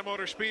Carolina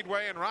Motor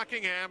Speedway in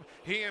Rockingham.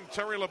 He and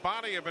Terry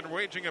Labonte have been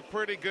waging a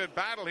pretty good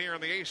battle here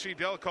in the AC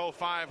Delco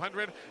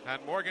 500.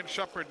 And Morgan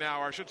Shepherd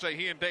now, or I should say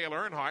he and Dale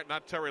Earnhardt,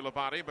 not Terry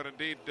Labonte, but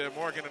indeed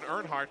Morgan and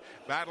Earnhardt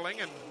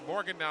battling. And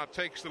Morgan now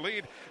takes the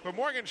lead. For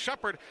Morgan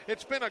Shepherd,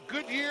 it's been a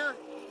good year,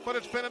 but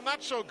it's been a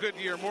not-so-good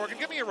year. Morgan,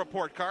 give me a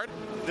report card.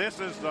 This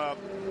is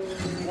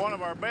one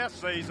of our best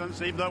seasons,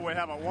 even though we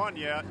haven't won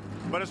yet,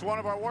 but it's one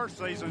of our worst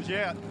seasons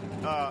yet.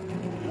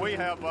 We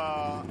have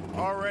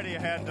already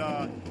had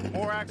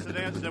more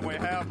accidents than we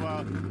have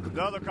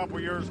the other couple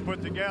years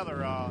put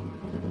together.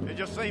 It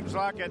just seems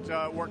like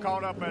we're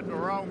caught up at the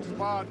wrong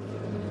spot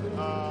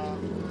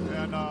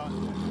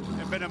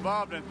and been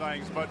involved in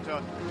things. But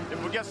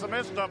if we get some of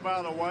this stuff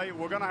out of the way,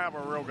 we're going to have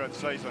a real good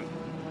season.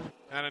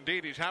 And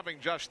indeed, he's having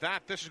just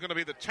that. This is going to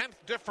be the 10th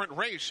different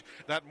race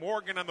that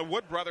Morgan and the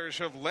Wood brothers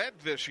have led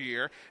this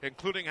year,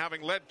 including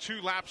having led 2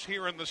 laps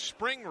here in the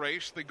spring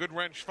race, the Good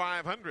Wrench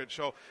 500.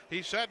 So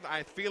he said,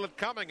 I feel it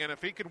coming, and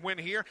if he can win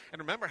here, and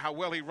remember how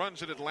well he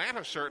runs at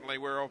Atlanta, certainly,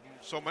 where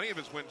so many of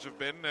his wins have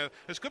been,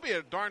 this could be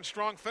a darn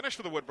strong finish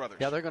for the Wood brothers.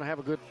 Yeah, they're going to have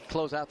a good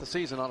close out the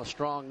season on a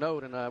strong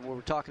note, and we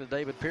were talking to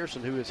David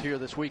Pearson, who is here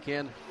this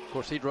weekend. Of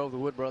course, he drove the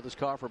Wood brothers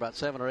car for about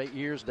 7 or 8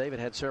 years. David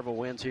had several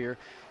wins here,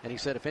 and he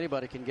said if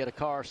anybody can get a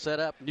car set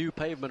up, new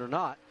pavement or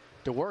not,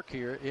 to work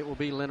here, it will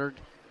be Leonard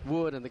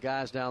Wood and the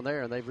guys down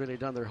there, and they've really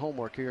done their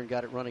homework here and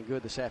got it running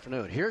good this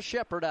afternoon. Here's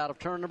Shepherd out of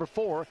turn number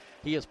 4.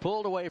 He is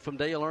pulled away from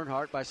Dale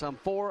Earnhardt by some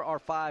 4 or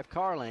 5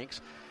 car lengths.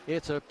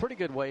 It's a pretty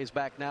good ways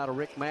back now to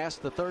Rick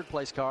Mast, the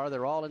third-place car.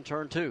 They're all in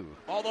turn 2.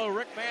 Although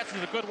Rick Mast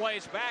is a good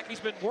ways back, he's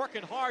been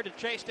working hard to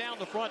chase down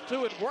the front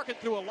 2 and working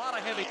through a lot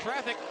of heavy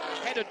traffic.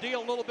 Had to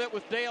deal a little bit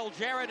with Dale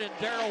Jarrett and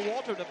Darrell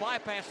Walter to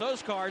bypass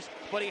those cars,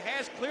 but he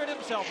has cleared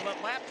himself of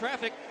that lap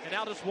traffic, and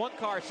now just one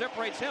car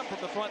separates him from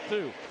the front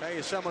 2. Tell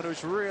you someone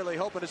who's really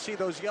hoping to see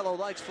those yellow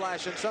lights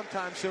flashing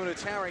sometime soon.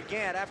 It's Harry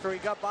Gant. After he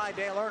got by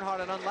Dale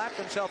Earnhardt and unlapped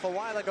himself a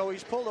while ago,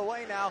 he's pulled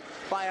away now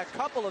by a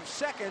couple of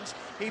seconds.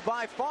 He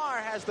by far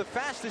has the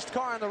fastest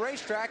car on the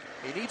racetrack.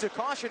 He needs a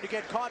caution to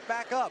get caught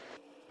back up.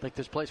 I think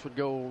this place would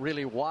go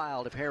really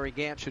wild if Harry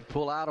Gant should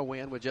pull out a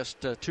win with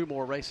just 2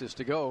 more races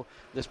to go,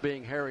 this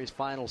being Harry's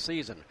final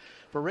season.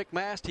 For Rick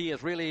Mast, he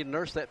has really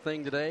nursed that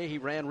thing today. He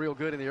ran real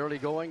good in the early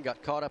going,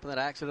 got caught up in that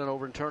accident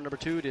over in turn number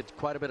 2, did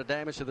quite a bit of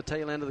damage to the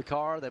tail end of the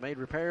car. They made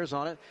repairs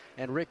on it,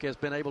 and Rick has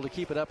been able to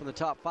keep it up in the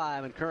top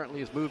 5 and currently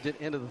has moved it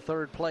into the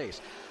 3rd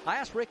place. I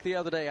asked Rick the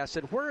other day, I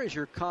said, where is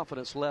your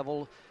confidence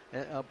level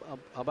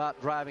about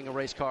driving a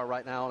race car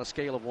right now on a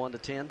scale of 1 to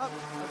 10? To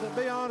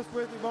be honest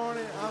with you,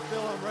 Barney, I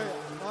feel I'm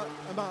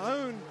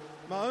ready.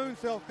 My own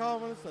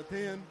self-confidence, a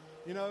 10.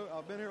 You know,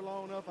 I've been here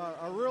long enough.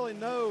 I really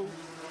know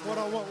what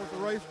I want with the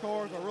race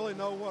cars. I really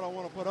know what I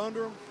want to put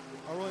under them.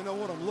 I really know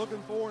what I'm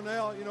looking for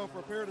now. You know, for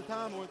a period of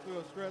time, I went through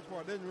a stretch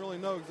where I didn't really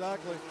know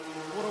exactly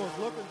what I was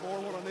looking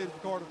for, what I needed the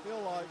car to feel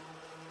like.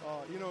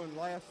 You know, in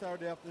last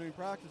Saturday afternoon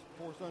practice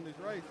before Sunday's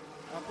race,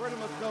 I pretty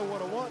much know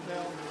what I want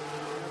now. And,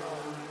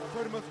 I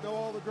pretty much know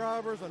all the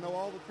drivers. I know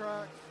all the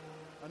tracks.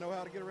 I know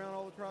how to get around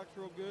all the tracks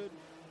real good.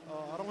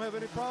 I don't have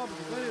any problems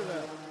with any of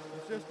that.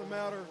 It's just a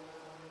matter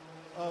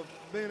of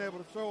being able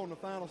to throw on the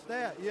final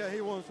stat. Yeah,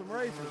 he won some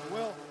races.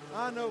 Well,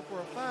 I know for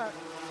a fact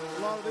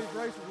a lot of these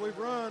races we've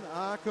run,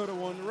 I could have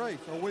won the race,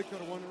 or we could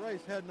have won the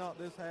race had not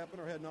this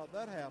happened or had not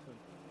that happened.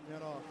 And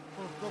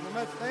so from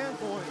that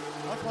standpoint,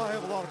 that's why I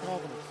have a lot of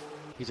confidence.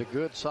 He's a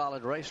good,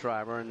 solid race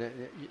driver, and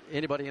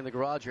anybody in the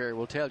garage area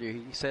will tell you.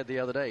 He said the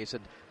other day, he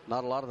said,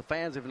 not a lot of the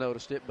fans have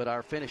noticed it, but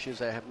our finishes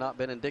have not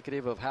been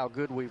indicative of how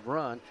good we've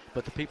run.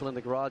 But the people in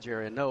the garage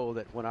area know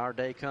that when our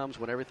day comes,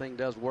 when everything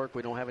does work,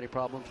 we don't have any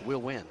problems,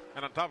 we'll win.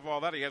 And on top of all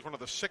that, he has one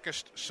of the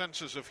sickest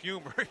senses of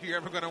humor you're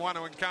ever going to want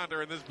to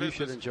encounter in this business.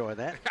 You should enjoy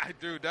that. I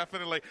do,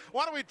 definitely.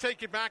 Why don't we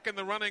take you back in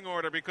the running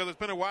order, because it's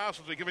been a while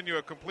since we've given you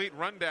a complete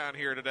rundown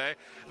here today.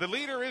 The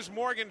leader is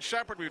Morgan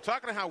Shepherd. We were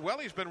talking about how well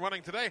he's been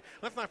running today.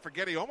 Let's not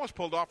forget he almost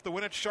pulled off the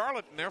win at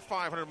Charlotte in their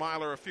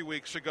 500-miler a few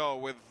weeks ago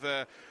with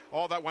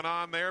all that went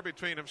on there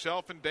between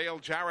himself and Dale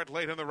Jarrett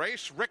late in the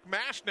race. Rick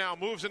Mast now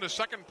moves into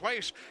 2nd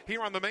place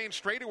here on the main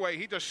straightaway.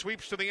 He just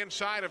sweeps to the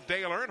inside of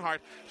Dale Earnhardt.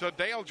 So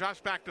Dale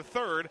drops back to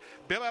 3rd.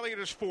 Bill Elliott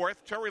is 4th.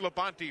 Terry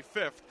Labonte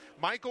 5th.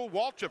 Michael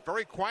Waltrip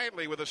very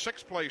quietly with a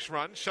 6th place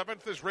run.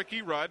 7th is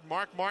Ricky Rudd.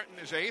 Mark Martin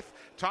is 8th.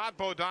 Todd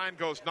Bodine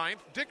goes 9th.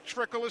 Dick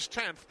Trickle is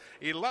 10th.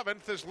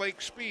 11th is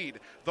Lake Speed.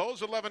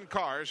 Those 11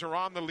 cars are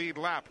on the lead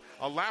lap.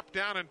 A lap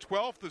down in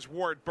 12th is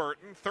Ward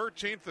Burton.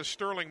 13th is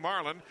Sterling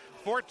Marlin.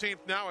 14th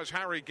now is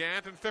Harry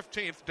Gant. In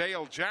 15th,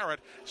 Dale Jarrett.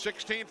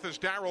 16th is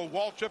Darrell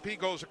Waltrip. He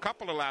goes a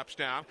couple of laps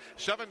down.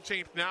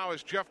 17th now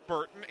is Jeff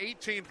Burton.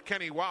 18th,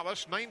 Kenny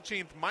Wallace.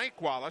 19th,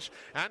 Mike Wallace.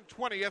 And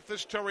 20th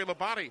is Terry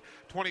Labonte.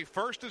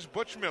 21st is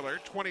Butch Miller.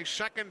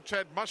 22nd,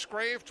 Ted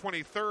Musgrave.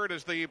 23rd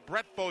is the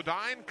Brett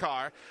Bodine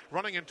car.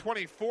 Running in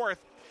 24th,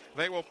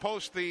 they will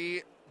post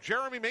the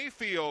Jeremy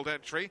Mayfield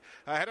entry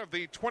ahead of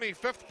the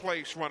 25th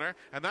place runner,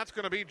 and that's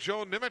going to be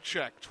Joe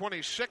Nemechek.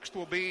 26th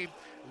will be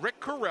Rick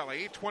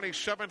Corelli.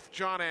 27th,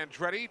 John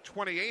Andretti.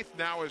 28th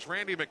now is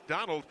Randy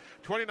McDonald.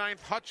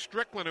 29th, Hutch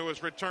Strickland, who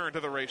has returned to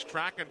the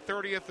racetrack. And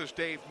 30th is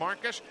Dave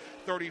Marcus.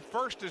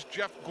 31st is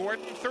Jeff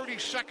Gordon.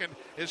 32nd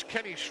is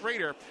Kenny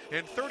Schrader.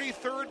 In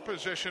 33rd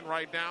position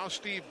right now,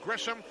 Steve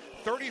Grissom.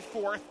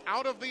 34th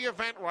out of the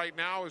event right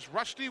now is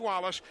Rusty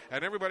Wallace,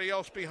 and everybody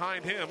else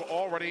behind him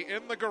already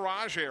in the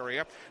garage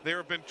area. There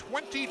have been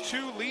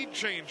 22 lead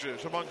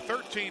changes among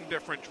 13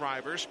 different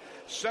drivers,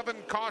 7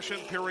 caution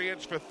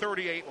periods for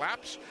 38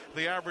 laps.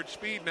 The average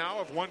speed now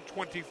of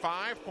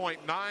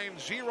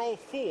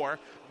 125.904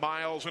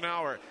 miles an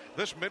hour.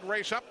 This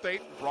mid-race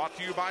update brought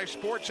to you by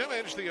Sports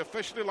Image, the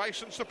officially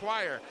licensed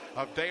supplier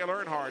of Dale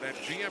Earnhardt and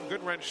GM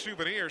Goodwrench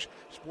souvenirs.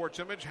 Sports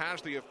Image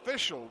has the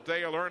official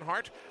Dale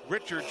Earnhardt,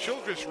 Richard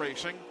Childress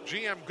Racing,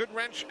 GM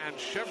Goodwrench, and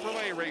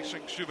Chevrolet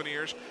Racing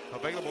souvenirs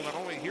available not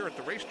only here at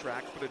the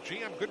racetrack, but at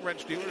GM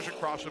Goodwrench dealers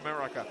across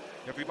America.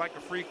 If you'd like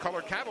a free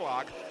color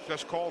catalog,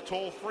 just call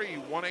toll-free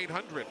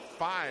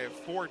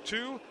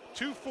 1-800-542-2416.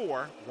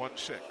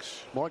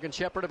 Morgan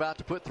Shepherd about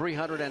to put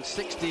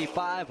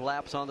 365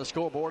 laps on the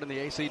scoreboard in the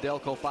AC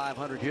Delco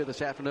 500 here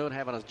this afternoon,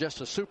 having just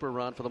a super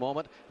run for the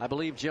moment. I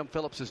believe Jim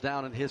Phillips is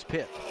down in his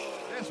pit.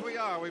 Yes, we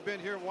are. We've been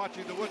here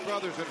watching the Wood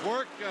brothers at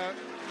work.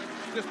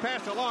 Just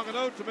passed along a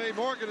note to me.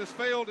 Morgan has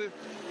failed to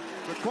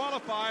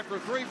qualify for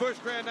 3 Busch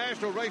Grand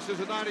National races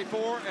in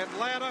 '94,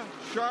 Atlanta,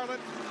 Charlotte,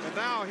 and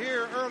now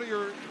here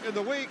earlier in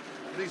the week.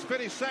 And he's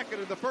finished second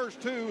in the first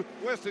 2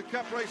 Winston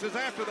Cup races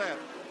after that.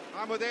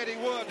 I'm with Eddie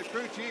Wood, the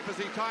crew chief, as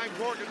he times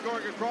Morgan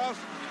going across.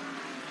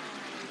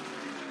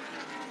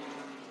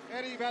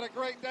 Eddie, you've had a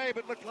great day,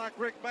 but looks like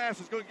Rick Bass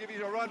is going to give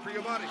you a run for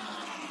your money.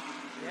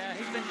 Yeah,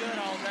 he's been good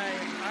all day.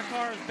 My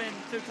car has been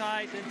too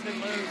tight and too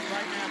loose.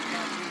 Right now it's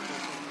about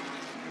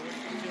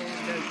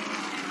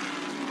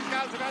You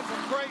guys have had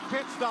some great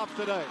pit stops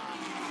today.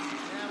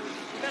 Yeah,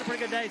 we've had a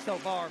pretty good day so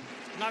far.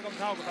 I'm not going to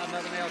talk about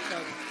nothing else, so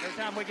every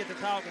time we get to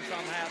talking,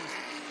 something happens.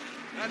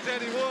 That's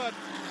Eddie Wood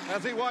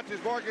as he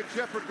watches Morgan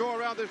Shepherd go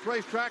around this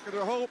racetrack, and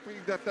they're hoping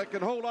that they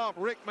can hold off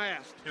Rick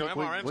Mast. You know,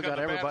 we got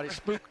everybody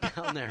spooked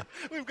down there.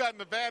 We've gotten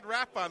a bad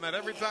rap on that.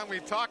 Every time we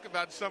talk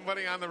about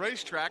somebody on the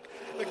racetrack,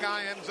 the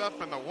guy ends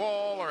up in the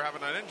wall or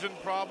having an engine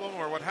problem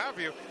or what have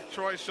you.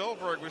 Troy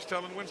Solberg was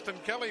telling Winston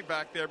Kelly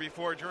back there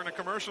before during a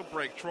commercial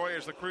break. Troy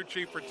is the crew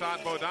chief for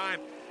Todd Bodine.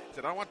 He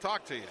said, I want to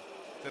talk to you.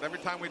 That every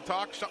time we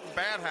talk, something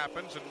bad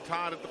happens, and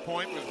Todd at the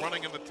point was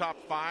running in the top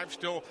 5,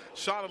 still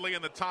solidly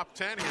in the top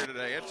 10 here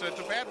today. It's a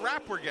bad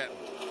rap we're getting.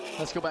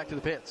 Let's go back to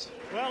the pits.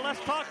 Well, let's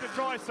talk to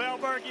Troy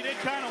Selberg. He did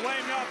kind of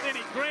wave me off, then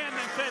he grinned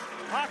and said,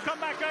 I'll come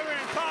back over here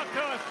and talk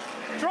to us.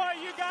 Troy,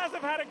 you guys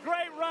have had a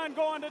great run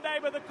going today,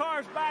 but the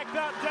car's backed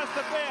up just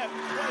a bit.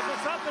 Is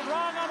there something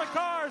wrong on the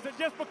car, or is it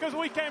just because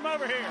we came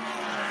over here?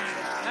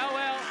 Oh,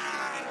 well,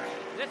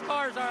 this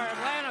car is our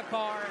Atlanta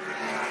car.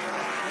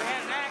 We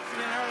had an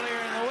accident earlier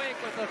in the week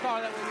with the car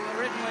that we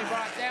originally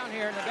brought down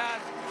here, and the guys,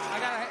 I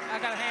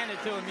got to hand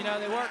it to them. You know,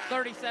 they worked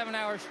 37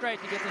 hours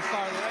straight to get this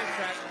car to the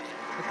racetrack.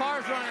 The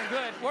car's running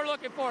good. We're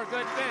looking for a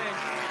good finish.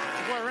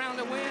 If we're around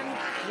to win,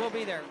 we'll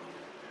be there.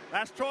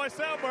 That's Troy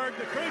Selberg,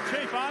 the crew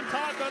chief on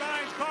Todd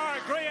Bodine's car,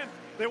 agreeing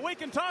that we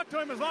can talk to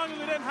him as long as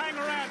he didn't hang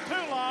around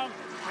too long,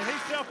 and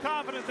he's still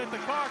confident that the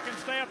car can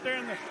stay up there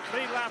in the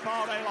lead lap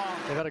all day long.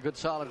 They've had a good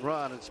solid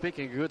run, and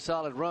speaking of good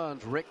solid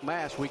runs, Rick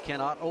Mast, we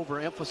cannot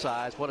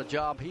overemphasize what a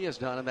job he has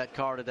done in that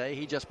car today.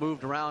 He just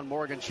moved around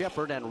Morgan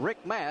Shepherd, and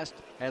Rick Mast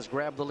has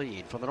grabbed the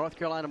lead. From the North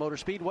Carolina Motor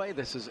Speedway,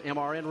 this is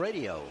MRN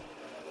Radio.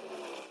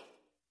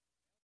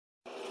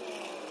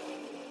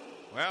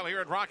 Well, here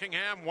at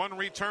Rockingham, 1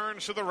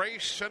 returns to the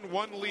race and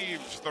 1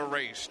 leaves the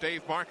race.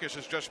 Dave Marcus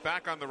is just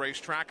back on the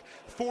racetrack,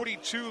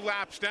 42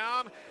 laps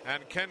down,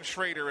 and Ken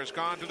Schrader has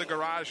gone to the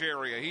garage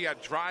area. He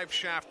had drive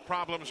shaft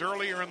problems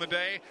earlier in the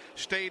day,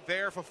 stayed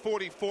there for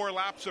 44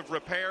 laps of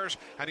repairs,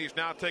 and he's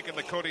now taken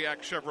the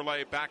Kodiak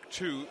Chevrolet back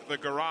to the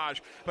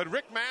garage. But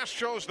Rick Mast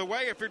shows the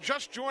way. If you're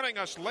just joining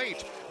us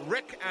late,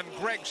 Rick and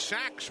Greg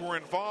Sachs were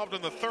involved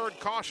in the 3rd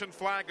caution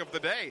flag of the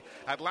day.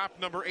 At lap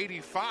number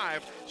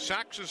 85,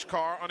 Sachs's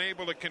car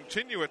unable to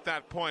continue at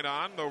that point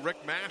on, though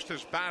Rick Mast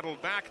has battled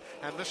back,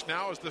 and this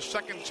now is the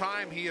 2nd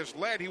time he has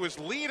led. He was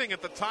leading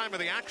at the time of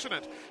the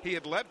accident. He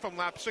had led from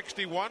lap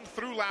 61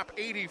 through lap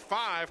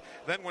 85.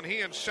 Then when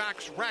he and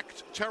Sachs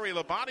wrecked, Terry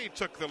Labonte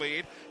took the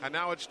lead, and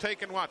now it's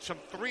taken, some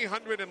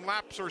 300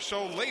 laps or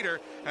so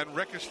later, and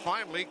Rick has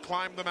finally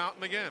climbed the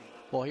mountain again.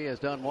 Well, he has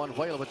done one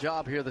whale of a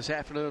job here this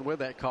afternoon with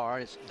that car.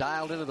 It's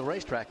dialed into the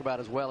racetrack about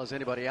as well as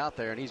anybody out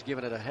there, and he's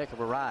given it a heck of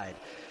a ride.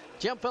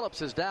 Jim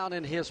Phillips is down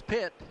in his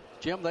pit.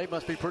 Jim, they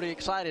must be pretty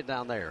excited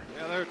down there.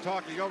 Yeah, they're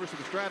talking over some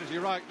strategy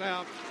right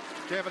now.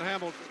 Kevin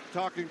Hamill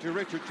talking to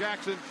Richard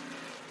Jackson.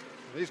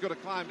 He's going to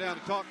climb down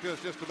and talk to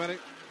us just a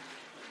minute.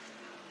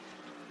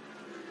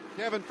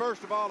 Kevin,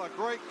 first of all, a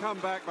great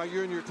comeback by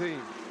you and your team.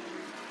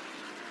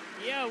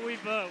 Yeah, we've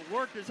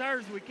worked as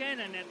hard as we can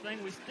in that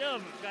thing. We still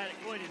haven't got it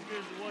quite as good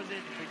as it was at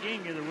the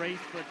beginning of the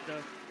race, but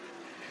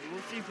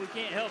we'll see if we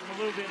can't help them a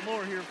little bit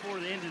more here before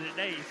the end of the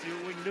day, see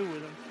what we can do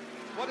with them.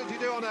 What did you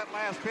do on that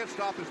last pit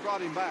stop that's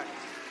brought him back?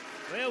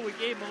 Well, we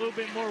gave him a little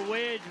bit more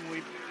wedge, and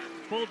we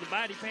pulled the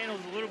body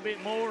panels a little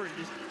bit more and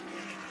just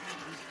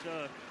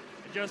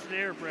adjusted the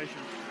air pressure.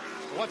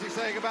 What's he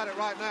saying about it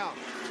right now?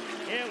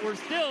 Yeah, we're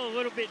still a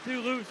little bit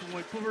too loose when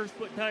we first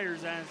put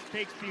tires on. It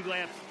takes a few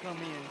laps to come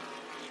in.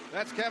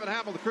 That's Kevin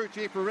Hamill, the crew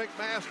chief for Rick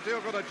Mast.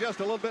 Still going to adjust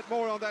a little bit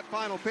more on that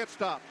final pit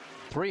stop.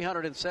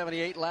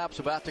 378 laps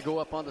about to go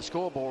up on the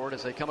scoreboard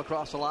as they come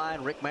across the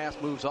line. Rick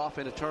Mast moves off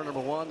into turn number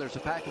 1. There's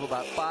a pack of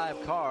about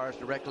 5 cars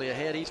directly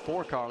ahead. He's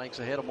 4 car lengths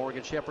ahead of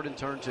Morgan Shepherd in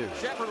turn 2.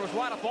 Shepherd was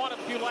right up on him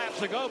a few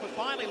laps ago, but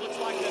finally looks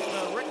like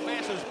that Rick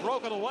Mast has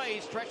broken away.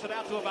 He's stretched it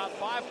out to about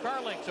 5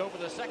 car lengths over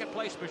the second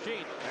place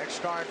machine.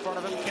 Next car in front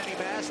of him, Kenny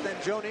Mast, then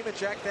Joe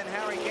Nemechek, then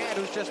Harry Gant,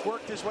 who's just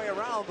worked his way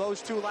around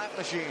those 2 lap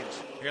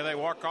machines. Here they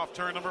walk off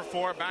turn number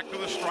 4, back to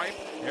the stripe.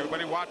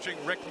 Everybody watching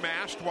Rick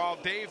Mast while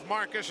Dave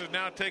Marcus is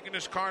now taking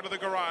his car to the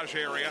garage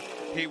area.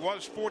 He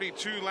was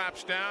 42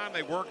 laps down.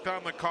 They worked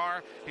on the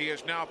car. He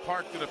is now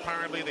parked in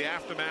apparently the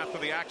aftermath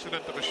of the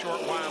accident of a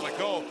short while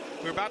ago.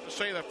 We're about to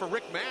say that for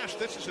Rick Mast,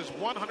 this is his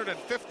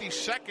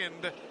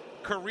 152nd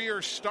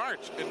career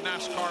start in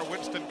NASCAR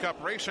Winston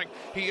Cup racing.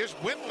 He is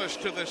winless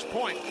to this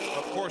point.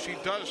 Of course, he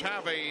does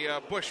have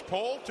a Busch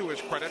pole to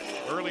his credit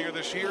earlier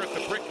this year at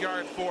the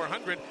Brickyard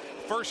 400.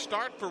 First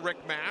start for Rick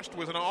Mast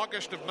was in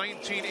August of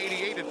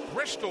 1988 at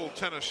Bristol,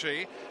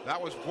 Tennessee.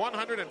 That was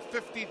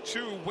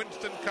 152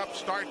 Winston Cup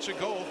starts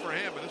ago for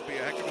him, and this would be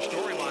a heck of a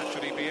storyline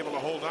should he be able to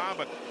hold on.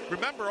 But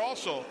remember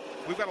also,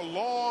 we've got a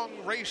long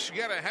race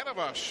yet ahead of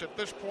us. At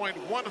this point,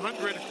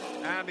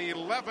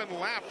 111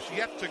 laps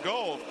yet to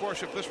go. Of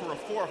course, if this were a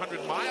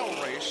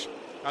 400-mile race,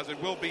 as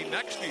it will be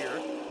next year,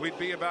 we'd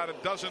be about a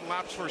dozen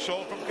laps or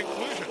so from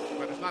conclusion.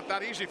 But it's not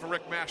that easy for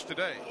Rick Mast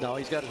today. No,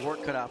 he's got his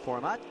work cut out for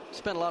him. I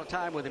spent a lot of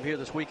time with him here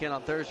this weekend.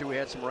 On Thursday, we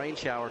had some rain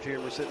showers here,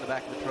 and we sit in the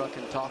back of the truck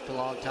and talked a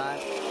long time.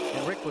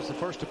 And Rick was the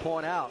first to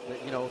point out that,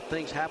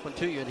 things happen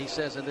to you. And he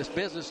says in this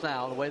business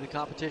now, the way the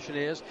competition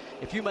is,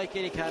 if you make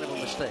any kind of a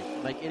mistake,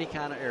 make any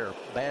kind of error,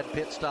 bad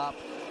pit stop,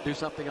 do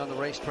something on the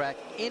racetrack,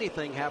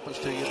 anything happens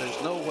to you,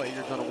 there's no way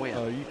you're going to win.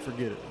 Oh, you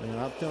forget it, man.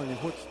 I'm telling you,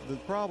 what's the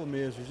problem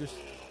is just,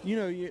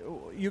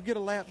 you get a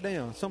lap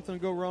down. Something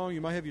will go wrong.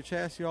 You might have your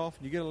chassis off,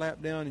 and you get a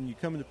lap down, and you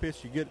come in the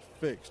pits, you get it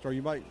fixed. Or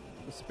you might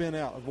spin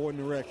out,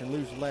 avoiding the wreck, and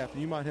lose a lap,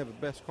 and you might have the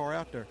best car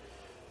out there.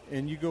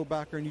 And you go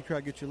back there and you try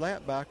to get your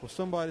lap back. Well,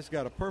 somebody's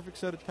got a perfect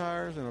set of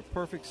tires and a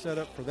perfect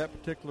setup for that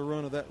particular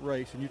run of that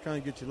race, and you're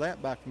trying to get your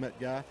lap back from that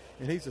guy,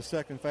 and he's a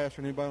second faster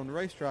than anybody on the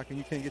racetrack, and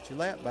you can't get your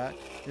lap back.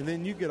 And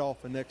then you get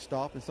off the next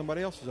stop, and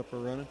somebody else is up there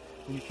running,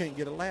 and you can't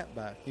get a lap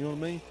back. You know what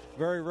I mean?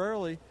 Very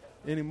rarely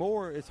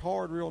anymore, it's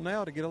hard real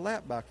now to get a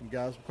lap back from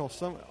guys,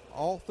 because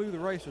all through the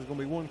race there's going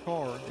to be one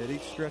car at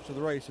each stretch of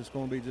the race that's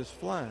going to be just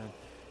flying.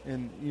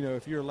 And,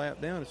 if you're a lap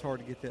down, it's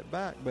hard to get that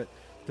back. But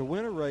to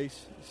win a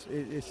race,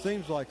 it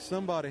seems like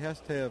somebody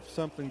has to have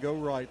something go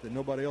right that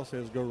nobody else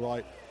has go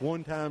right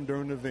one time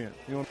during the event.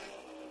 Well,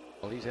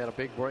 he's had a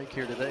big break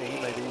here today.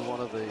 He may be one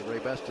of the Ray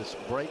Bestis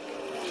break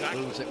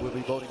moves that we'll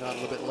be voting on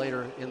a little bit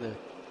later in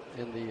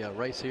the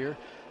race here.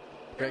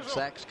 Greg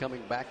Sachs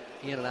coming back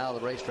in and out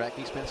of the racetrack.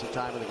 He spent some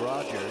time in the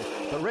garage area.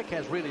 But Rick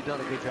has really done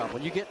a good job.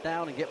 When you get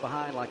down and get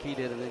behind like he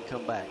did and then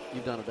come back,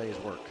 you've done a day's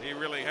work. He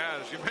really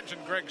has. You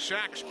mentioned Greg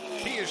Sachs.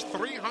 He is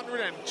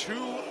 302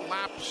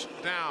 laps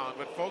down.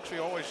 But, folks, we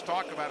always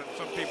talk about it.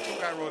 Some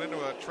guy wrote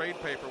into a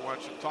trade paper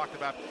once and talked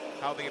about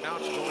how the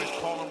announcers always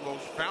call them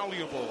those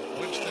valuable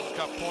Winston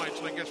Cup points.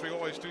 And I guess we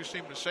always do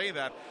seem to say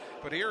that.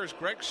 But here is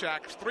Greg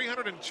Sachs,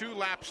 302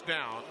 laps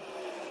down.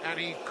 And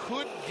he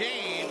could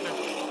gain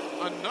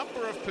a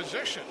number of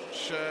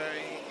positions,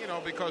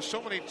 because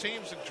so many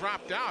teams had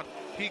dropped out.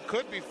 He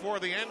could, before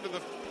the end of the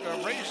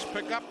race,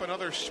 pick up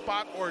another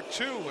spot or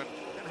two. And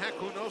heck,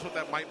 who knows what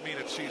that might mean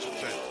at season's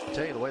end. I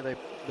tell you,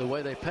 the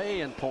way they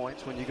pay in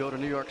points when you go to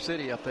New York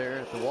City up there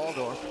at the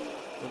Waldorf,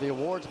 for the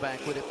awards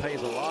banquet, it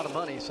pays a lot of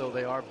money, so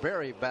they are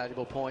very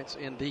valuable points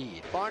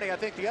indeed. Barney, I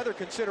think the other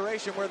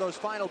consideration where those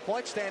final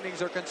point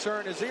standings are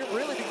concerned is it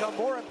really become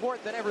more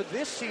important than ever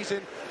this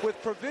season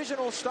with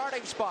provisional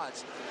starting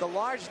spots. The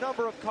large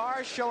number of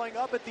cars showing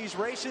up at these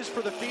races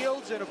for the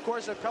fields, and of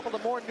course a couple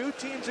of more new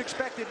teams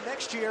expected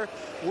next year.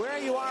 Where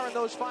you are in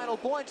those final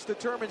points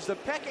determines the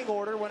pecking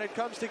order when it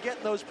comes to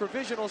getting those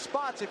provisional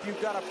spots. If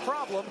you've got a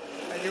problem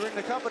and you're in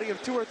the company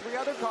of 2 or 3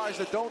 other cars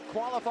that don't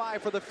qualify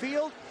for the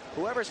field,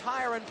 whoever's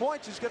higher higher in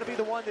points is going to be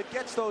the one that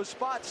gets those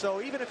spots.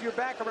 So even if you're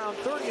back around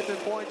 30th in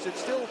points,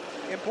 it's still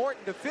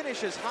important to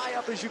finish as high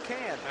up as you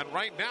can. And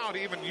right now,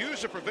 to even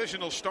use a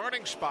provisional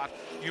starting spot,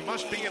 you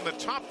must be in the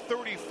top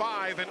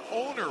 35 in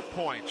owner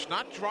points,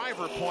 not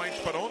driver points,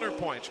 but owner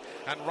points.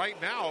 And right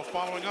now,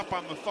 following up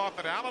on the thought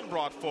that Alan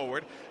brought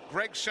forward,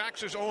 Greg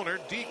Sachs's owner,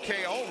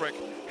 D.K. Ulrich,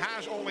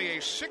 has only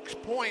a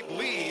 6-point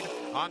lead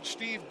on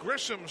Steve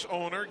Grissom's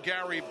owner,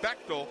 Gary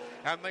Bechtel,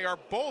 and they are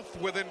both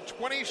within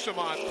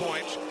 20-some-odd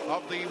points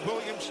of the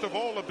William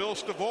Stavola, Bill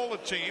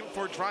Stavola team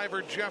for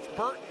driver Jeff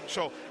Burton.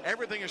 So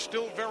everything is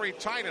still very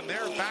tight, and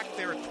they're back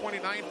there at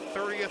 29th,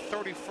 30th,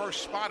 31st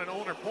spot in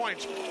owner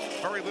points.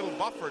 Very little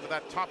buffer to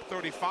that top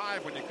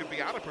 35 when you could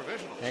be out of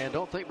provisionals. And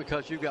don't think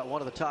because you've got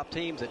one of the top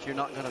teams that you're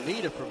not going to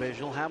need a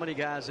provisional. How many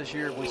guys this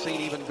year have we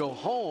seen even go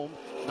home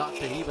not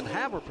to even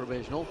have a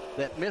provisional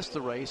that missed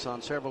the race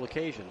on several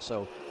occasions?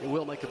 So it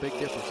will make a big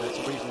difference. That's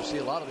the reason we see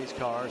a lot of these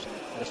cars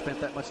that have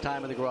spent that much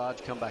time in the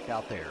garage come back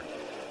out there.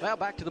 Well,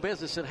 back to the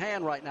business at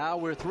hand right now.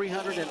 We're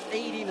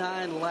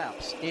 389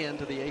 laps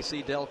into the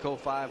AC Delco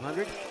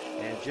 500.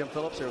 And Jim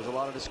Phillips, there was a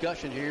lot of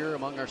discussion here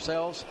among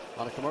ourselves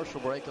on a commercial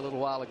break a little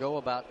while ago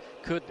about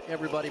could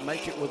everybody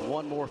make it with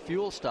one more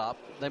fuel stop.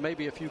 There may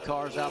be a few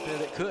cars out there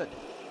that could.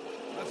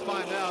 Let's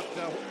find out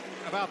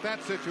about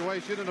that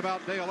situation and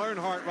about Dale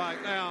Earnhardt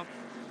right now.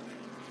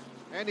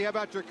 Andy, how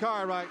about your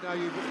car right now?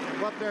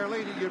 You're up there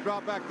leading. You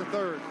drop back to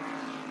third.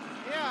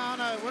 Yeah, I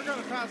know. We're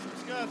going to try some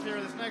scuds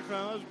here this next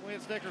run. We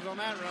had stickers on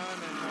that run,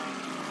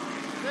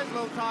 and it's a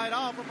little tied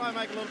off. We'll probably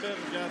make a little bit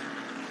of adjustment.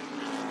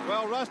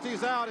 Well,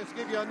 Rusty's out. It's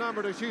give you a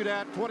number to shoot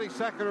at,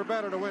 22nd or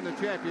better to win the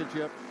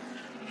championship.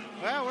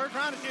 Well, we're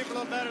trying to shoot a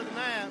little better than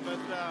that, but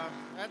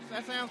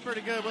that sounds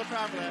pretty good. We'll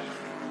try for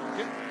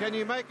that. Can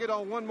you make it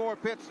on one more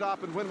pit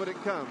stop, and when would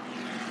it come?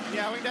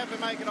 Yeah, we can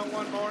definitely make it on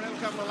one more, and it'll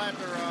come a little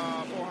after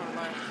 400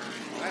 laps.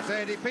 That's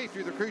Andy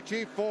Petrie, the crew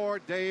chief for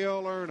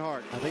Dale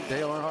Earnhardt. I think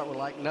Dale Earnhardt would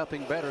like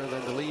nothing better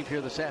than to leave here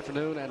this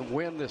afternoon and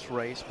win this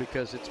race,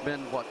 because it's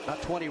been,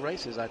 about 20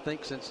 races, I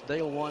think, since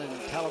Dale won in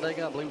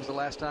Talladega. I believe was the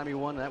last time he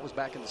won, and that was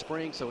back in the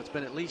spring. So it's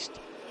been at least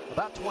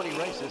about 20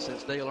 races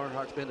since Dale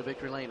Earnhardt's been to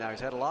victory lane. Now, he's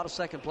had a lot of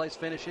second-place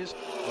finishes,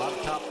 a lot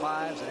of top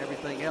fives and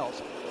everything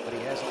else, but he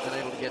hasn't been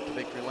able to get to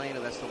victory lane,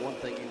 and that's the one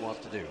thing he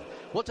wants to do.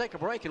 We'll take a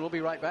break, and we'll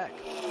be right back.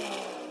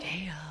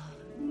 Dale.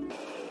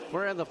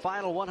 We're in the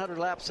final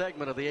 100-lap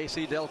segment of the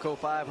AC Delco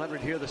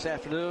 500 here this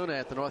afternoon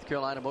at the North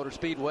Carolina Motor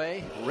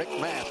Speedway. Rick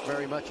Mast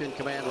very much in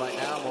command right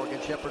now. Morgan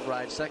Shepherd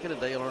rides second,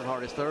 and Dale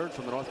Earnhardt is third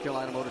from the North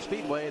Carolina Motor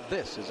Speedway.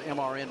 This is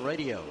MRN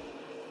Radio.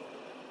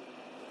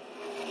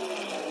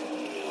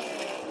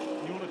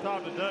 You want to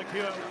talk to Doug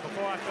Hewitt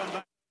before I come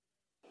back?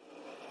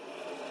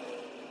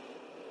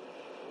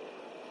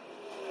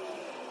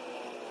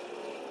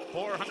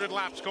 400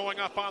 laps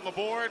going up on the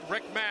board.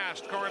 Rick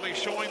Mast currently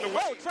showing the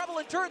way. Oh, trouble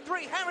in turn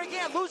 3. Harry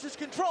Gant loses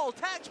control,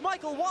 tags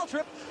Michael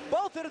Waltrip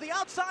both into the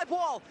outside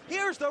wall.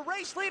 Here's the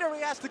race leader. He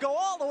has to go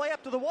all the way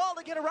up to the wall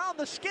to get around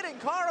the skidding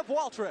car of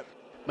Waltrip.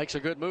 Makes a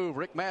good move.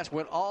 Rick Mast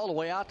went all the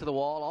way out to the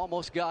wall,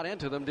 almost got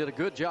into them, did a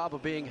good job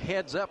of being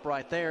heads up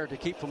right there to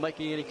keep from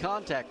making any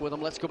contact with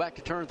them. Let's go back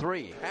to turn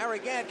 3. Harry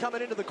Gant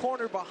coming into the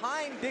corner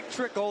behind Dick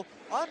Trickle,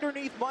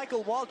 underneath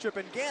Michael Waltrip,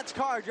 and Gant's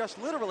car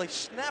just literally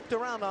snapped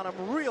around on him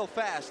real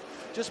fast.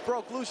 Just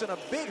broke loose in a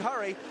big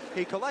hurry.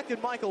 He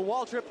collected Michael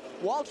Waltrip.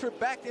 Waltrip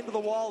backed into the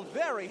wall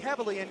very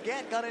heavily, and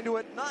Gant got into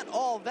it not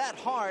all that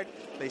hard.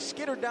 They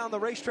skittered down the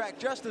racetrack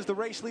just as the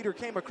race leader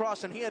came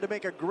across, and he had to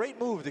make a great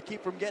move to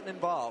keep from getting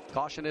involved.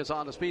 Caution is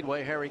on the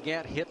speedway. Harry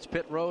Gant hits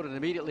pit road and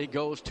immediately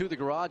goes to the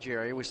garage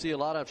area. We see a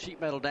lot of sheet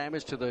metal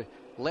damage to the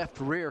left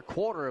rear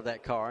quarter of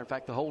that car. In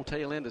fact, the whole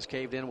tail end is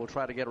caved in. We'll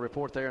try to get a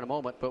report there in a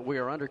moment, but we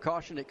are under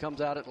caution. It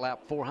comes out at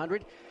lap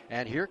 400,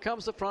 and here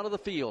comes the front of the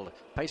field.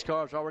 Pace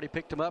car has already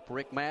picked him up.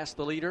 Rick Mast,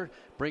 the leader,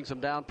 brings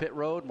him down pit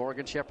road.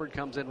 Morgan Shepherd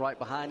comes in right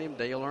behind him.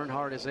 Dale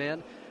Earnhardt is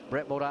in.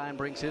 Brett Bodine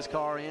brings his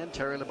car in.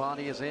 Terry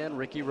Labonte is in.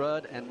 Ricky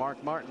Rudd and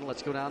Mark Martin.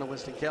 Let's go down to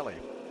Winston Kelly.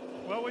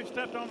 Well, we've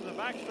stepped onto the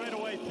back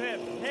straightaway pit.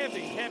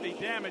 Heavy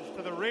damage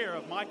to the rear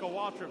of Michael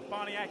Waltrip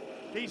Pontiac.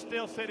 He's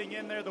still sitting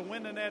in there. The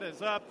window net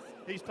is up.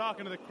 He's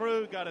talking to the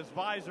crew, got his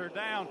visor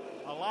down.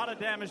 A lot of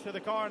damage to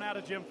the car, and out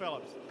of Jim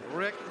Phillips.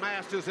 Rick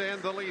Mast is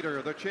in, the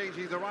leader. They're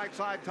changing the right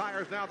side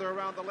tires. Now they're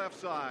around the left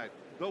side.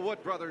 The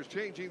Wood brothers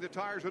changing the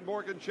tires in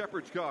Morgan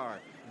Shepherd's car.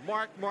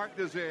 Mark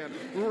Martin is in.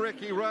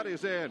 Ricky Rudd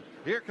is in.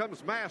 Here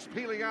comes Mast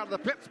peeling out of the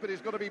pits, but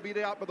he's going to be beat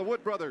out by the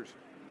Wood brothers.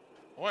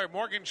 Boy,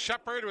 Morgan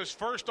Shepherd was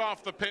first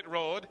off the pit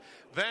road.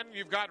 Then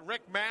you've got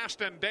Rick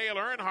Mast and Dale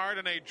Earnhardt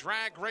in a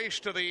drag race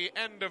to the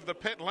end of the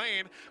pit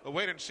lane. We'll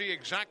wait and see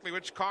exactly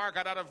which car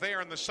got out of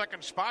there in the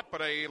second spot,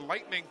 but a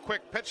lightning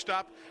quick pit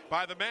stop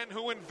by the men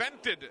who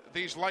invented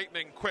these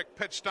lightning quick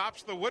pit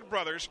stops, the Wood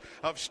brothers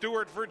of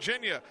Stewart,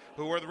 Virginia,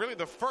 who were really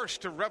the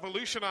first to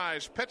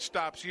revolutionize pit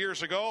stops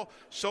years ago.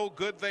 So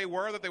good they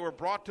were that they were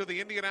brought to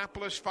the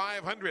Indianapolis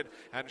 500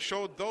 and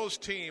showed those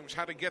teams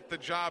how to get the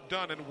job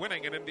done in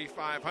winning an Indy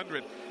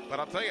 500. But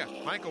I'll tell you,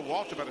 Michael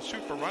Waltrip had a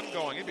super run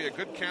going. He'd be a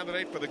good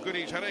candidate for the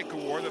Goodies Headache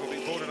Award that will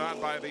be voted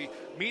on by the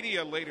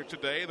media later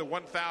today, the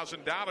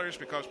 $1,000,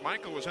 because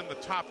Michael was in the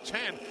top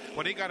 10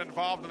 when he got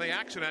involved in the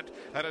accident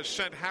that has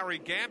sent Harry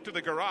Gant to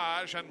the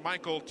garage and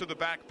Michael to the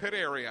back pit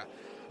area.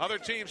 Other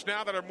teams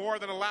now that are more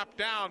than a lap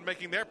down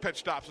making their pit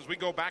stops as we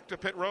go back to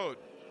pit road.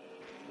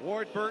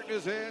 Ward Burton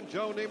is in.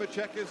 Joe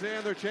Nemechek is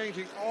in. They're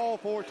changing all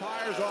 4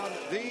 tires on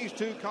these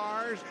 2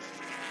 cars.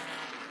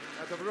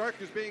 The work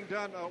is being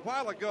done a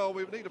while ago.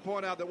 We need to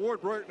point out that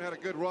Ward Burton had a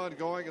good run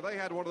going, and they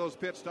had one of those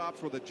pit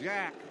stops where the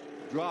jack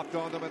dropped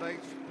on them, and they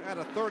had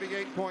a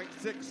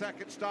 38.6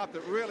 second stop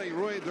that really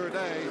ruined their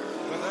day.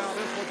 But now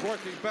this one's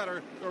working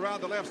better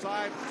around the left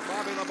side.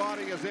 Bobby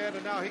Labonte is in,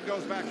 and now he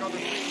goes back on the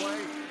speedway.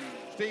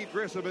 Steve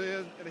Grissom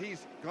is, and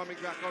he's coming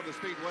back on the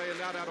speedway, and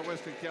now down to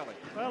Winston Kelly.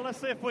 Well,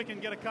 let's see if we can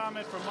get a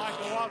comment from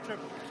Michael Waltrip.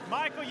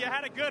 Michael, you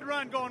had a good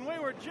run going. We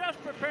were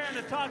just preparing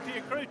to talk to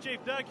your crew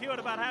chief, Doug Hewitt,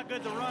 about how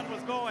good the run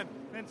was going.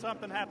 Then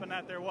something happened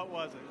out there. What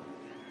was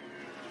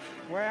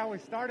it? Well, we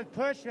started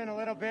pushing a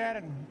little bit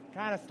and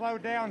kind of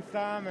slowed down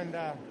some, and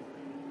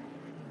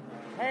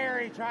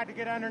Harry tried to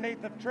get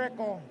underneath the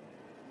trickle,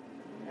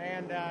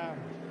 and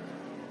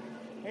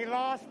he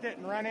lost it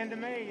and run into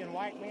me and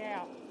wiped me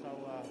out. So,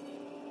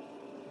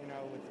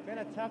 it's been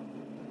a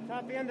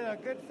tough end of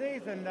a good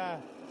season.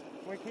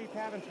 We keep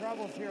having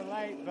troubles here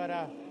late,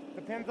 but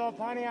the Pennzoil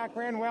Pontiac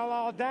ran well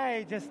all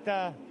day, just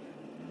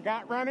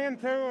got run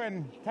into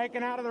and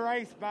taken out of the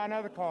race by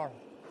another car.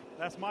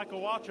 That's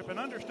Michael Waltrip, and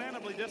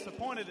understandably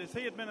disappointed as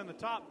he had been in the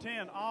top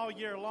 10 all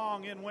year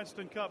long in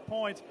Winston Cup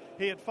points.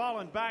 He had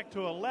fallen back to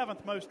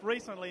 11th most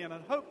recently and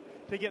had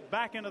hoped to get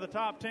back into the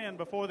top 10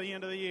 before the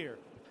end of the year.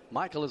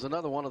 Michael is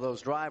another one of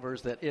those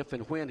drivers that if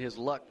and when his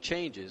luck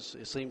changes,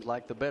 it seems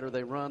like the better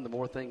they run, the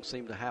more things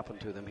seem to happen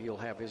to them. He'll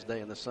have his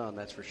day in the sun,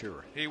 that's for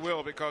sure. He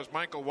will, because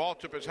Michael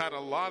Waltrip has had a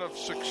lot of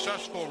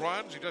successful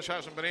runs. He just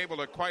hasn't been able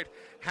to quite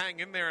hang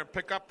in there and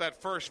pick up that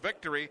first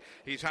victory.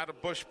 He's had a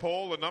Busch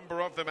pole, a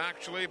number of them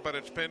actually, but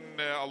it's been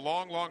a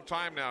long, long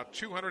time now.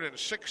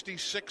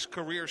 266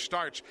 career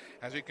starts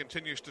as he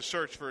continues to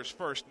search for his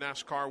first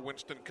NASCAR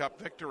Winston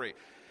Cup victory.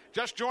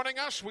 Just joining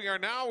us, we are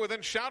now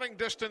within shouting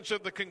distance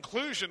of the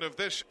conclusion of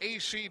this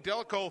AC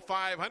Delco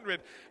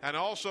 500 and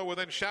also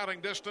within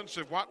shouting distance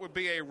of what would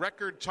be a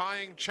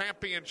record-tying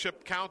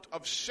championship count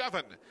of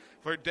 7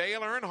 for Dale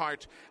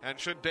Earnhardt. And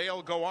should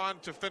Dale go on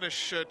to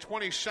finish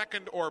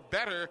 22nd or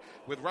better,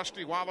 with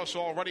Rusty Wallace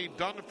already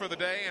done for the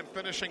day and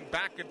finishing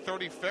back at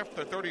 35th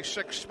or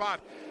 36th spot,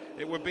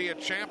 it would be a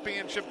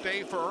championship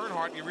day for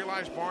Earnhardt. You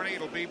realize, Barney,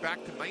 it'll be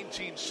back to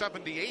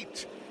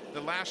 1978. The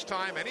last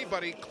time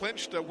anybody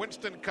clinched a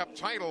Winston Cup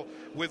title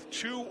with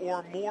 2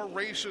 or more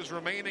races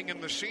remaining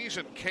in the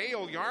season.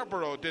 Cale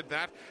Yarborough did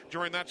that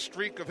during that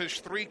streak of his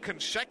 3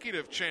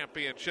 consecutive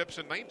championships.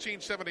 In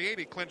 1978,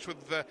 he clinched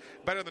with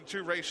better than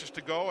 2 races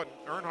to go, and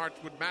Earnhardt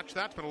would match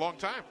that. It's been a long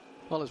time.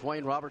 Well, as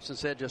Wayne Robertson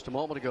said just a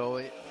moment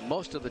ago,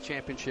 most of the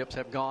championships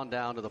have gone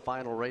down to the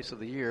final race of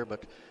the year,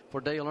 but for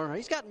Dale Earnhardt,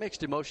 he's got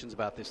mixed emotions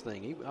about this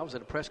thing. I was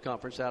at a press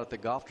conference out at the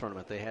golf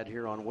tournament they had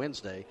here on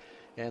Wednesday,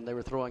 and they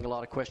were throwing a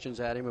lot of questions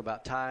at him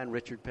about tying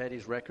Richard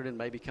Petty's record and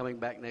maybe coming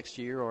back next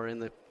year, or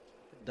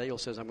Dale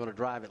says, I'm going to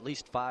drive at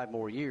least 5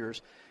 more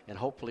years and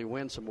hopefully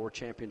win some more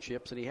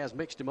championships. And he has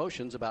mixed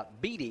emotions about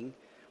beating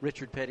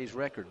Richard Petty's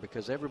record,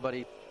 because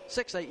everybody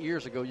 6-8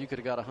 years ago you could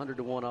have got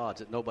 100-to-1 odds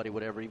that nobody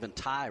would ever even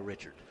tie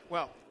Richard.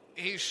 Well,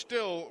 he's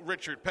still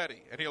Richard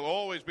Petty, and he'll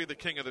always be the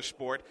king of the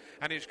sport,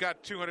 and he's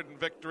got 200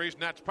 victories,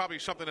 and that's probably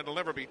something that'll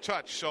never be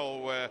touched.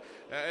 So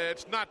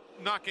it's not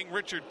knocking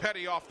Richard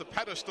Petty off the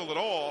pedestal at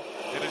all.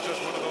 It is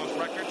just one of those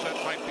records that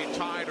might be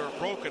tied or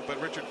broken,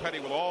 but Richard Petty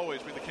will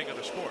always be the king of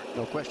the sport.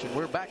 No question.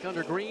 We're back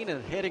under green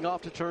and heading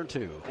off to turn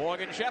 2.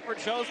 Morgan Shepherd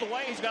shows the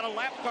way. He's got a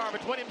lap car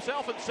between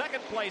himself and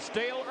second place,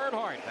 Dale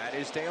Earnhardt. That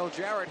is Dale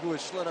Jarrett, who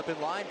has slid up in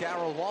line.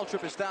 Darrell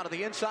Waltrip is down to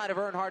the inside of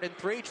Earnhardt in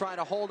 3, trying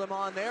to hold him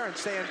on there and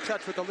stay in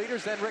touch with the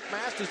leaders. Then Rick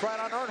Masters right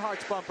on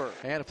Earnhardt's bumper.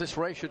 And if this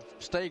race should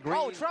stay green.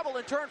 Oh, trouble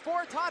in turn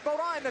 4. Todd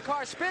Bodine, the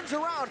car spins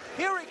around.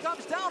 Here he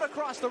comes down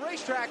across the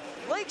racetrack.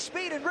 Lake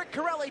Speed and Rick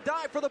Corelli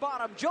dive for the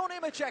bottom. Joe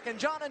Nemechek and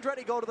John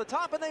Andretti go to the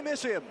top, and they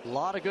miss him. A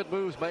lot of good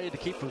moves made to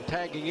keep from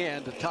tagging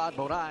in to Todd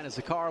Bodine as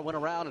the car went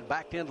around and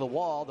backed into the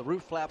wall. The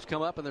roof flaps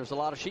come up, and there's a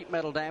lot of sheet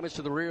metal damage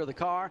to the rear of the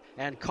car,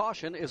 and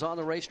caution is on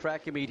the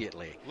racetrack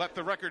immediately. Let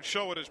the record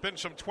show it has been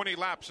some 20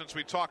 laps since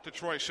we talked to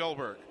Troy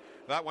Selberg.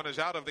 That one is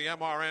out of the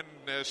MRN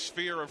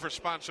sphere of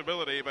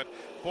responsibility, but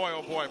boy,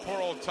 oh boy,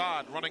 poor old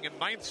Todd running in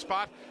 9th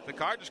spot. The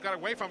car just got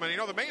away from him. And you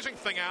know, the amazing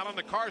thing, Alan,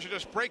 the cars are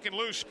just breaking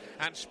loose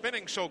and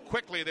spinning so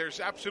quickly, there's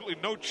absolutely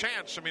no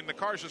chance. I mean, the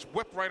cars just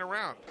whip right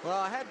around. Well,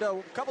 I had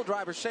a couple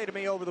drivers say to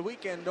me over the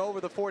weekend, over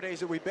the 4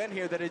 days that we've been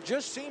here, that it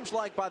just seems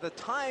like by the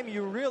time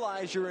you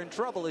realize you're in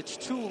trouble, it's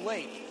too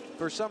late.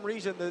 For some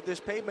reason,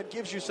 this pavement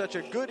gives you such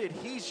a good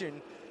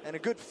adhesion and a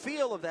good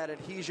feel of that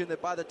adhesion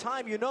that by the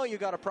time you know you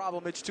got a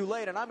problem, it's too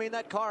late. And I mean,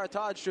 that car of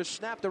Todd's just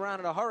snapped around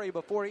in a hurry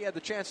before he had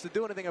the chance to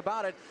do anything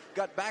about it.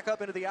 Got back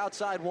up into the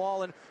outside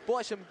wall, and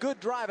boy, some good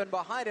driving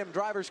behind him.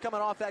 Drivers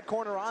coming off that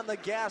corner on the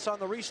gas on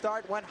the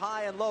restart, went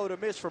high and low to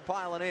miss from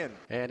piling in.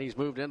 And he's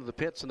moved into the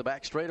pits in the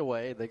back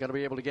straightaway. They're going to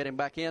be able to get him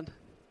back in?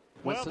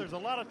 Well, there's a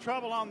lot of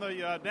trouble on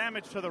the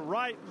damage to the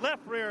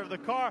left rear of the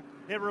car.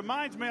 It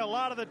reminds me a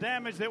lot of the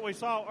damage that we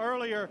saw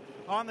earlier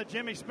on the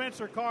Jimmy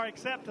Spencer car,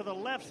 except to the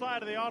left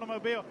side of the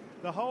automobile.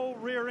 The whole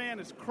rear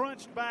end is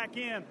crunched back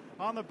in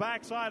on the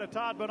back side of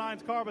Todd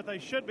Bodine's car, but they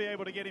should be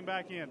able to get him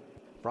back in.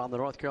 From the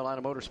North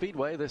Carolina Motor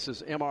Speedway, this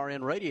is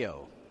MRN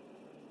Radio.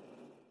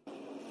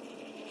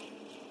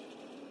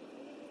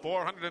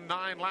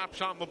 409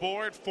 laps on the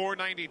board.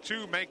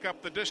 492 make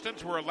up the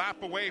distance. We're a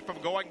lap away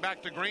from going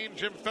back to green.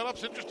 Jim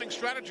Phillips, interesting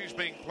strategies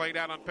being played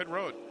out on pit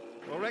road.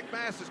 Well, Rick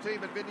Mass's team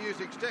had been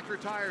using sticker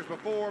tires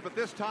before, but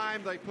this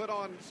time they put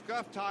on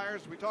scuff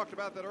tires. We talked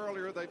about that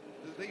earlier.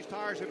 These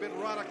tires have been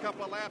run a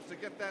couple of laps to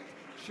get that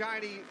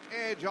shiny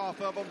edge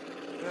off of them.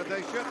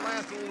 They should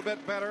last a little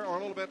bit better or a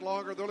little bit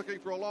longer. They're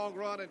looking for a long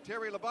run, and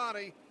Terry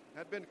Labonte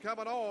had been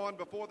coming on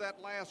before that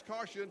last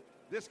caution.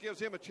 This gives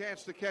him a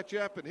chance to catch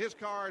up, and his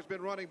car has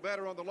been running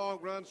better on the long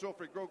run, so if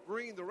we go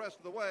green the rest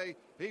of the way,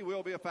 he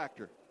will be a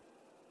factor.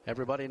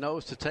 Everybody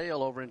knows to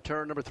tail over in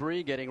turn number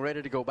 3, getting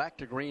ready to go back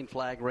to green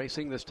flag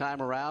racing this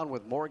time around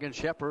with Morgan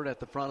Shepherd at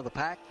the front of the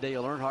pack,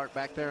 Dale Earnhardt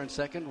back there in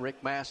second,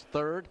 Rick Mast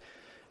third,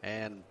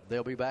 and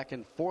they'll be back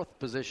in fourth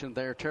position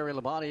there. Terry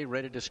Labonte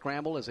ready to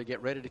scramble as they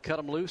get ready to cut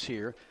them loose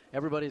here.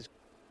 Everybody's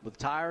with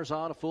tires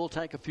on, a full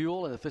tank of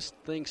fuel, and if this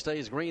thing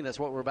stays green, that's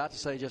what we're about to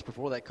say just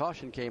before that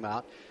caution came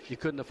out. You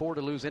couldn't afford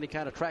to lose any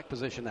kind of track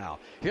position now.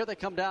 Here they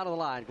come down to the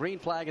line. Green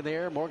flag in the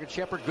air. Morgan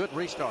Shepherd, good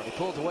restart. He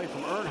pulls away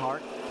from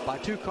Earnhardt by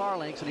 2 car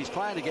lengths, and he's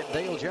trying to get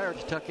Dale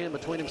Jarrett to tuck in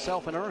between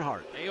himself and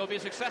Earnhardt. He'll be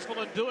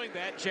successful in doing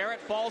that.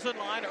 Jarrett falls in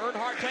line.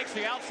 Earnhardt takes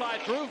the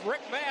outside groove.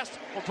 Rick Mast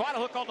will try to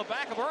hook on the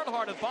back of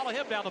Earnhardt and follow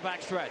him down the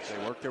backstretch.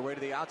 They work their way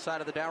to the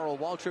outside of the Darrell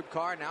Waltrip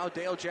car. Now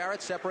Dale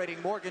Jarrett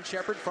separating Morgan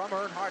Shepherd from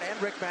Earnhardt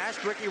and Rick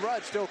Mast. Ricky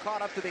Rudd still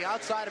caught up to the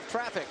outside of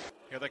traffic.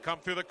 Here they come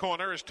through the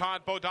corner as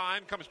Todd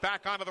Bodine comes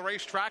back onto the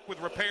racetrack with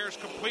repairs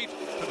complete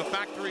to the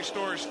factory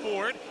stores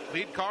Ford.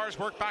 Lead cars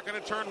work back into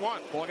turn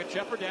 1. Morgan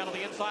Shepherd down on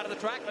the inside of the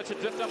track. Lets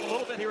it drift up a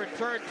little bit here in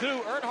turn 2.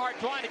 Earnhardt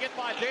trying to get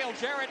by Dale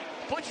Jarrett.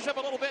 Pushes him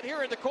a little bit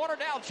here in the corner.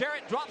 Now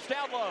Jarrett drops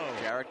down low.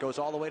 Jarrett goes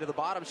all the way to the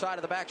bottom side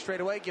of the back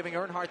straightaway, giving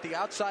Earnhardt the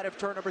outside of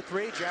turn number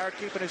 3. Jarrett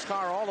keeping his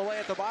car all the way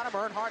at the bottom.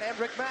 Earnhardt and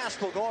Rick Mast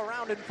will go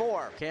around in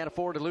 4. Can't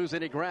afford to lose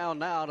any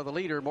ground now to the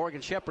leader. Morgan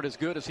Shepherd, as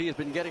good as he has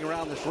been getting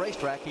around this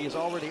racetrack, he has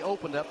already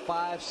opened up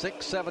 5,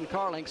 6, 7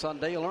 car lengths on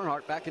Dale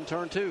Earnhardt back in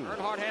turn 2.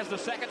 Earnhardt has the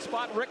second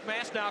spot. Rick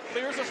Mast now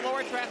clears the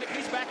slower traffic.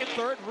 He's back in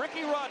third.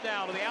 Ricky Rudd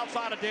now to the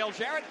outside of Dale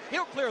Jarrett.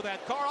 He'll clear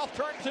that car off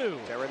turn 2.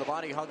 Terry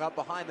Labonte hung up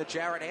behind the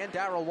Jarrett and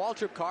Darrell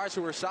Waltrip cars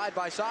who were side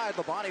by side.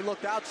 Labonte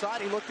looked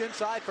outside. He looked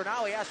inside. For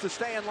now, he has to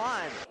stay in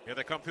line. Here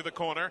they come through the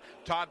corner.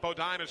 Todd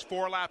Bodine is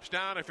 4 laps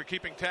down. If you're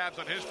keeping tabs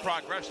on his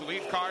progress, the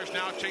lead cars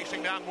now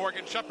chasing down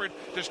Morgan Shepherd.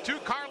 Just 2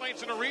 car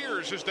lengths in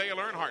arrears is Dale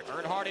Earnhardt.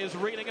 Earnhardt is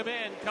reeling him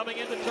in, coming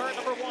into turn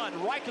number 1,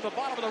 right to the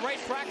bottom of the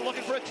racetrack,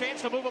 looking for a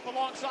chance to move up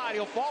alongside.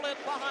 He'll fall in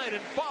behind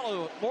and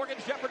follow Morgan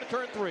Shepherd to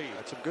turn 3.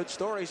 That's some good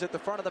stories at the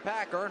front of the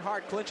pack.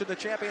 Earnhardt clinching the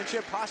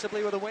championship,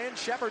 possibly with a win.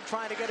 Shepherd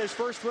trying to get his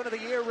first win of the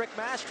year. Rick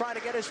Mast trying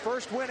to get his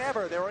first win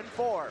ever. They're in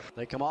 4.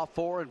 They come off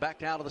 4 and back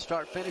down to the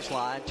start-finish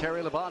line.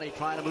 Terry Labonte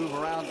trying to move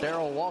around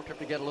Darrell Waltrip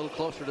to get a little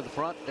closer to the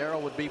front.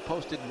 Darrell would be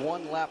posted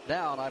 1 lap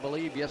down, I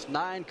believe. Yes,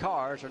 9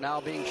 cars are now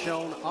being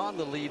shown on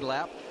the lead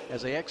lap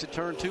as they exit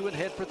turn 2 and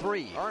head for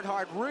 3.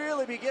 Earnhardt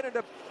really beginning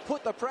to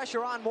put the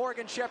pressure on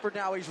Morgan Shepherd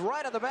now. He's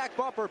right on the back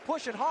bumper,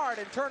 pushing hard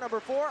in turn number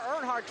 4.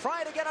 Earnhardt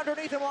trying to get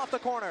underneath him off the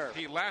corner.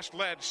 He last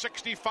led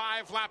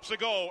 65 laps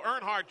ago.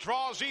 Earnhardt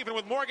draws even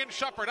with Morgan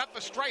Shepherd at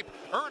the stripe.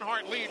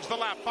 Earnhardt leads the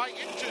lap by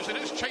inches in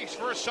his chase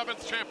for a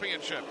 7th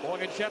championship.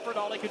 Morgan Shepherd,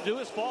 all he can do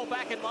is fall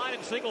back in line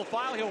in single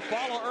file. He'll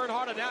follow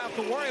Earnhardt and now have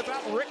to worry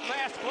about Rick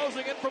Mast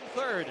closing in from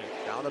 3rd.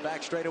 Down the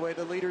back straightaway,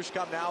 the leaders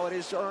come now. It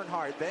is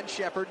Earnhardt, then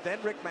Shepherd, then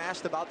Rick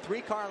Mast, about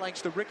 3 car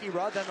lengths to Ricky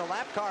Rudd, then the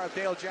lap car of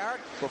Dale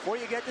Jarrett, before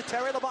you get to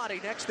Terry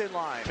Labonte next in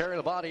line. Terry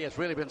Labonte has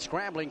really been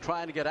scrambling,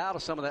 trying to get out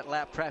of some of that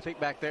lap traffic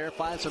back there,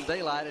 find some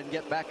daylight, and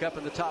get back up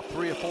in the top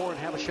 3 or 4 and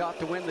have a shot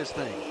to win this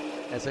thing.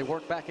 As they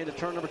work back into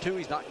turn number 2,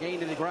 he's not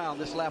gained any ground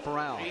this lap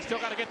around. He's still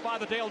got to get by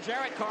the Dale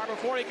Jarrett car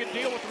before he can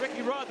deal with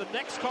Ricky Rudd. The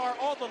next car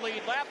on the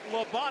lead lap.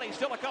 Labonte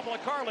still a couple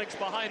of car lengths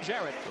behind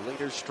Jarrett. The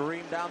leaders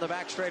stream down the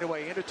back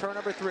straightaway into turn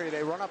number 3.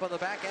 They run up on the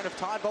back end of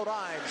Todd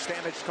Bodine's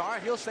damaged car.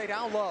 He'll stay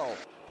down low.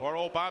 Poor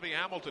old Bobby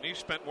Hamilton, he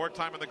spent more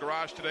time in the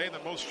garage today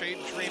than most shade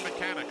tree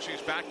mechanics. He's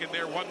back in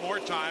there one more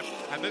time,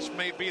 and this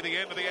may be the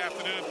end of the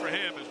afternoon for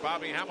him as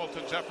Bobby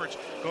Hamilton's efforts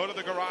go to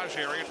the garage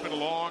area. It's been a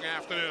long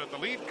afternoon. The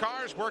lead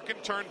cars work in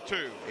turn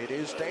 2. It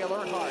is Dale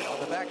Earnhardt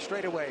on the back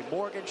straightaway.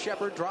 Morgan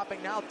Shepherd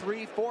dropping now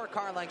 3-4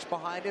 car lengths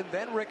behind him.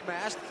 Then Rick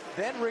Mast,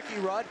 then Ricky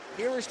Rudd.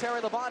 Here is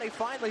Terry Labonte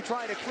finally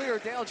trying to clear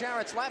Dale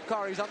Jarrett's lap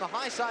car. He's on the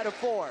high side of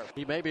 4.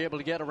 He may be able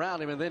to get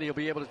around him, and then he'll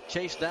be able to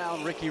chase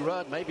down Ricky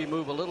Rudd, maybe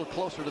move a little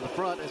closer to the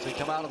front as they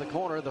come out of the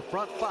corner. The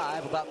front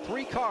 5, about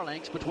 3 car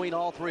lengths between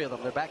all 3 of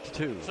them. They're back to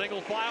 2.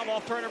 Single file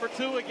off turn number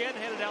 2 again,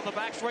 headed down the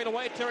back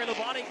straightaway. Terry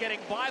Labonte getting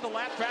by the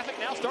lap traffic,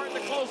 now starting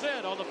to close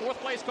in on the 4th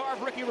place car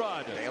of Ricky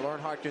Rudd. Dale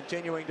Earnhardt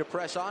continuing to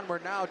press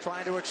onward now,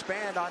 trying to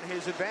expand on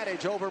his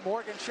advantage over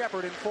Morgan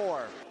Shepherd in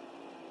 4.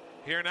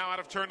 Here now out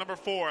of turn number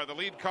 4. The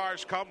lead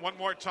cars come one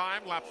more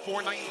time. Lap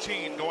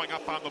 419 going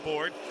up on the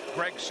board.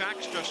 Greg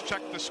Sachs just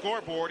checked the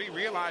scoreboard. He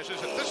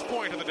realizes at this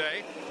point of the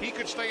day he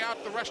could stay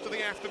out the rest of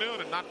the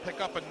afternoon and not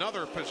pick up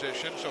another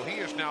position. So he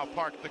has now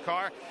parked the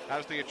car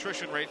as the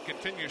attrition rate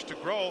continues to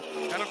grow.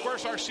 And of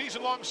course our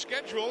season-long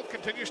schedule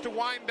continues to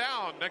wind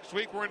down. Next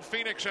week we're in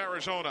Phoenix,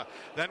 Arizona.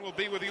 Then we'll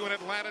be with you in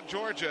Atlanta,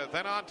 Georgia.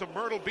 Then on to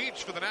Myrtle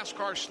Beach for the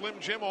NASCAR Slim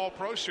Jim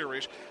All-Pro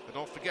Series. And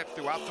don't forget,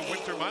 throughout the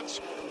winter months,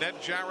 Ned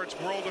Jarrett's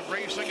World of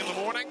Racing in the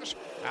mornings,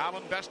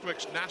 Alan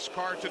Bestwick's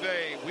NASCAR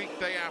Today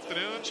weekday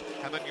afternoons,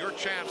 and then your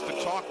chance to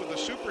talk with the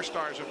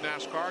superstars of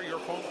NASCAR. Your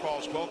phone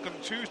calls welcome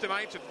Tuesday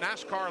nights at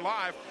NASCAR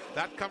Live.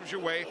 That comes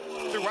your way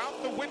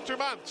throughout the winter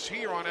months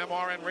here on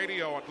MRN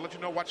Radio. And to let you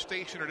know what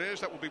station it is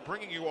that will be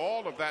bringing you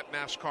all of that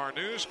NASCAR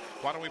news,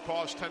 why don't we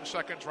pause 10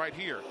 seconds right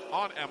here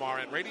on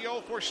MRN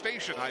Radio for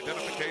station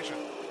identification.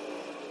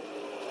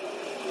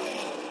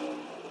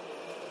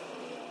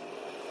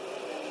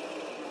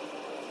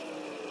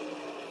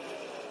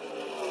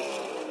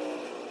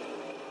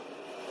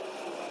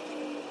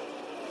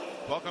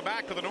 Welcome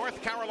back to the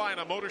North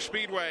Carolina Motor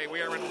Speedway.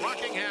 We are in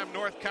Rockingham,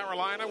 North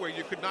Carolina, where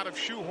you could not have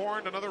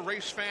shoehorned another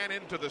race fan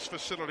into this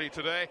facility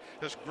today.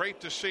 It's great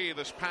to see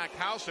this packed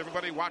house.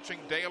 Everybody watching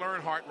Dale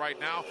Earnhardt right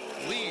now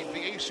lead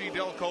the AC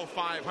Delco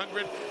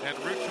 500 en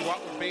route to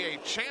what would be a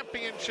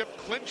championship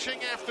clinching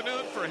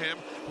afternoon for him,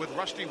 with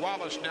Rusty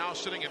Wallace now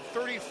sitting in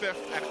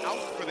 35th and out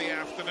for the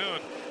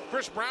afternoon.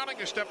 Chris Browning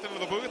has stepped into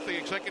the booth, the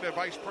Executive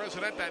Vice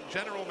President and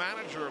General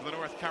Manager of the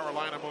North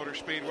Carolina Motor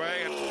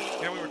Speedway.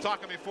 And we were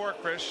talking before,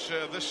 Chris,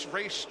 this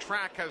race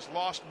track has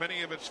lost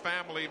many of its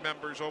family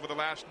members over the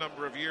last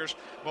number of years.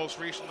 Most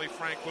recently,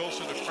 Frank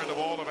Wilson, a friend of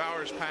all of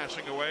ours,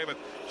 passing away. But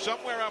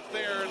somewhere up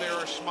there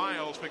are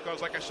smiles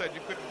because, like I said,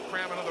 you couldn't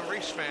cram another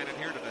race fan in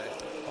here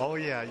today. Oh,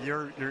 yeah,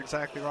 you're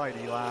exactly right,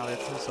 Eli.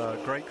 It's a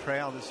great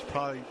crowd. This is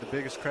probably the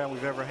biggest crowd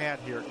we've ever had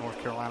here at North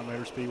Carolina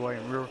Motor Speedway,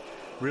 and we're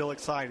real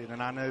excited.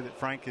 And I know that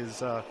Frank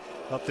is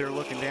up there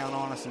looking down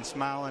on us and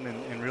smiling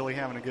and really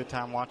having a good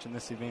time watching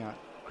this event.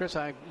 Chris,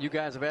 you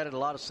guys have added a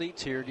lot of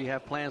seats here. Do you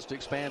have plans to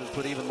expand and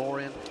put even more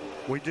in?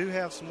 We do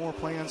have some more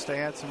plans to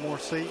add some more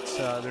seats.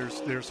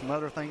 There's some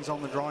other things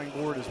on the drawing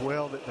board as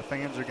well that the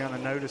fans are going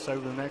to notice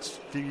over the next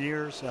few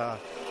years.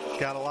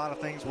 Got a lot of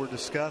things we're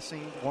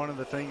discussing. One of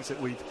the things that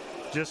we've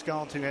just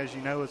gone to, as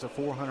you know, is a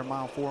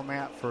 400-mile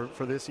format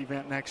for this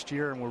event next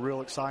year, and we're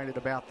real excited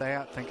about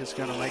that. I think it's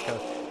going to make a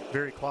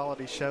very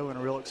quality show and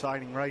a real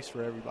exciting race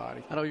for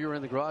everybody. I know you were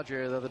in the garage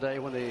area the other day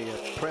when the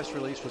press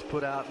release was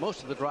put out.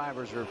 Most of the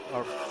drivers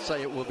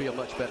say it will be a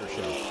much better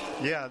show.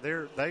 Yeah,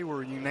 they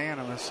were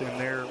unanimous in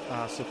their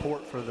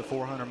support for the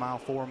 400-mile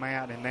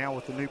format, and now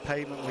with the new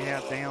pavement we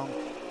have down,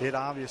 it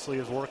obviously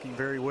is working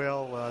very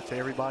well to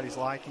everybody's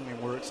liking,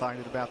 and we're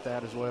excited about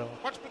that as well.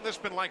 What's this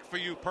been like for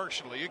you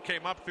personally? You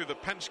came up through the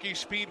Penske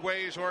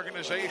Speedways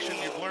organization.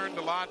 You've learned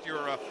a lot.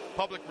 You're a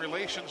public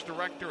relations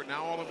director, and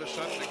now all of a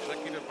sudden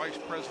executive vice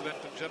president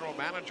and general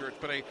manager. It's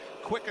been a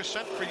quick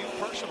ascent for you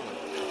personally.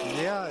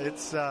 Yeah,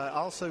 it's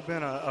also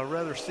been a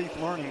rather steep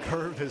learning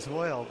curve as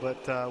well,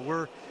 but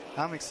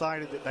I'm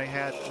excited that they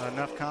had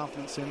enough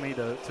confidence in me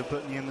to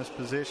put me in this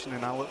position,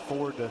 and I look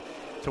forward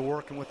to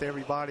working with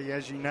everybody.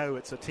 As you know,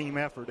 it's a team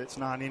effort. It's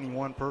not any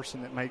one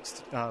person that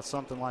makes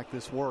something like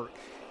this work.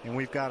 And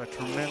we've got a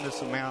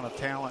tremendous amount of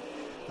talent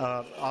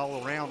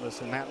all around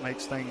us, and that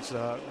makes things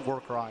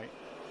work right.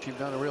 You've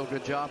done a real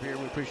good job here.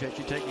 We appreciate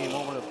you taking a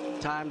moment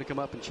of time to come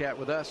up and chat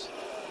with us.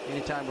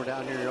 Anytime we're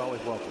down here, you're always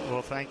welcome.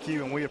 Well, thank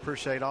you, and we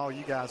appreciate all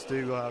you guys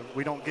do.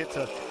 We don't get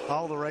to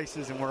all the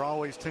races, and we're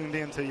always tuned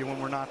in to you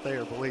when we're not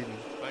there, believe me.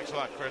 Thanks a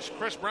lot, Chris.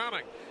 Chris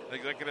Browning,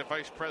 Executive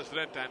Vice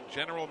President and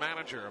General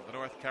Manager of the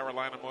North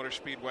Carolina Motor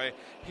Speedway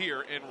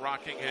here in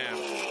Rockingham.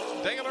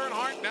 Dale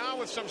Earnhardt now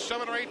with some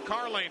 7 or 8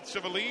 car lengths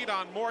of a lead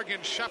on Morgan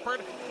Shepherd,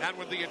 and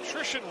with the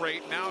attrition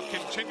rate now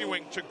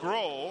continuing to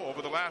grow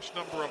over the last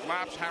number of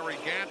laps. Harry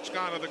Gant's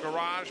gone to the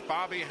garage,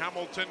 Bobby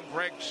Hamilton,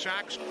 Greg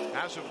Sachs.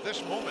 As of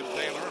this moment,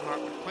 Dale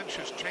Earnhardt would clinch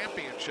his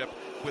championship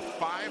with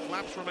 5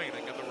 laps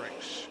remaining in the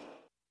race.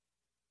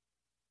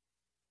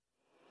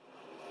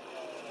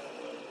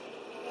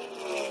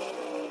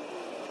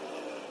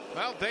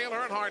 Well, Dale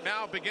Earnhardt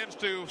now begins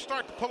to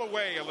start to pull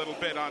away a little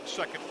bit on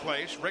second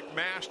place. Rick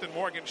Mast and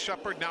Morgan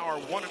Shepherd now are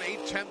 1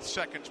 8/10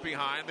 seconds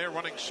behind. They're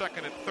running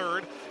second and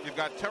third. You've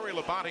got Terry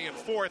Labonte in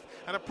fourth,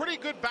 and a pretty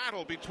good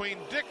battle between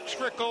Dick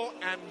Trickle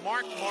and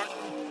Mark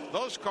Martin.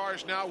 Those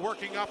cars now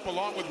working up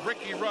along with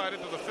Ricky Rudd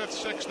into the 5th,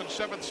 6th, and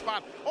 7th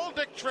spot. Old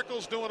Dick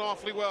Trickle's doing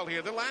awfully well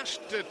here. The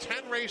last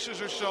 10 races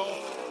or so,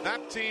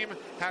 that team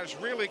has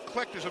really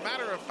clicked. As a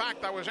matter of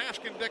fact, I was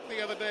asking Dick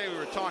the other day, we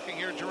were talking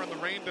here during the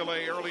rain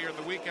delay earlier in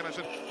the weekend. I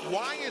said,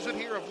 why is it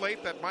here of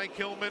late that Mike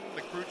Hillman,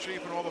 the crew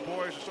chief, and all the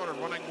boys are sort of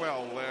running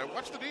well?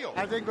 What's the deal?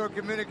 I think we're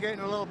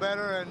communicating a little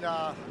better, and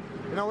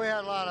we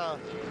had a lot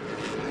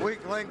of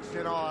weak links.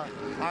 Our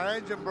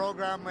engine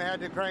program we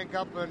had to crank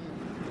up, and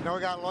we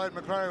got Lloyd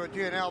McClary with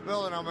T&L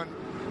building them,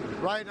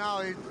 and right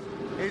now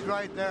he's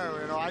right there.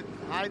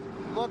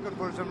 I'm looking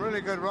for some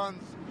really good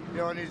runs,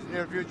 in these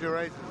near future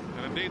races.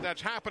 And indeed,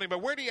 that's happening.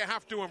 But where do you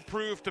have to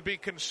improve to be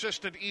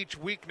consistent each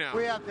week now?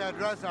 We have to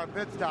address our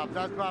pit stops.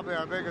 That's probably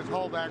our biggest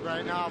holdback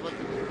right now. But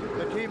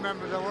the team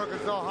members are working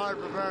so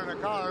hard preparing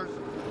the cars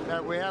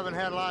that we haven't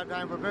had a lot of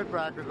time for pit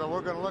practice. But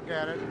we're going to look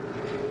at it.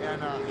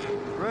 And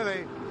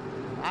really,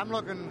 I'm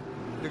looking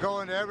to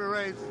go into every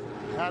race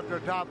after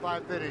a top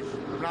 5 finish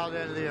from now to the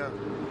end of the year.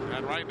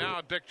 And right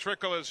now, Dick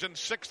Trickle is in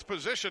 6th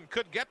position.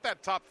 Could get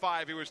that top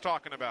 5 he was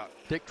talking about.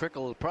 Dick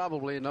Trickle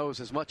probably knows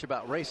as much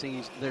about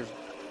racing.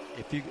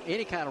 If you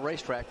any kind of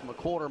racetrack from a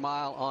quarter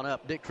mile on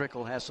up, Dick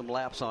Trickle has some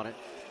laps on it.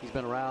 He's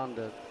been around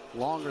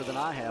longer than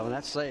I have, and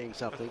that's saying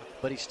something.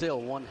 But he's still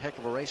one heck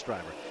of a race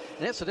driver.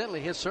 And incidentally,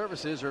 his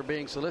services are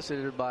being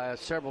solicited by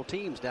several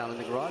teams down in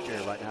the garage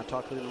area right now. I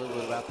talked to him a little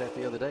bit about that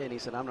the other day, and he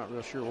said, I'm not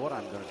real sure what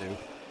I'm going to do.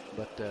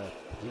 But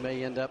he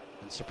may end up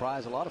and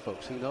surprise a lot of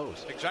folks. Who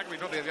knows? Exactly.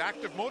 No, the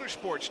Active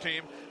Motorsports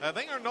team,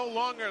 they are no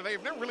longer,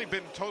 they've never really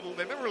been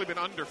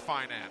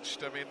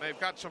underfinanced. I mean, they've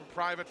got some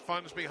private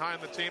funds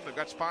behind the team. They've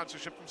got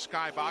sponsorship from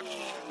Skybox.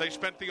 They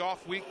spent the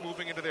off week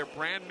moving into their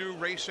brand new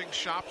racing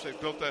shops. They've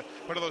built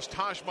one of those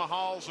Taj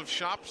Mahals of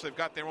shops. They've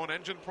got their own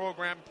engine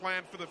program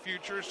planned for the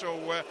future. So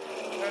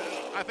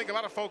I think a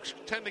lot of folks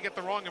tend to get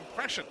the wrong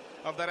impression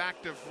of that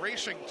Active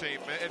racing team.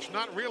 It's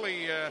not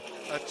really a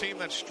team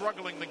that's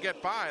struggling to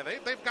get by.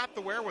 They've got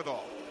the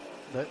wherewithal.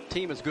 The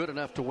team is good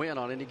enough to win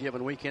on any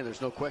given weekend.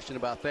 There's no question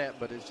about that,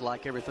 but it's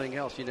like everything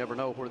else. You never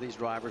know where these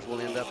drivers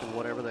will end up and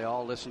whatever. They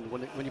all listen.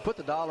 When you put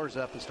the dollars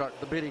up and start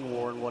the bidding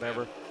war and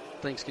whatever,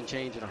 things can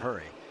change in a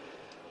hurry.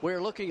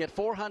 We're looking at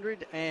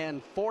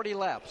 440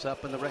 laps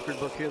up in the record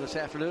book here this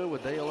afternoon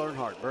with Dale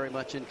Earnhardt very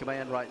much in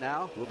command right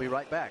now. We'll be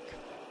right back.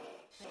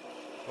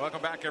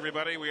 Welcome back,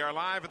 everybody. We are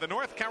live at the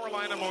North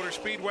Carolina Motor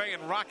Speedway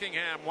in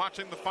Rockingham,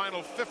 watching the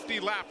final 50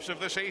 laps of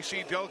this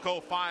AC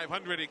Delco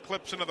 500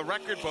 eclipse into the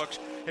record books.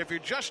 If you're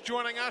just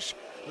joining us,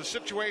 the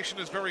situation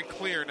is very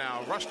clear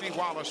now. Rusty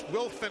Wallace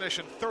will finish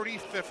in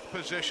 35th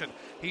position.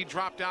 He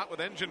dropped out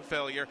with engine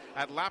failure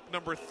at lap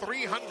number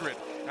 300.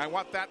 And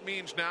what that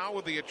means now,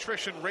 with the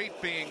attrition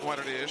rate being what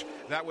it is,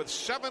 that with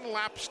 7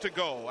 laps to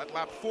go at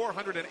lap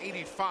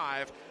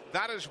 485,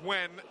 that is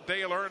when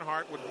Dale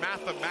Earnhardt would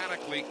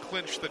mathematically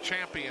clinch the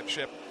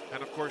championship.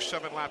 And, of course,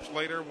 7 laps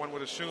later, one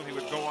would assume he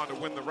would go on to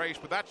win the race.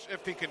 But that's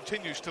if he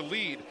continues to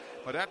lead.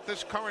 But at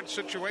this current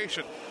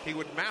situation, he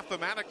would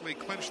mathematically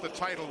clinch the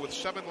title with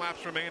 7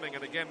 laps remaining.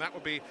 And, again, that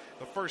would be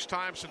the first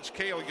time since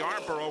Cale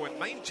Yarborough in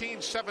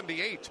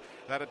 1978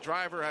 that a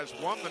driver has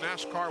won the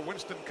NASCAR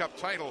Winston Cup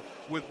title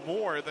with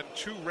more than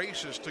 2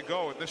 races to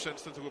go. In this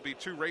instance, it will be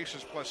 2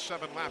 races plus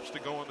 7 laps to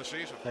go in the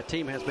season. That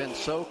team has been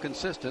so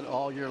consistent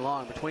all year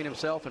long. Between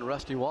himself and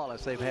Rusty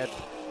Wallace, they've had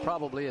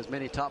probably as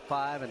many top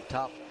 5 and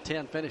top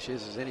 10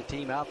 finishes as any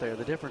team out there.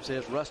 The difference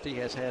is Rusty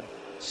has had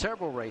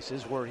several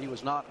races where he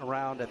was not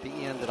around at the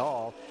end at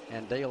all,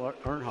 and Dale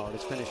Earnhardt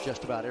has finished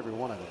just about every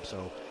one of them.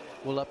 So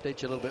we'll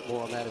update you a little bit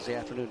more on that as the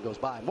afternoon goes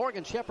by.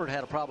 Morgan Shepherd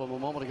had a problem a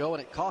moment ago,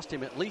 and it cost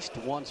him at least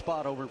 1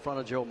 spot over in front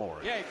of Joe Moore.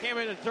 Yeah, he came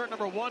in at turn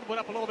number 1, went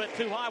up a little bit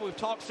too high. We've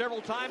talked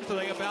several times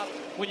today about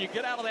when you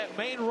get out of that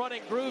main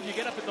running groove, you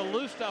get up in the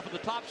loose stuff at the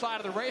top side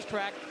of the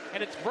racetrack,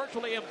 and it's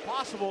virtually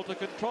impossible to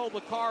control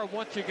the car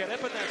once you get up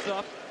in that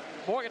stuff.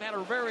 Morgan had a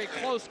very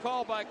close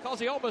call because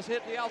he almost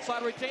hit the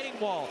outside retaining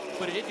wall,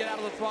 but he did get out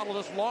of the throttle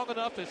just long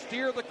enough to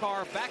steer the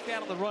car back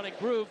down to the running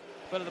groove,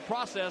 but in the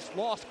process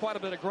lost quite a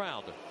bit of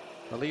ground.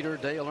 The leader,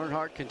 Dale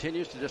Earnhardt,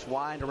 continues to just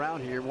wind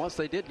around here. Once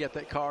they did get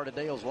that car to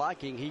Dale's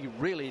liking, he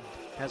really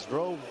has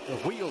drove the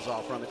wheels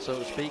off from it, so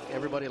to speak. A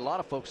lot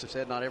of folks have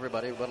said, not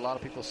everybody, but a lot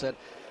of people said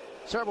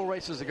several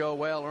races ago,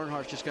 well,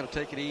 Earnhardt's just going to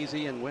take it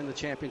easy and win the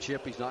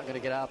championship. He's not going to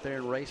get out there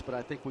and race, but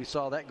I think we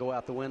saw that go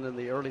out the window in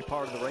the early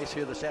part of the race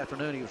here this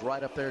afternoon. He was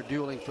right up there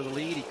dueling for the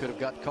lead. He could have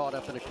got caught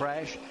up in a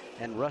crash,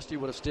 and Rusty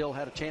would have still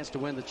had a chance to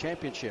win the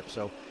championship.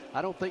 So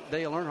I don't think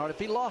Dale Earnhardt, if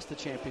he lost the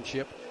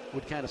championship,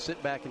 would kind of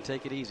sit back and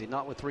take it easy,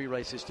 not with 3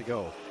 races to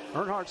go.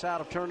 Earnhardt's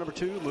out of turn number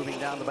 2, moving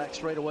down the back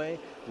straightaway.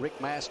 Rick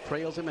Mast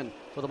trails him, and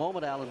for the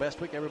moment, Alan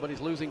Bestwick,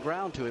 everybody's losing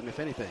ground to him, if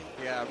anything.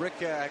 Yeah, Rick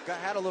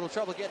had a little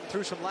trouble getting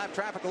through some lap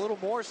traffic, a little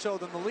more so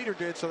than the leader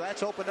did, so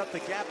that's opened up the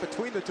gap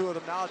between the two of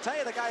them. Now, I'll tell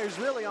you, the guy who's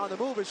really on the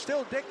move is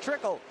still Dick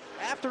Trickle.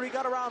 After he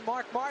got around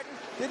Mark Martin,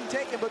 didn't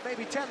take him but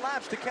maybe 10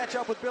 laps to catch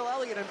up with Bill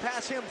Elliott and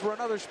pass him for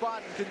another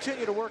spot and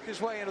continue to work his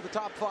way into the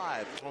top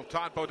 5. Well,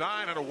 Todd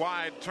Bodine in a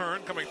wide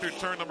turn coming through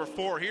turn number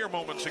 4 here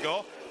moments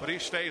ago, but he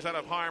stays out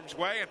of harm's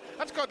way. And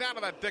let's go down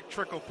to that Dick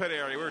Trickle pit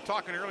area. We were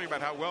talking earlier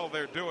about how well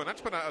they're doing.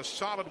 That's been a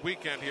solid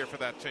weekend here for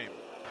that team.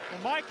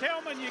 Well, Mike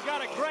Hillman, you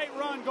got a great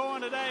run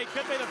going today.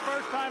 Could be the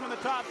first time in the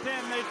top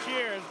 10 this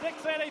year. Has Dick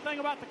said anything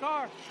about the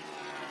car?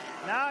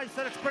 No, he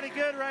said it's pretty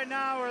good right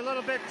now. We're a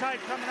little bit tight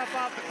coming up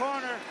off the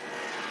corner.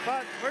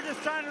 But we're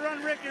just trying to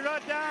run Ricky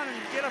Rudd down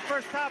and get our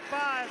first top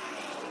 5.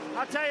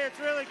 I'll tell you, it's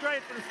really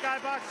great for the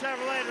Skybox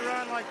Chevrolet to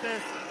run like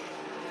this.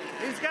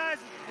 These guys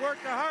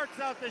worked their hearts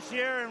out this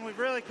year, and we've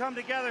really come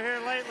together here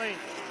lately.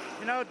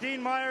 You know,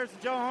 Dean Myers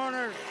and Joe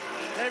Horner,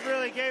 they've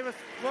really gave us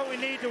what we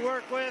need to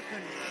work with.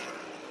 And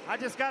I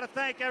just got to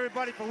thank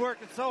everybody for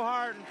working so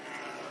hard and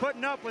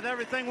putting up with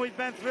everything we've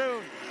been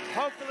through.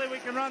 Hopefully we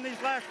can run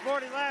these last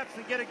 40 laps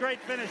and get a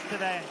great finish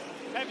today.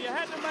 Have you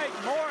had to make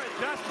more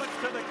adjustments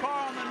to the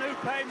car on the new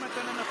pavement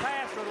than in the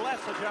past, or less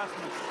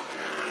adjustments?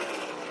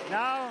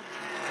 No,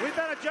 we've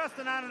been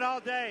adjusting on it all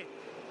day.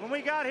 When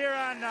we got here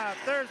on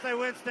Thursday,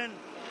 Winston,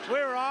 we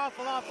were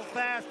awful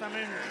fast. I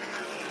mean,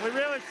 we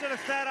really should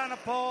have sat on a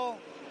pole.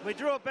 We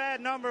drew a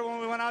bad number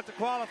when we went out to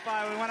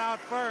qualify. We went out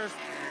first.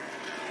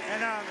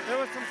 And there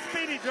was some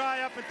speedy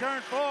dry up in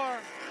turn 4.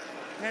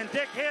 And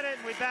Dick hit it,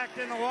 and we backed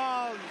in the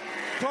wall and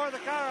tore the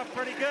car up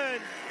pretty good.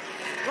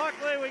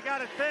 Luckily, we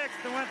got it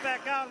fixed and went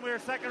back out, and we were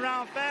second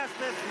round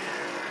fastest.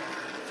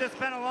 It's just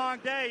been a long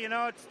day, you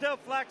know. It's still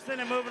flexing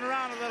and moving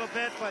around a little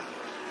bit, but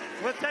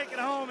we'll take it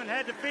home and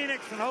head to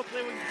Phoenix, and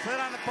hopefully we can sit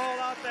on the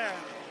pole out there.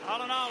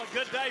 All in all, a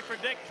good day for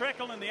Dick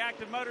Trickle and the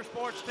Active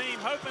Motorsports team,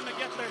 hoping to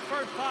get their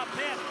first top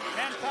 10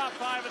 and top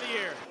 5 of the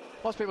year.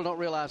 Most people don't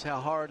realize how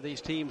hard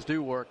these teams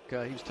do work.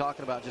 He was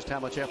talking about just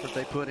how much effort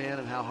they put in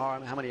and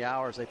how many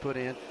hours they put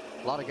in.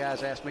 A lot of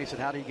guys ask me, said,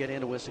 how do you get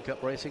into Winston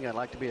Cup racing? I'd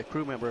like to be a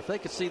crew member. If they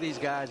could see these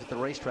guys at the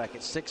racetrack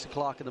at 6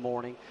 o'clock in the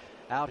morning,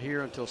 out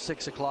here until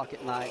 6 o'clock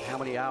at night, how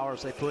many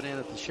hours they put in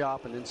at the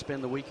shop, and then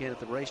spend the weekend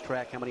at the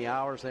racetrack, how many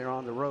hours they're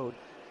on the road,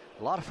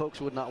 a lot of folks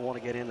would not want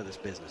to get into this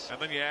business.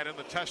 And then you add in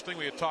the testing.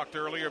 We had talked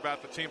earlier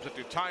about the teams that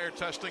do tire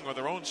testing or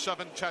their own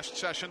 7 test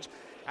sessions.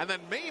 And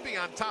then maybe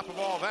on top of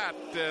all that,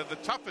 the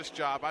toughest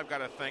job, I've got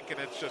to think, and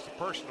it's just a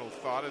personal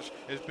thought, is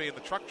being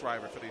the truck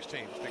driver for these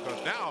teams.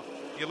 Because now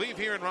you leave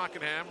here in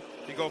Rockingham,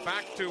 you go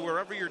back to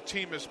wherever your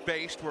team is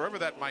based, wherever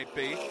that might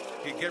be.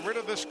 You get rid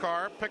of this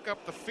car, pick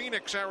up the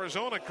Phoenix,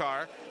 Arizona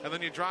car, and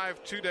then you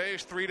drive 2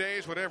 days, 3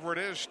 days, whatever it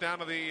is, down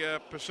to the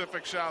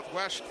Pacific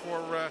Southwest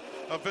for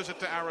a visit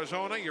to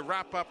Arizona. You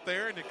wrap up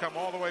there, and you come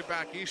all the way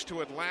back east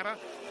to Atlanta.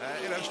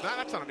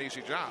 That's not an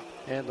easy job.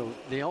 And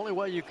the only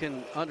way you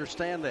can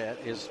understand that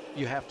is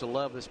you have to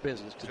love this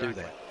business to do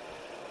that.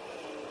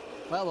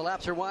 Well, the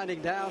laps are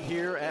winding down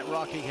here at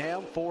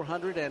Rockingham.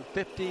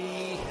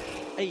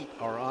 458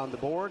 are on the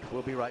board.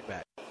 We'll be right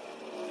back.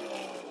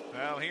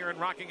 Well, here in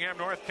Rockingham,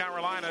 North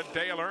Carolina,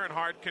 Dale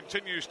Earnhardt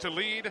continues to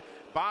lead.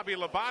 Bobby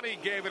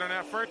Labonte gave it an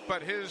effort,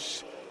 but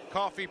his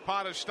coffee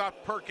pot has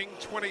stopped perking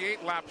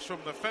 28 laps from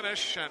the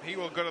finish, and he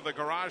will go to the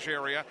garage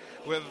area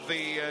with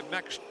the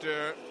next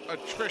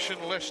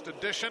attrition list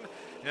addition.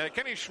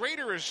 Kenny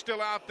Schrader is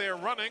still out there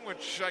running,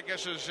 which I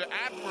guess is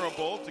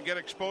admirable to get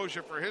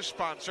exposure for his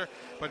sponsor.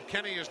 But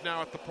Kenny is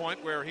now at the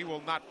point where he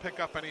will not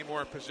pick up any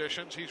more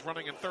positions. He's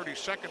running in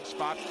 32nd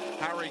spot.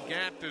 Harry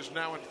Gant is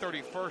now in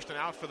 31st and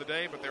out for the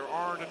day, but there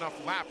aren't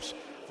enough laps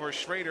for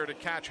Schrader to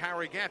catch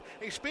Harry Gant.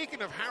 Hey,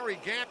 speaking of Harry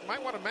Gant,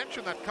 might want to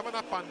mention that coming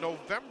up on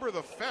November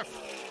the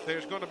 5th,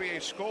 there's going to be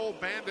a Skull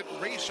Bandit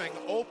Racing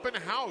open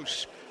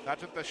house.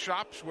 That's at the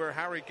shops where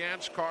Harry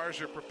Gant's cars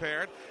are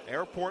prepared.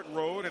 Airport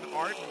Road in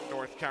Arden,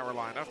 North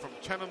Carolina, from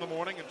 10 in the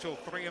morning until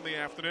 3 in the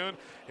afternoon.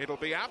 It'll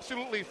be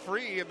absolutely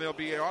free, and there'll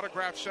be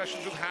autograph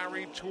sessions with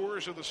Harry,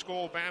 tours of the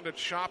Skull Bandit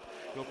shop.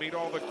 You'll meet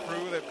all the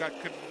crew. They've got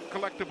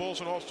collectibles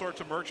and all sorts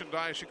of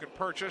merchandise you can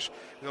purchase.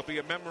 There'll be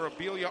a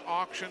memorabilia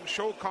auction,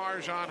 show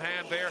cars on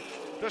hand there.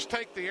 Just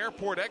take the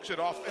airport exit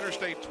off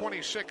Interstate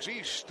 26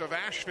 east of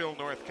Asheville,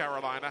 North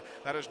Carolina.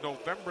 That is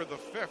November the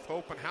 5th,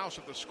 open house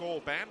at the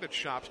Skull Bandit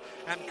shops.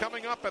 And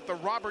coming up at the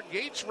Robert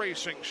Yates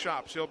Racing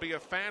shops, there'll be a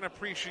fan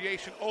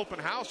appreciation open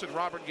house at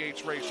Robert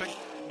Yates Racing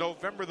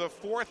November the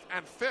 4th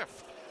and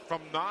 5th.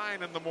 From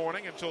 9 in the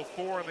morning until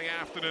 4 in the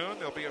afternoon.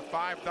 There'll be a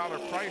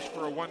 $5 price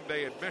for a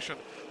one-day admission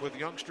with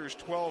youngsters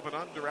 12 and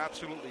under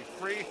absolutely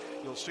free.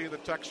 You'll see the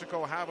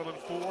Texaco Haviland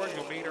Ford.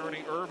 You'll meet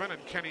Ernie Irvin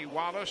and Kenny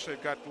Wallace.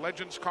 They've got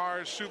Legends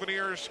cars,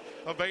 souvenirs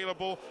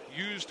available,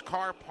 used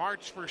car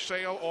parts for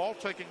sale, all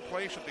taking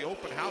place at the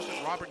open house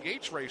at Robert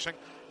Yates Racing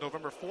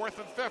November 4th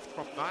and 5th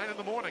from 9 in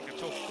the morning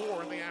until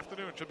 4 in the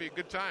afternoon. Should be a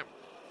good time.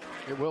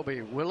 It will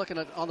be. We're looking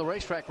at on the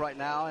racetrack right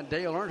now, and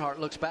Dale Earnhardt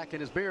looks back in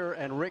his mirror,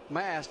 and Rick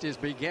Mast is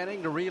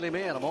beginning to reel him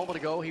in. A moment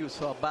ago, he was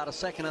about a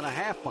second and a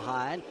half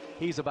behind.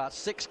 He's about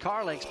 6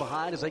 car lengths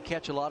behind as they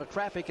catch a lot of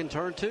traffic in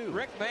turn 2.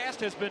 Rick Mast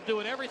has been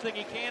doing everything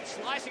he can,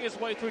 slicing his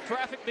way through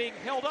traffic, being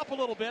held up a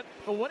little bit,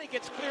 but when he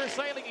gets clear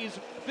sailing, he's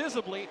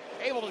visibly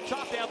able to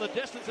chop down the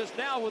distances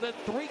now within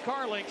 3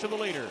 car lengths of the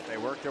leader. They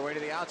work their way to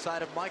the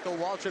outside of Michael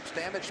Waltrip's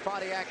damaged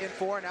Pontiac in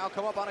 4, now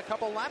come up on a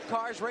couple lap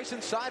cars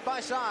racing side by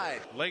side.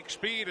 Lake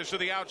Speed is to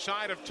the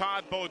outside of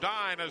Todd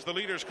Bodine as the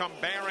leaders come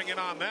bearing in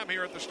on them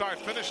here at the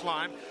start-finish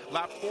line.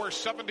 Lap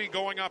 470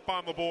 going up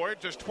on the board.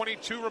 Just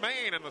 22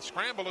 remain, and the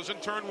scramble is in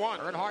turn 1.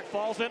 Earnhardt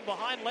falls in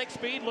behind Lake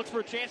Speed, looks for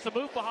a chance to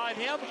move behind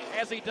him.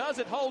 As he does,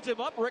 it holds him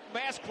up. Rick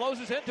Mast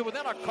closes in to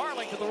within a car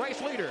length of the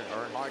race leader.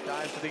 Earnhardt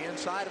dives to the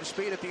inside of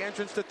Speed at the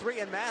entrance to 3,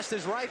 and Mast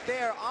is right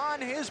there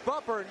on his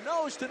bumper,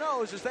 nose to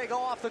nose as they go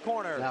off the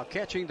corner. Now,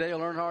 catching Dale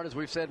Earnhardt, as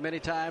we've said many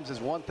times, is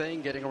one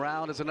thing. Getting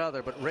around is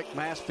another. But Rick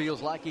Mast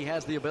feels like he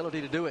has the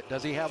ability to do it.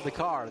 Does he have the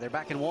car? They're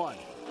back in 1.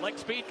 Lake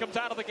Speed comes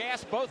out of the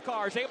gas. Both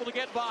cars able to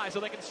get by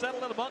so they can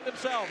settle in among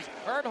themselves.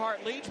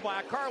 Earnhardt leads by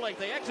a car length.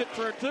 They exit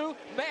turn 2.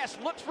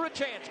 Mast looks for a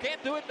chance.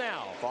 Can't do it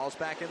now. Falls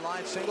back in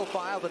line, single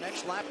file. The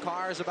next lap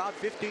car is about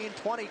 15,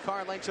 20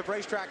 car lengths of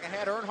racetrack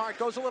ahead. Earnhardt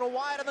goes a little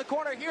wide in the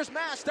corner. Here's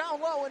Mast down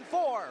low in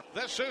 4.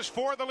 This is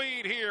for the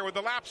lead here with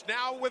the laps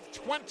now with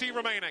 20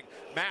 remaining.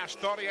 Mast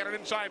thought he had an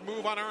inside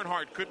move on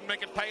Earnhardt. Couldn't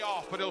make it pay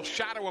off, but he'll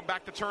shadow him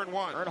back to turn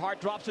 1. Earnhardt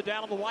drops it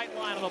down on the white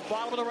line on the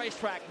bottom of the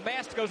racetrack.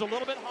 Mast goes a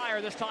little bit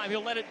higher this time.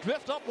 He'll let it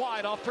drift up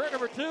wide off turn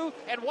number 2,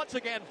 and once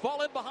again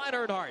fall in behind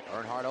Earnhardt.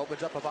 Earnhardt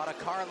opens up about a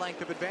car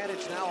length of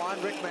advantage now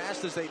on Rick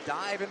Mast as they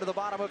dive into the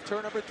bottom of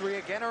turn number 3.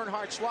 Again,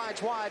 Earnhardt slides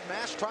wide.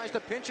 Mast tries to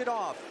pinch it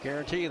off.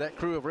 Guarantee that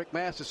crew of Rick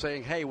Mast is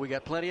saying, hey, we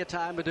got plenty of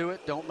time to do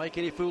it. Don't make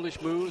any foolish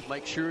moves.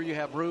 Make sure you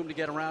have room to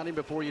get around him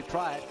before you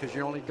try it, because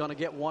you're only going to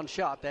get one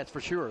shot, that's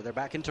for sure. They're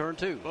back in turn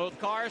 2. Both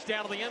cars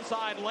down to the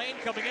inside lane,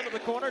 coming into the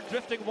corner,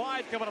 drifting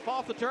wide, coming up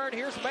off the turn.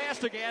 Here's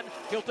Mast again.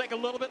 He'll take a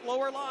little bit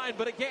lower line,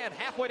 but again,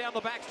 halfway down the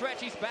back stretch,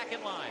 he's back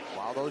in line.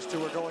 While those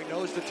two are going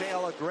nose to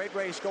tail, a great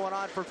race going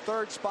on for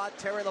third spot.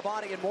 Terry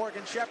Labonte and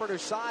Morgan Shepherd are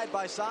side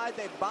by side.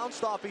 They've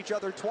bounced off each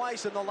other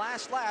twice in the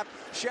last lap.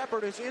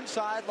 Shepherd is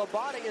inside,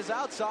 Labonte is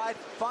outside.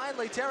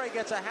 Finally, Terry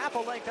gets a half a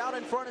length out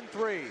in front in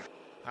 3.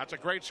 That's a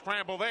great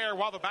scramble there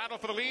while the battle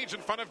for the lead's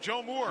in front of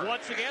Joe Moore.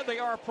 Once again, they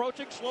are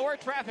approaching slower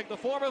traffic. The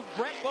form of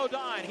Brent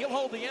Bodine. He'll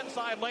hold the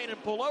inside lane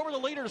and pull over. The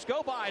leaders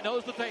go by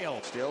nose to tail.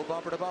 Still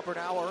bumper to bumper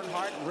now.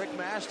 Earnhardt, Rick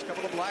Mast, a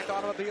couple of black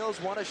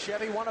automobiles. One a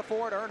Chevy, one a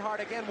Ford. Earnhardt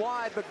again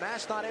wide, but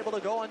Mast not able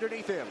to go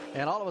underneath him.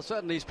 And all of a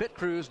sudden, these pit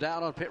crews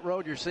down on pit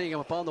road, you're seeing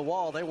them up on the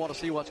wall. They want to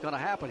see what's going to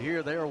happen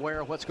here. They're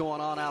aware of what's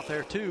going on out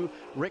there, too.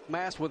 Rick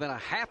Mast within a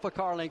half a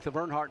car length of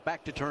Earnhardt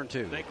back to turn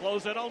 2. They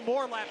close in on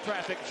more lap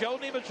traffic. Joe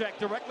Nemechek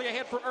directly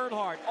ahead for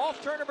Earnhardt.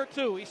 Off turn number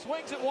 2. He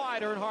swings it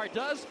wide, Earnhardt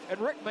does, and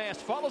Rick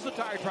Mast follows the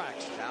tire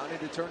tracks. Down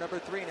into turn number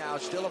 3 now.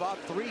 Still about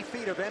 3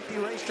 feet of empty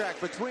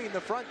racetrack between the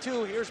front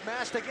 2. Here's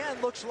Mast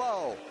again, looks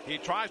low. He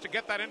tries to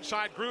get that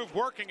inside groove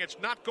working. It's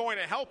not going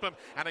to help him.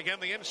 And again,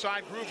 the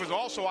inside groove is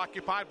also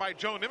occupied by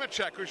Joe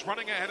Nemechek, who's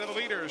running ahead of the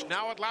leaders.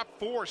 Now at lap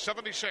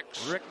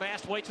 476. Rick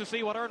Mast waits to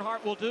see what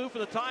Earnhardt will do. For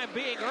the time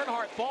being,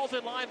 Earnhardt falls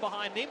in line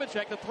behind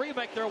Nemechek. The 3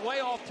 make their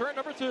way off turn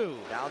number 2.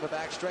 Down the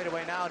back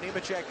straightaway now.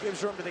 Nemechek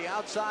gives room to the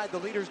outside.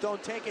 The leaders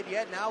don't take it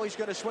yet. Now he's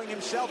going to swing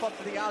himself up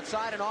to the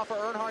outside and offer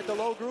Earnhardt the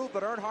low groove,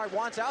 but Earnhardt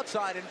wants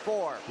outside in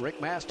 4. Rick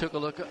Mast took a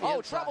look at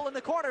trouble in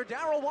the corner.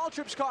 Darrell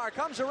Waltrip's car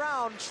comes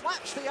around,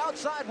 slaps the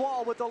outside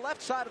wall with the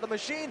left side of the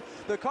machine.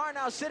 The car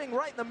now sitting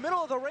right in the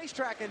middle of the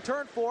racetrack in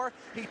turn 4.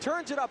 He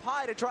turns it up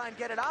high to try and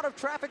get it out of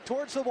traffic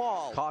towards the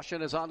wall.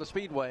 Caution is on the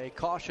speedway.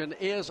 Caution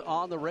is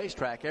on the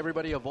racetrack.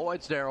 Everybody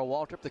avoids Darrell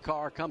Waltrip. The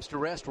car comes to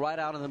rest right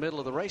out in the middle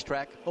of the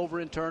racetrack over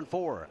in turn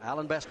 4.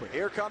 Alan Bestwick.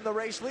 Here come the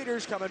race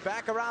leaders coming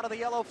back around to the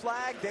yellow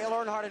flag. Dale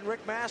Earnhardt and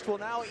Rick Mast will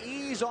now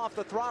ease off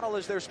the throttle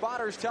as their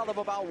spotters tell them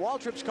about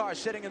Waltrip's car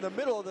sitting in the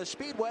middle of the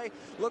speedway.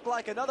 Looked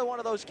like another one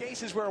of those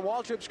cases where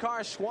Waltrip's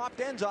car swapped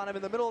ends on him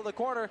in the middle of the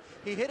corner.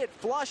 He hit it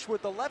flush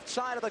with the left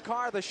side of the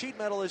car. The sheet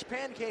metal is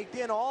pancaked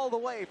in all the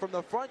way from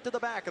the front to the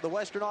back of the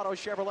Western Auto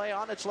Chevrolet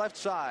on its left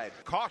side.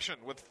 Caution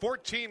with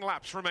 14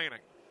 laps remaining.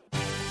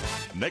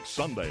 Next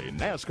Sunday,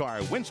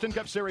 NASCAR Winston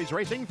Cup Series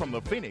racing from the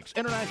Phoenix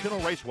International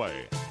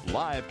Raceway.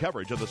 Live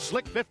coverage of the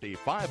Slick 50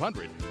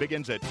 500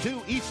 begins at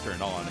 2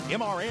 Eastern on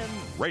MRN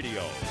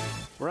Radio.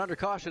 We're under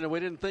caution, and we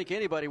didn't think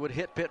anybody would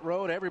hit pit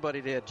road.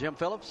 Everybody did. Jim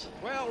Phillips?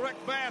 Well, Rick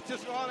Mast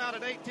just gone out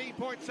at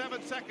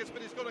 18.7 seconds,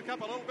 but he's going to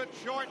come a little bit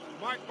short.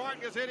 Mark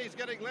Martin is in. He's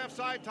getting left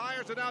side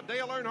tires, and now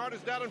Dale Earnhardt is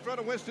down in front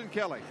of Winston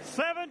Kelly.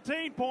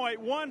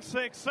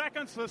 17.16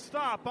 seconds to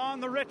stop on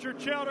the Richard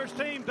Childers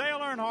team. Dale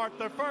Earnhardt,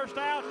 the first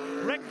out.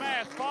 Rick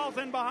Mast falls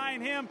in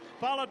behind him,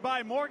 followed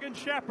by Morgan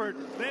Shepherd,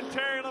 then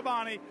Terry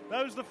Labonte.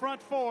 Those the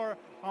front 4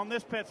 on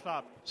this pit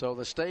stop. So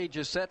the stage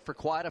is set for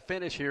quite a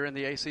finish here in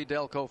the AC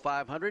Delco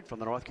 500 from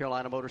the North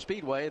Carolina Motor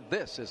Speedway.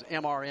 This is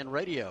MRN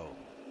Radio.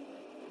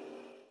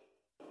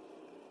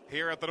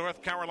 Here at the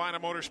North Carolina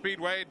Motor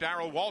Speedway,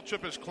 Darrell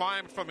Waltrip has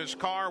climbed from his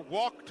car,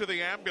 walked to the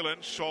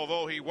ambulance,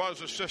 although he was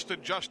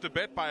assisted just a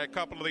bit by a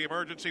couple of the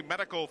emergency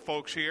medical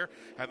folks here,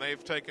 and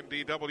they've taken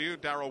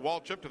DW, Darrell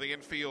Waltrip, to the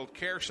infield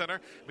care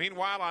center.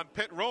 Meanwhile, on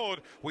pit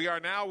road, we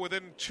are now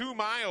within 2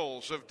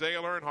 miles of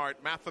Dale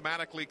Earnhardt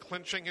mathematically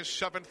clinching his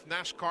 7th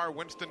NASCAR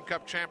Winston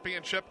Cup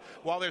championship,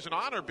 while there's an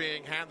honor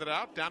being handed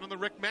out down in the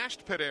Rick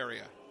Mast pit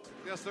area.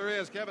 Yes, there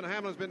is. Kevin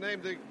Hamlin's been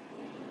named the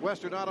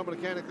Western Auto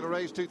Mechanic of the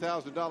race.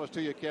 $2,000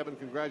 to you, Kevin.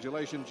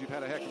 Congratulations. You've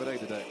had a heck of a day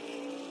today.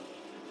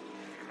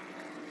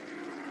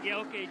 Yeah,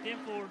 okay,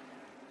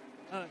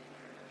 10-4.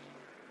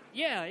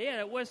 Yeah,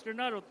 that Western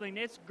Auto thing,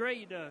 that's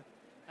great.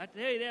 I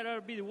tell you, that ought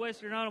to be the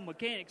Western Auto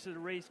Mechanics of the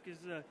race, because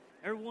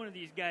every one of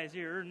these guys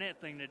here earned that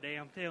thing today,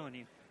 I'm telling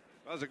you.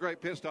 That was a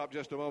great pit stop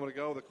just a moment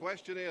ago. The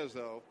question is,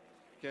 though,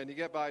 can you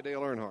get by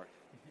Dale Earnhardt?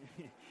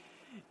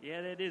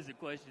 Yeah, that is the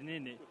question,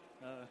 isn't it?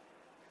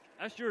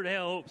 I sure the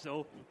hell hope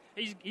so.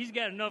 He's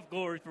got enough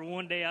glory for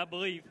one day, I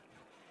believe.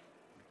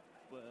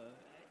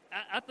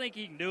 I think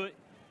he can do it.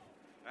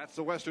 That's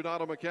the Western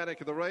Auto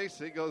Mechanic of the race.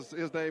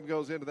 His name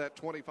goes into that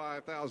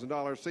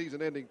 $25,000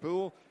 season-ending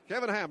pool.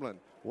 Kevin Hamlin,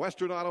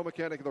 Western Auto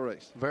Mechanic of the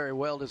race. Very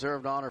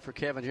well-deserved honor for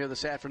Kevin here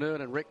this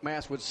afternoon, and Rick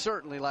Mast would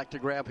certainly like to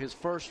grab his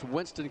first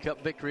Winston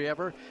Cup victory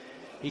ever.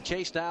 He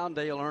chased down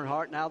Dale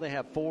Earnhardt. Now they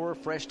have 4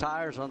 fresh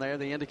tires on there.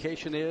 The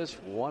indication is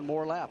 1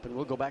 more lap, and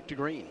we'll go back to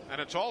green.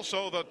 And it's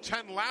also the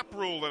 10-lap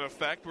rule in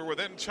effect. We're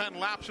within 10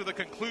 laps of the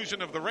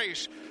conclusion of the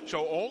race,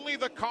 so only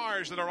the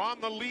cars that are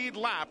on the lead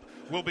lap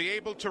will be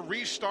able to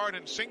restart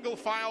in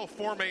single-file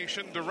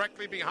formation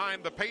directly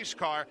behind the pace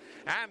car.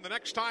 And the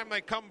next time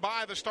they come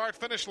by the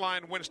start-finish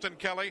line, Winston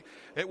Kelly,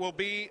 it will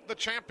be the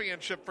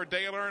championship for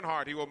Dale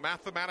Earnhardt. He will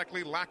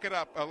mathematically lock it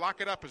up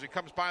as he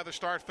comes by the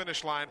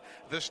start-finish line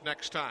this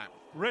next time.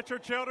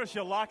 Richard Childress,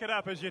 you'll lock it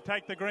up as you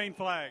take the green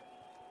flag.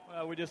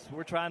 Well,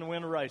 we're trying to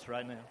win a race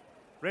right now.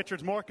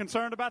 Richard's more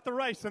concerned about the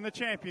race than the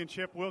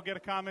championship. We'll get a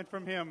comment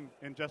from him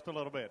in just a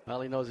little bit.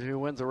 Well, he knows if he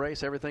wins the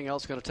race, everything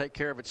else is going to take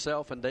care of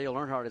itself. And Dale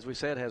Earnhardt, as we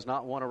said, has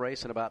not won a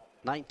race in about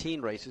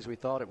 19 races. We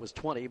thought it was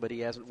 20, but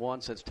he hasn't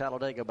won since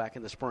Talladega back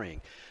in the spring.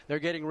 They're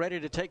getting ready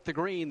to take the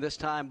green this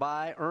time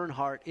by.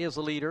 Earnhardt is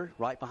the leader.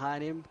 Right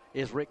behind him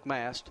is Rick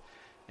Mast.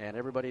 And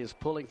everybody is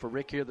pulling for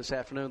Rick here this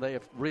afternoon. They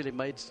have really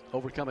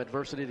overcome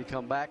adversity to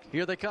come back.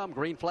 Here they come.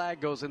 Green flag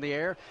goes in the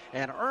air.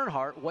 And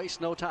Earnhardt wastes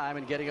no time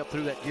in getting up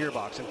through that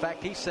gearbox. In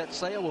fact, he set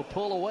sail, will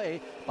pull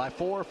away by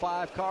 4 or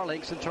 5 car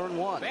lengths in turn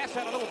 1. Bass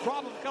had a little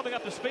problem coming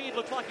up to speed.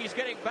 Looks like he's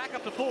getting back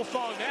up to full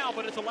song now,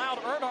 but it's allowed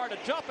Earnhardt to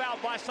jump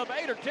out by some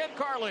 8 or 10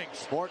 car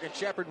lengths. Morgan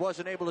Shepherd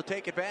wasn't able to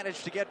take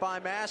advantage to get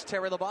by Mast.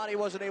 Terry Labonte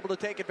wasn't able to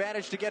take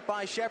advantage to get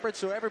by Shepherd.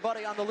 So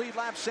everybody on the lead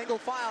lap, single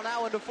file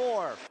now into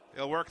 4.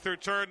 He'll work through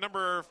turn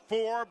number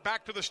 4,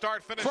 back to the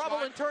start-finish line.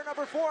 Trouble in turn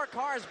number 4.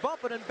 Cars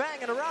bumping and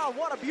banging around.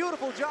 What a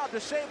beautiful job to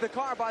save the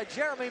car by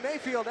Jeremy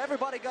Mayfield.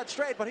 Everybody got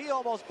straight, but he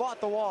almost bought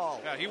the wall.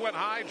 Yeah, he went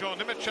high. Joe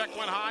Nemechek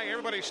went high.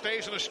 Everybody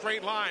stays in a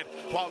straight line,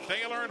 while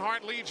Dale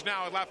Earnhardt leads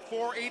now at lap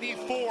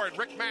 484, and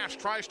Rick Mast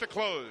tries to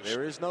close.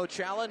 There is no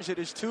challenge. It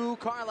is 2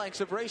 car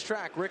lengths of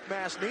racetrack. Rick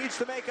Mast needs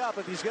to make up.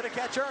 If he's going to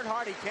catch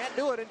Earnhardt, he can't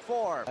do it in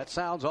 4. That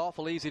sounds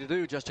awful easy to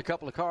do, just a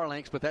couple of car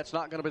lengths, but that's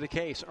not going to be the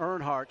case.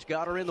 Earnhardt's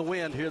got her in the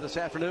wind here this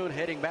afternoon,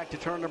 heading back to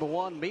turn number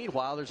 1.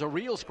 Meanwhile, there's a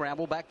real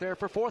scramble back there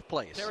for 4th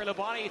place. Terry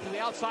Labonte to the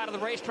outside of the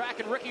racetrack,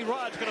 and Ricky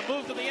Rudd's going to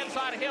move to the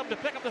inside of him to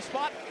pick up the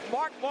spot.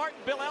 Mark Martin,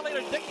 Bill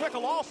Elliott, and Dick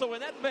Trickle also in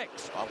that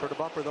mix. Bumper to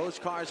bumper, those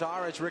cars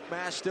are, as Rick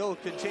Mast still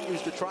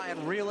continues to try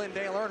and reel in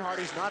Dale Earnhardt.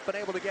 He's not been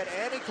able to get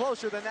any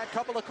closer than that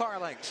couple of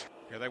car lengths.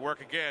 Here they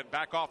work again,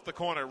 back off the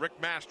corner.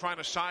 Rick Mast trying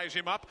to size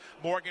him up.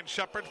 Morgan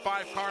Shepherd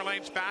 5 car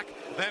lanes back.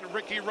 Then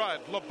Ricky Rudd,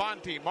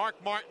 Labonte, Mark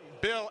Martin,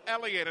 Bill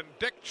Elliott, and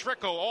Dick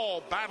Trickle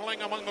all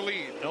battling among the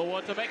lead. No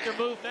one to make their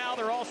move now.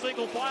 They're all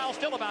single file.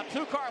 Still about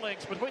 2 car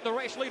lengths between the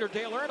race leader,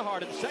 Dale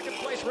Earnhardt, and 2nd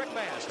place, Rick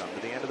Mast. Come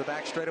to the end of the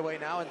back straightaway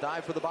now and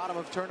dive for the bottom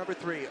of turn number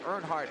 3.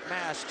 Earnhardt,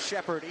 Mast,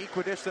 Shepherd,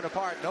 equidistant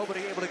apart.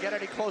 Nobody able to get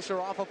any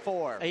closer off of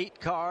 4. 8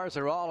 cars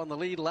are all on the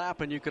lead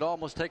lap, and you could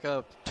almost take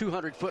a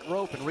 200-foot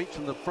rope and reach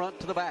from the front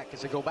to the back.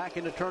 As they go back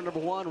into turn number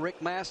 1,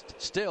 Rick Mast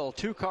still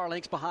 2 car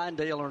lengths behind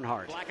Dale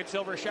Earnhardt. Black and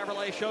silver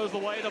Chevrolet shows the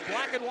way. The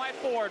black and white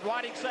Ford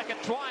riding second,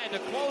 trying to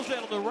close in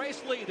on the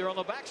race lead. They're on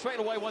the back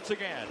straightaway once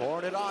again.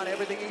 Pouring it on,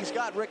 everything he's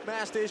got. Rick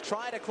Mast is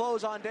trying to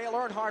close on Dale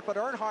Earnhardt, but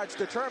Earnhardt's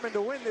determined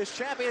to win this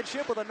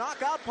championship with a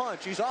knockout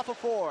punch. He's off of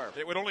 4.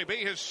 It would only be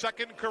his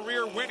 2nd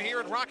career win here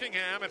at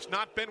Rockingham. It's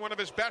not been one of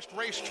his best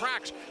race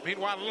tracks.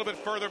 Meanwhile, a little bit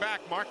further back,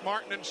 Mark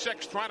Martin in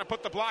 6th, trying to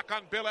put the block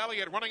on Bill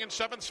Elliott, running in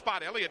 7th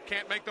spot. Elliott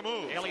can't make the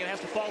move. Elliott has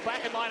to fall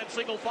back in line in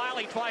single file.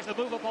 He tries to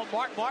move up on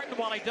Mark Martin.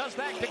 While he does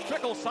that, Dick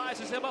Trickle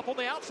sizes him up on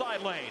the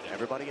outside lane.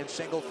 Everybody in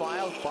single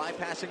file,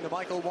 bypassing the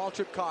Michael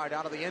Waltrip car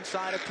down to the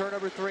inside of turn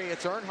number 3.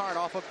 It's Earnhardt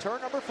off of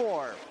turn number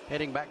 4.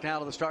 Heading back now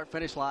to the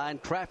start-finish line.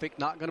 Traffic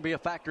not going to be a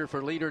factor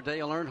for leader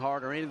Dale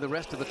Earnhardt or any of the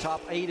rest of the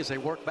top 8 as they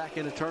work back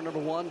into turn number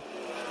 1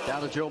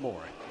 down to Joe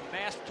Moore.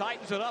 Mast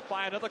tightens it up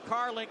by another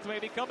car length,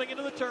 maybe coming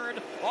into the turn.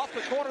 Off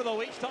the corner,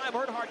 though, each time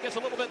Earnhardt gets a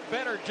little bit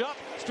better jump,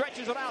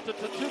 stretches it out to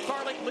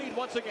 2-car length lead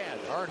once again.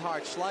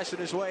 Earnhardt slicing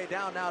his way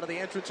down now to the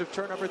entrance of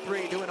turn number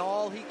 3, doing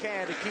all he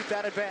can to keep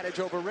that advantage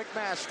over Rick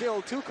Mast.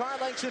 Still 2 car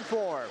lengths in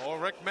 4. Well,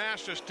 Rick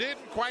Mast just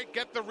didn't quite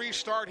get the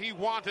restart he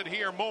wanted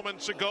here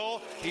moments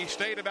ago. He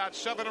stayed about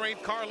 7 or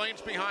 8 car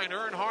lanes behind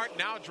Earnhardt.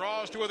 Now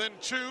draws to within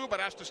 2, but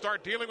has to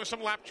start dealing with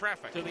some lap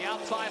traffic. To the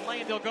outside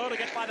lane they'll go to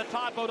get by the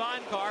Todd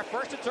Bodine car.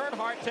 First it's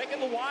Earnhardt taking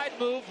the wide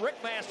move. Rick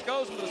Mast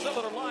goes with the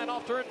similar line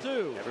off turn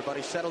 2.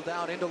 Everybody settled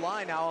down into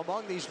line now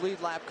among these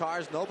lead lap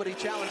cars. Nobody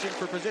challenging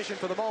for position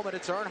for the moment.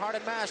 It's Earnhardt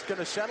and Mast going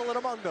to settle it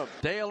among them.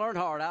 Dale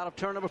Earnhardt out of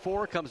turn number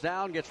 4, comes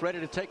down, gets ready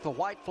to take the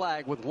white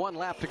flag with 1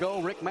 lap to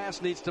go. Rick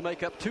Mast needs to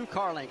make up 2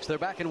 car lengths. They're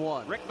back in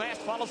 1. Rick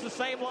Mast follows the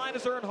same line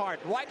as Earnhardt,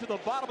 right to the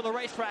bottom of the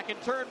racetrack in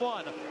turn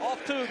 1.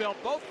 Off 2, they'll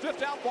both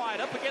drift out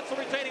wide up against the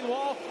retaining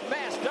wall.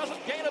 Mast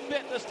doesn't gain a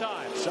bit this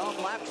time. Some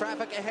lap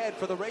traffic ahead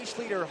for the race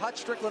leader. Hutch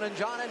Strickland and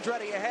John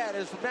Andretti ahead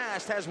as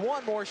Mast has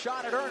one more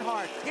shot at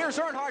Earnhardt. Here's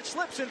Earnhardt,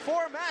 slips in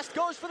 4. Mast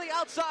goes for the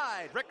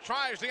outside. Rick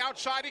tries the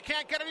outside. He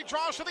can't get it. He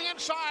draws to the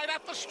inside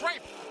at the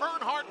stripe.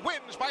 Earnhardt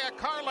wins by a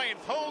car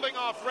length, holding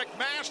off Rick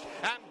Mast,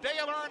 and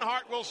Dale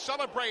Earnhardt will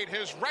celebrate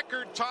his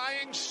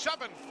record-tying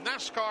 7th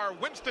NASCAR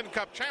Winston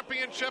Cup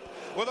championship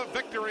with a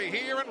victory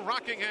here in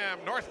Rockingham,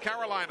 North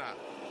Carolina.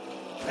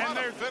 And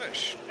there's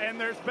finish. And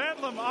there's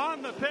bedlam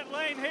on the pit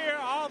lane here.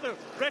 All the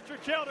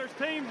Richard Childers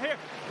team here.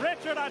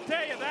 Richard, I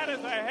tell you, that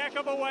is a heck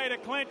of a way to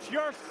clinch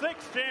your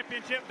 6th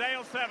championship,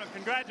 Dale 7th.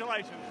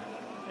 Congratulations.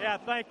 Yeah,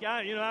 thank you.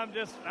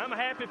 I'm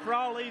happy for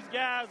all these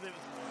guys.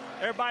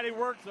 Everybody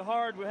works so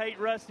hard. We hate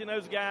Rusty and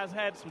those guys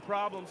had some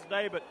problems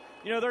today, but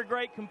they're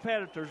great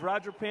competitors.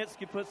 Roger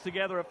Penske puts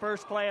together a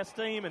first-class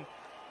team, and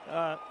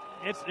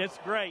it's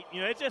great.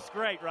 It's just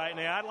great right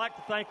now. I'd like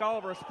to thank all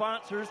of our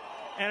sponsors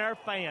and our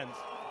fans.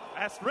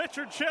 That's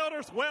Richard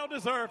Childers,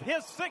 well-deserved.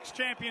 His 6th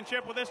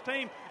championship with this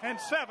team and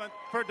 7th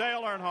for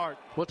Dale Earnhardt.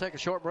 We'll take a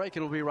short break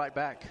and we'll be right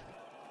back.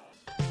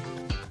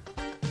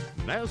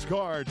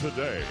 NASCAR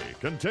Today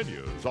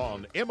continues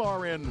on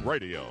MRN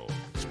Radio.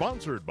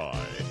 Sponsored by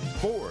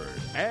Ford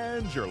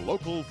and your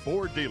local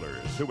Ford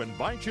dealers who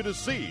invite you to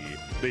see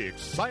the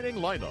exciting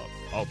lineup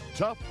of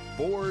tough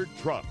Ford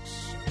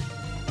trucks.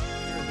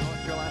 Here at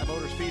North Carolina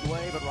Motor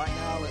Speedway, but right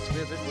now let's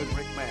visit with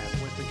Rick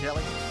Mast. Winston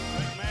Kelly.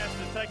 Rick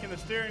Mast is taking the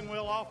steering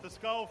wheel off the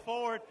Skull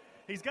Ford.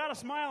 He's got a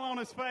smile on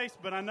his face,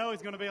 but I know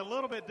he's going to be a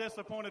little bit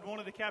disappointed,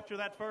 wanted to capture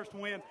that first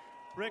win.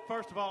 Rick,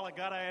 first of all, I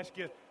got to ask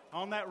you,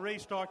 on that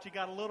restart, you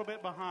got a little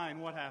bit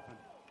behind. What happened?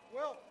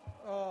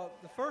 Well,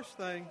 the first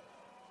thing,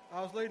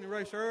 I was leading the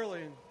race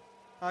early and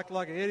acted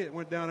like an idiot.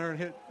 Went down there and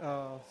hit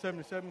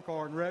 77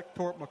 car and wrecked,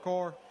 tore up my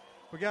car.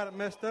 We got it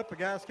messed up. The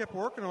guys kept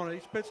working on it.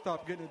 Each pit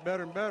stop getting it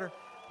better and better.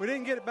 We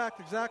didn't get it back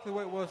exactly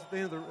what it was at the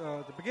end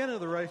of the beginning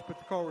of the race, but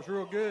the car was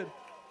real good.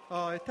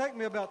 It took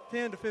me about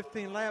 10 to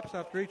 15 laps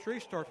after each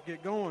restart to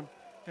get going.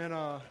 And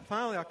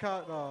finally I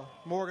caught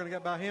Morgan. I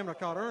got by him and I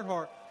caught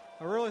Earnhardt.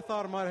 I really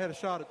thought I might have had a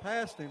shot at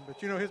past him, but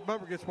his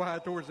bumper gets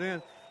wide towards the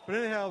end. But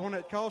anyhow, when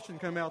that caution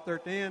came out there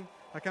at the end,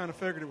 I kind of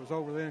figured it was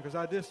over then because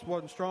I just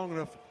wasn't strong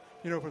enough,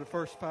 for the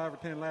first 5 or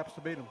 10 laps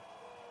to beat him.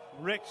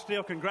 Rick,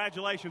 still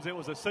congratulations. It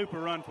was a super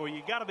run for you.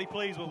 You got to be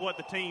pleased with what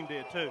the team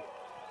did too.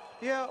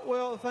 Yeah,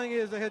 well, the thing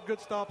is they had good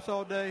stops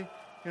all day.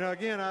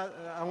 Again,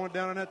 I went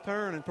down in that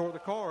turn and tore the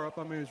car up.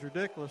 I mean, it was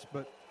ridiculous,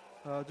 but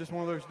just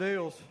one of those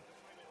deals.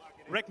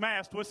 Rick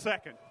Mast was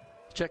second.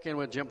 Check in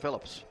with Jim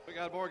Phillips. We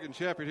got Morgan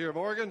Shepherd here.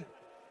 Morgan,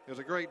 it was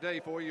a great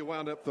day for you. You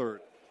wound up 3rd.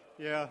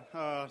 Yeah,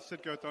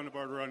 Sitco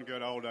Thunderbird run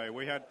good all day.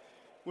 We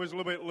was a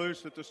little bit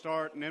loose at the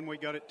start, and then we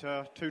got it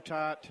too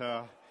tight.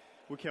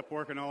 We kept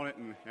working on it,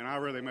 and I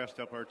really messed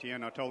up there at the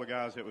end. I told the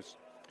guys it was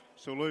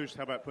so loose,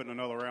 how about putting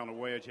another round of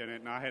wedge in it,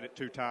 and I had it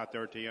too tight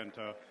there at the end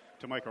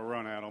to make a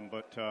run at them.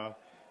 But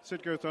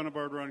Sitco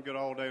Thunderbird run good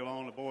all day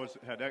long. The boys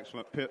had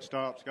excellent pit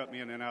stops, got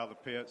me in and out of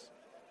the pits.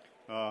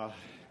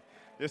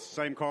 This is the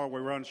same car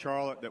we run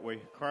Charlotte that we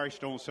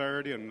crashed on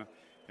Saturday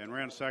and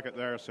ran second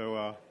there.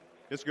 So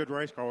it's a good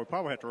race car. We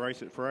probably have to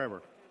race it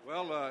forever.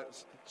 Well,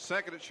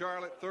 second at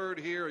Charlotte, 3rd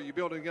here. Are you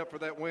building up for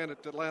that win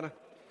at Atlanta?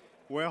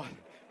 Well,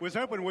 we was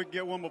hoping we'd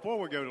get one before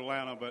we go to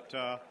Atlanta,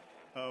 but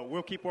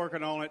we'll keep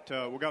working on it.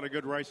 We got a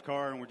good race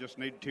car, and we just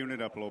need to tune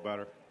it up a little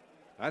better.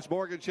 That's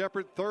Morgan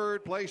Shepherd,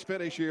 3rd place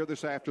finish here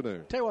this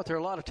afternoon. Tell you what, there are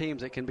a lot of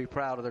teams that can be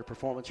proud of their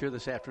performance here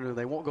this afternoon.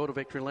 They won't go to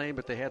victory lane,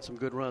 but they had some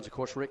good runs. Of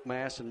course, Rick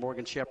Mast and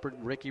Morgan Shepherd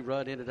and Ricky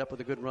Rudd ended up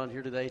with a good run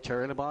here today.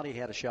 Terry Labonte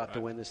had a shot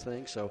to win this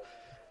thing, so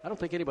I don't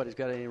think anybody's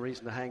got any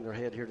reason to hang their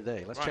head here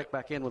today. Let's check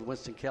back in with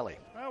Winston Kelly.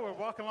 Well, we're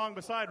walking along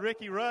beside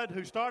Ricky Rudd,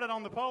 who started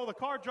on the pole. The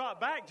car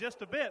dropped back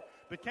just a bit,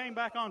 but came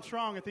back on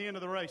strong at the end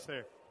of the race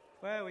there.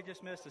 Well, we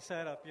just missed the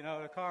setup.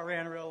 The car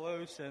ran real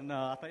loose, and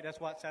I think that's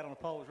why it sat on the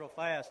poles real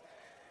fast.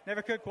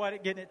 Never could quite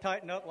get getting it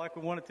tightened up like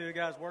we wanted to. The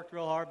guys worked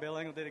real hard. Bill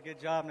Engel did a good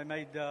job, and they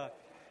made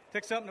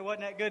took something that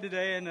wasn't that good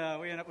today, and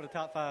we ended up with a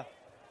top 5.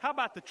 How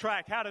about the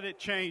track? How did it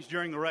change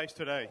during the race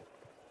today?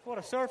 Well,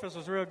 the surface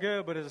was real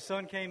good, but as the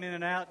sun came in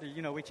and out,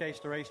 we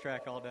chased the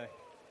racetrack all day.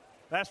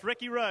 That's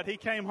Ricky Rudd. He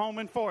came home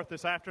in fourth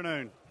this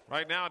afternoon.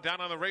 Right now, down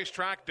on the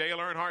racetrack, Dale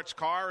Earnhardt's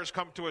car has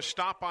come to a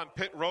stop on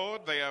pit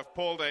road. They have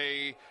pulled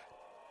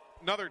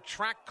another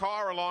track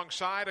car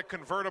alongside a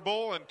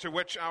convertible into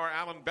which our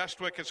Alan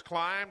Bestwick has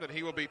climbed, and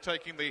he will be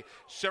taking the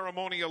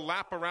ceremonial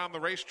lap around the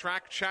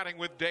racetrack, chatting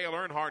with Dale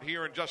Earnhardt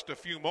here in just a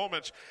few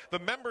moments. The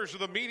members of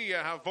the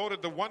media have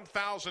voted the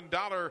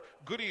 $1,000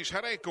 Goodies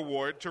Headache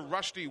Award to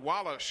Rusty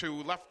Wallace,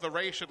 who left the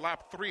race at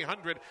lap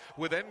 300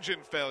 with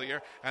engine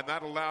failure, and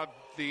that allowed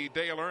the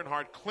Dale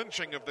Earnhardt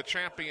clinching of the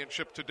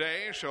championship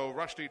today. So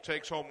Rusty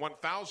takes home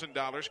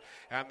 $1,000,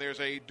 and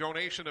there's a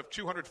donation of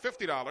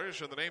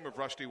 $250 in the name of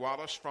Rusty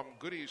Wallace from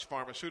Goodies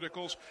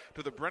Pharmaceuticals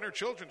to the Brenner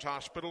Children's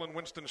Hospital in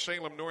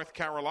Winston-Salem, North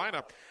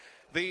Carolina.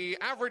 The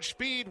average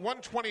speed,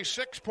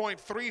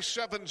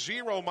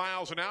 126.370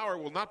 miles an hour,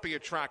 will not be a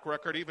track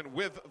record even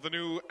with the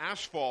new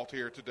asphalt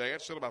here today.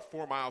 It's still about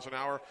 4 miles an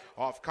hour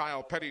off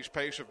Kyle Petty's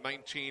pace of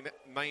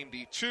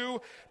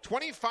 1992.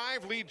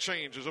 25 lead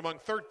changes among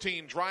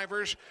 13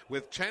 drivers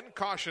with 10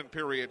 caution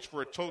periods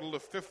for a total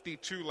of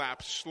 52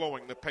 laps,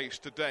 slowing the pace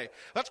today.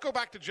 Let's go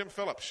back to Jim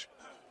Phillips.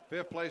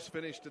 Fifth place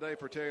finish today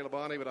for Terry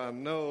Labonte, but I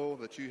know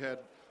that you had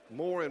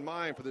more in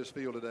mind for this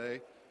field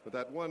today. But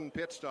that one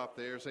pit stop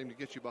there seemed to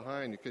get you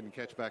behind. You couldn't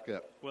catch back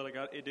up. Well,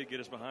 it did get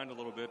us behind a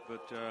little bit,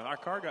 but our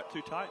car got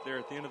too tight there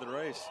at the end of the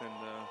race, and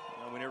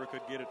we never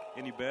could get it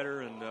any better,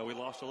 and we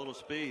lost a little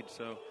speed.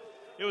 So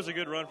it was a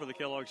good run for the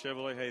Kellogg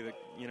Chevrolet. Hey,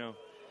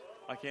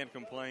 I can't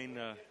complain.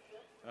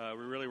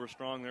 We really were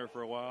strong there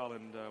for a while,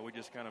 and we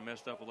just kind of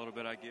messed up a little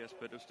bit, I guess.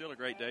 But it was still a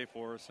great day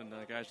for us, and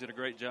the guys did a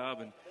great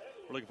job, and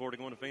we're looking forward to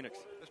going to Phoenix.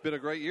 It's been a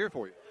great year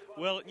for you.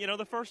 Well,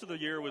 the first of the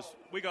year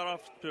we got off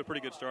to a pretty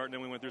good start, and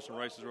then we went through some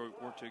races where we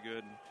weren't too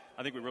good. And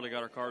I think we really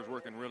got our cars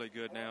working really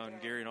good now,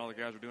 and Gary and all the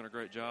guys are doing a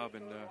great job.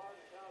 And,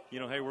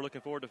 hey, we're looking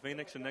forward to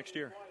Phoenix and next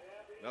year.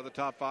 Another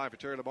top five for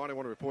Terry Labonte. I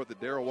want to report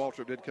that Darrell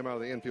Waltrip did come out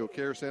of the infield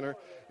care center.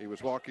 He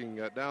was walking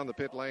down the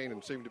pit lane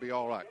and seemed to be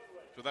all right.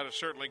 So that is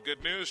certainly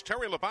good news.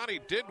 Terry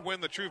Labonte did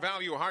win the True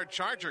Value Hard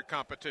Charger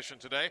competition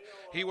today.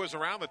 He was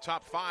around the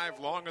top five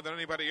longer than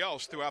anybody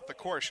else throughout the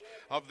course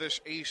of this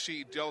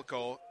AC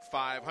Delco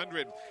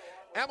 500.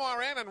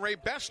 MRN and Ray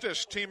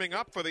Bestis teaming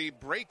up for the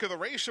Break of the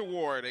Race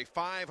Award, a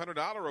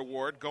 $500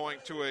 award going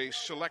to a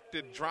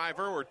selected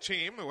driver or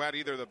team who had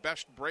either the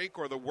best break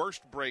or the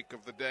worst break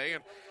of the day.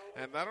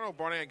 And I don't know,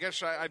 Barney, I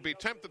guess I'd be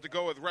tempted to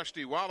go with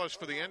Rusty Wallace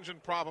for the engine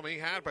problem he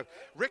had, but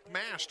Rick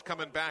Mast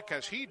coming back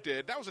as he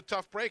did, that was a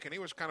tough break, and he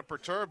was kind of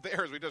perturbed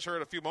there, as we just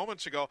heard a few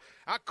moments ago.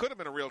 That could have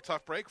been a real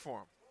tough break for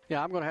him.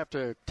 Yeah, I'm going to have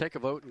to take a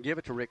vote and give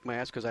it to Rick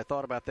Mast because I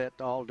thought about that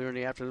all during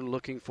the afternoon,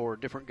 looking for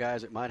different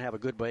guys that might have a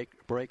good break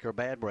or a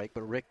bad break.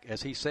 But Rick,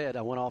 as he said,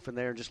 I went off in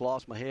there and just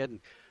lost my head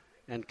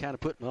and kind of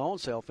put my own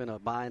self in a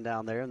bind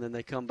down there. And then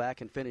they come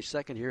back and finish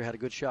second here, had a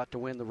good shot to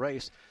win the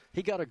race.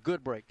 He got a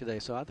good break today,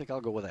 so I think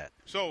I'll go with that.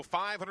 So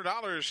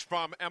 $500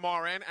 from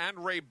MRN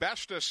and Ray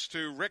Bestis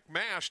to Rick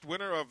Mast,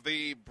 winner of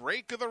the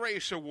Break of the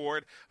Race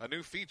Award, a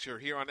new feature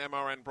here on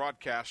MRN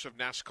broadcasts of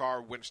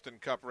NASCAR Winston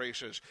Cup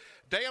races.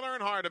 Dale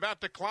Earnhardt about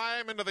to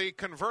climb into the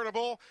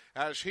convertible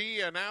as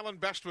he and Alan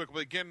Bestwick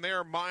begin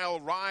their mile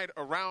ride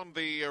around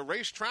the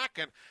racetrack,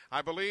 and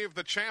I believe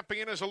the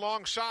champion is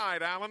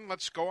alongside. Alan,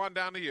 let's go on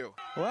down to you.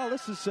 Well,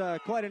 this is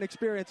quite an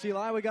experience,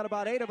 Eli. We got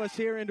about 8 of us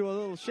here into a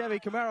little Chevy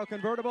Camaro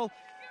convertible.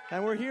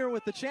 And we're here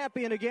with the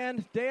champion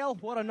again. Dale,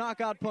 what a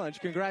knockout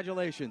punch.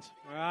 Congratulations.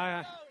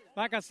 Well,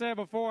 like I said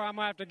before, I'm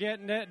going to have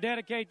to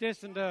dedicate this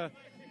to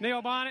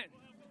Neil Bonnet.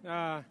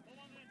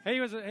 He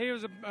was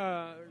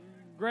a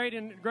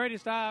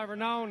greatest I ever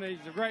known. He's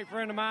a great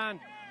friend of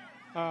mine.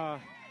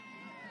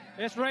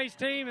 This race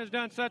team has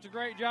done such a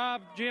great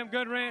job. Jim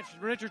Goodwrench,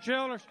 Richard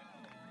Childers,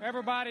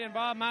 everybody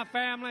involved, my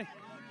family.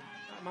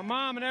 My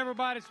mom and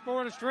everybody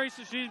supported us.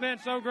 Teresa, she's been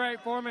so great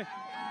for me.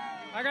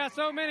 I got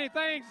so many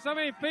things, so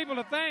many people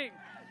to thank.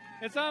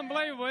 It's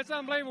unbelievable. It's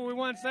unbelievable we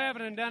won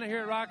 7 and done it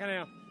here at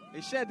Rockingham.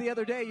 He said the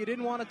other day you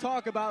didn't want to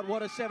talk about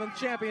what a 7th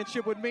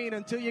championship would mean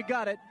until you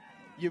got it.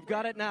 You've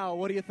got it now.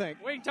 What do you think?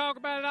 We can talk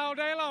about it all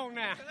day long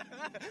now.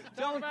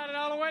 Talk about it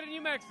all the way to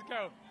New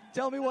Mexico.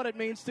 Tell me what it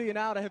means to you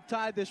now to have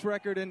tied this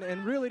record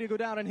and really to go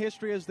down in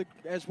history as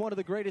one of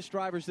the greatest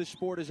drivers this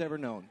sport has ever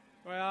known.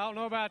 Well, I don't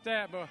know about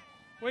that, but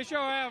we sure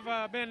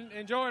have been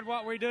enjoying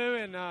what we do,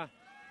 and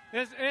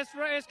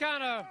it's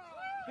kind of.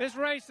 This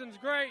racing's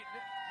great.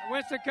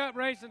 Winston Cup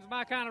racing's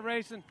my kind of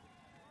racing.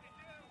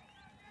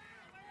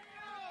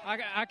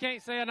 I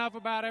can't say enough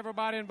about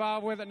everybody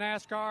involved with it,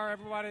 NASCAR,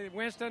 everybody at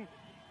Winston.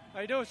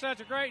 They do such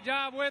a great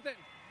job with it.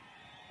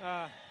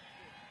 Hell,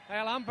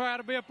 I'm proud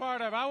to be a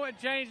part of it. I wouldn't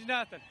change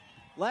nothing.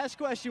 Last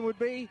question would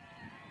be,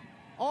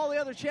 all the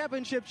other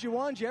championships you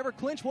won, did you ever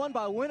clinch one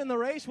by winning the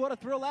race? What a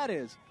thrill that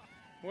is.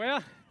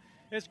 Well,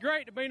 it's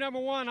great to be number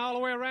one all the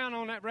way around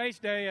on that race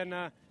day, and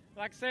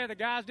like I said, the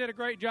guys did a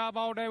great job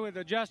all day with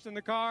adjusting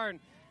the car.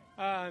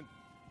 And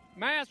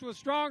Mass was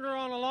stronger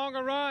on a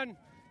longer run,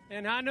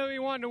 and I knew he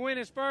wanted to win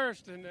his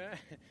first. And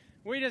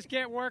we just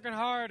kept working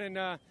hard, and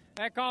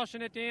that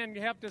caution at the end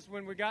helped us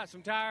when we got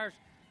some tires.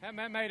 That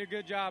made a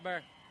good job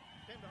there.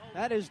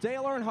 That is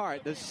Dale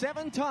Earnhardt, the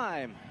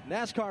 7-time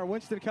NASCAR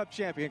Winston Cup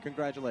champion.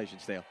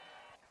 Congratulations, Dale.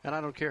 And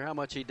I don't care how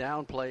much he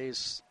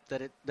downplays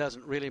that it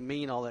doesn't really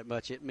mean all that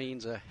much. It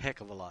means a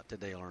heck of a lot to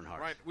Dale Earnhardt.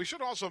 Right. We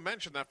should also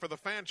mention that for the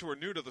fans who are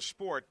new to the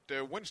sport,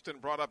 Winston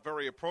brought up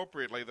very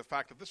appropriately the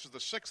fact that this is the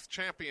 6th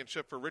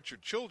championship for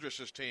Richard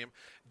Childress's team.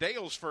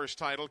 Dale's first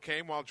title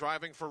came while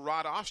driving for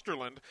Rod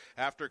Osterland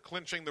after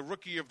clinching the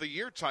Rookie of the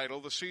Year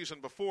title the season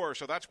before.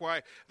 So that's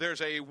why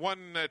there's a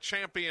one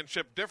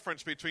championship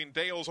difference between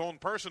Dale's own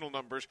personal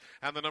numbers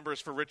and the numbers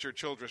for Richard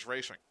Childress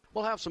Racing.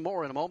 We'll have some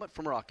more in a moment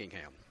from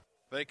Rockingham.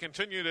 They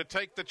continue to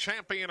take the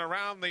champion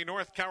around the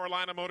North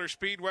Carolina Motor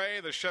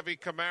Speedway, the Chevy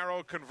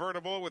Camaro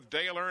convertible with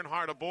Dale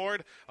Earnhardt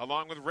aboard,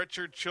 along with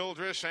Richard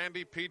Childress,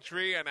 Andy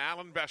Petrie, and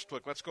Alan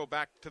Bestwick. Let's go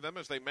back to them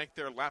as they make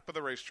their lap of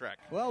the racetrack.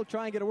 Well,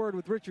 try and get a word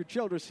with Richard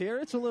Childress here.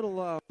 It's a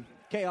little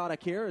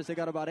chaotic here as they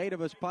got about 8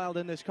 of us piled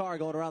in this car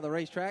going around the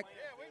racetrack.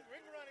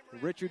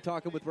 Richard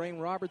talking with Rain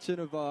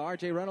Robertson of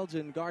R.J. Reynolds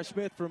and Gar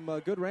Smith from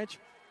Goodwrench.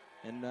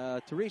 And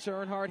Teresa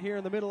Earnhardt here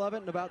in the middle of it,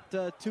 and about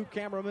 2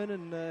 cameramen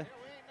and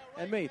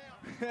me.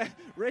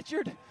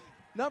 Richard,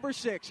 number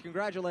 6,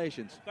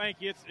 congratulations. Thank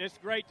you. It's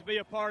great to be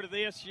a part of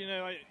this. You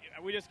know,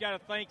 we just got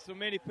to thank so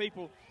many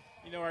people.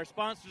 You know, our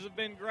sponsors have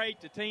been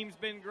great, the team's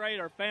been great,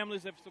 our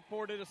families have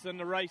supported us, and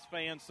the race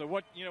fans. So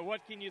what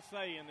can you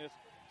say in this?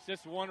 It's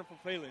just a wonderful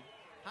feeling.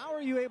 How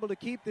are you able to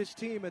keep this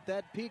team at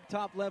that peak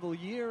top level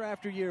year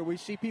after year? We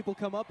see people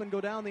come up and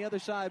go down the other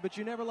side, but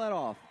you never let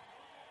off.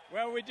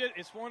 Well,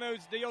 it's one of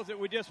those deals that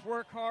we just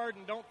work hard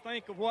and don't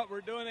think of what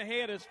we're doing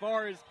ahead as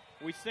far as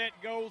we set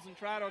goals and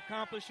try to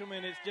accomplish them,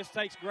 and it just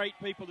takes great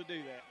people to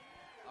do that.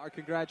 Our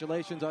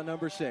congratulations on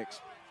number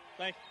 6.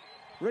 Thank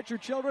you.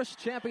 Richard Childress,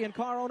 champion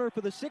car owner for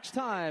the 6th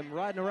time,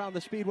 riding around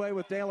the speedway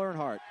with Dale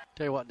Earnhardt.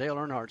 Tell you what, Dale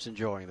Earnhardt's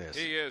enjoying this.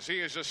 He is. He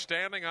is just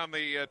standing on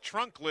the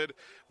trunk lid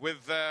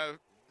with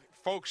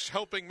folks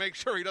helping make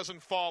sure he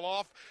doesn't fall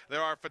off.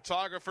 There are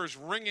photographers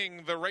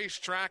ringing the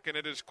racetrack, and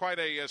it is quite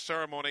a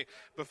ceremony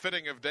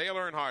befitting of Dale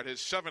Earnhardt, his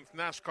 7th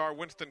NASCAR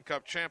Winston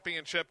Cup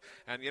championship,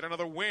 and yet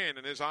another win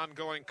in his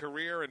ongoing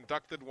career,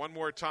 inducted one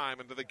more time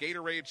into the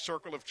Gatorade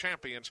Circle of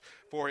Champions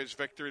for his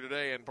victory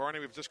today. And Barney,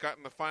 we've just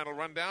gotten the final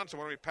rundown, so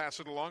why don't we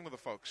pass it along to the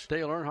folks.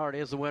 Dale Earnhardt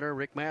is the winner.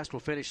 Rick Mast will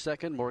finish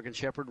 2nd. Morgan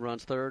Shepherd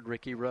runs 3rd.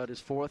 Ricky Rudd is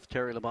 4th.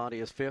 Terry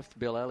Labonte is 5th.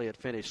 Bill Elliott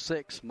finished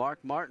 6th. Mark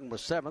Martin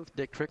was 7th.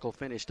 Dick Trickle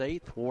finished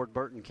 8th. Ward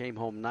Burton came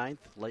home 9th.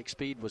 Lake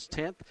Speed was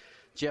 10th.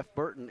 Jeff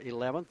Burton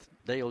 11th.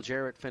 Dale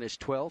Jarrett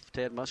finished 12th.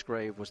 Ted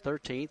Musgrave was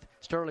 13th.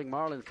 Sterling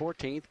Marlin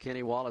 14th.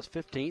 Kenny Wallace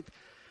 15th.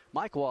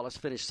 Mike Wallace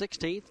finished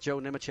 16th. Joe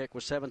Nemechek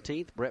was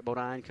 17th. Brett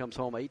Bodine comes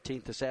home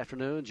 18th this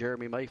afternoon.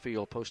 Jeremy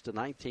Mayfield posted a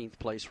 19th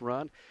place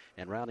run.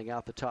 And rounding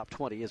out the top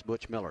 20 is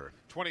Butch Miller.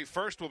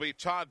 21st will be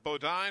Todd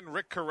Bodine.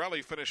 Rick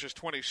Corelli finishes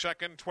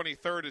 22nd.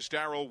 23rd is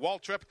Darrell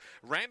Waltrip.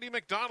 Randy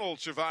McDonald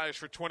survives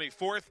for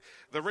 24th.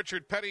 The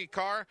Richard Petty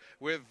car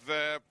with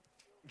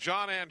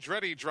John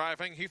Andretti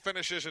driving. He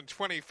finishes in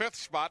 25th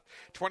spot.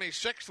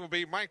 26th will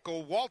be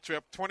Michael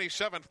Waltrip.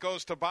 27th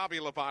goes to Bobby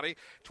Labonte.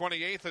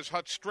 28th is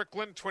Hutch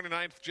Strickland.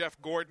 29th, Jeff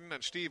Gordon.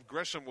 And Steve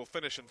Grissom will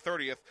finish in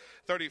 30th.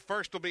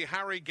 31st will be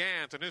Harry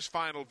Gant in his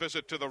final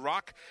visit to the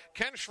Rock.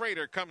 Ken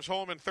Schrader comes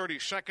home in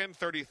 32nd.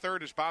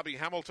 33rd is Bobby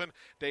Hamilton.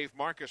 Dave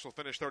Marcus will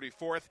finish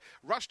 34th.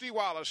 Rusty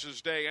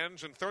Wallace's day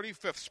ends in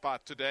 35th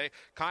spot today.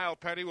 Kyle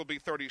Petty will be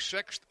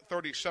 36th.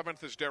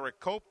 37th is Derek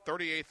Cope.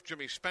 38th,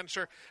 Jimmy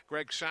Spencer.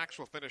 Greg Sachs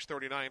will finish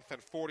 39th,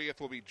 and 40th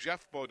will be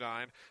Jeff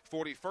Bodine.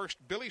 41st,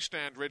 Billy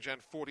Standridge,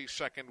 and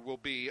 42nd will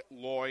be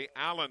Loy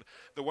Allen.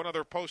 The one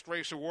other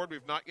post-race award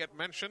we've not yet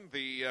mentioned,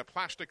 the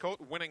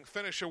Plasticoat Winning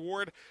Finish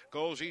Award,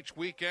 goes each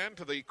weekend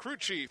to the crew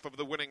chief of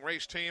the winning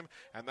race team,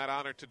 and that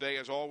honor today,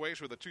 as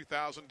always, with the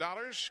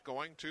 $2,000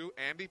 going to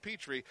Andy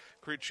Petrie,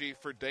 crew chief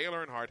for Dale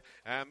Earnhardt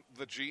and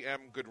the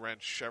GM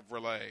Goodwrench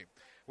Chevrolet.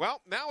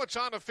 Well, now it's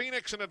on to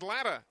Phoenix and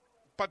Atlanta.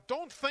 But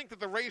don't think that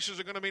the races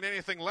are going to mean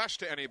anything less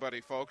to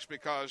anybody, folks,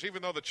 because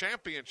even though the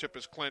championship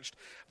is clinched,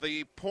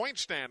 the point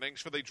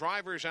standings for the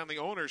drivers and the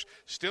owners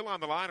still on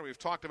the line, and we've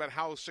talked about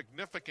how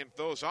significant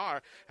those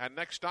are. And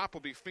next stop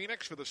will be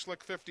Phoenix for the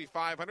Slick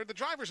 5500. The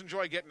drivers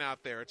enjoy getting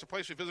out there. It's a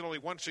place we visit only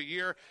once a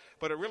year,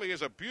 but it really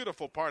is a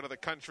beautiful part of the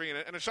country,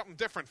 and it's something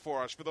different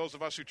for us. For those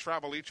of us who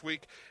travel each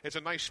week, it's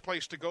a nice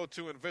place to go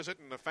to and visit,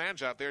 and the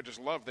fans out there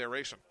just love their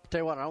racing.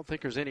 Tell you what, I don't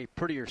think there's any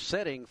prettier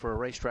setting for a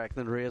racetrack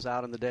than there is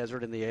out in the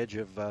desert in the edge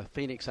of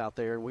Phoenix out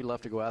there, and we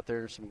love to go out there.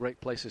 There's some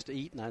great places to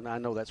eat, and I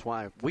know that's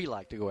why we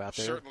like to go out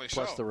there. Certainly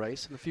plus so. The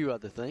race and a few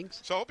other things.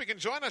 So I hope you can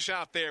join us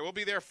out there. We'll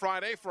be there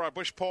Friday for our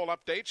Bush Poll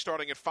update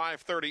starting at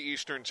 5:30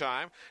 Eastern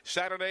Time.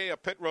 Saturday, a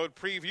pit road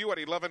preview at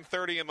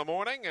 11:30 in the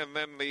morning, and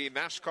then the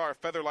NASCAR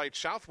Featherlight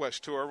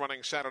Southwest Tour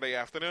running Saturday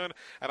afternoon.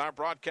 And our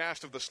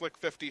broadcast of the Slick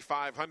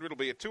 5500 will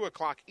be at 2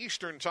 o'clock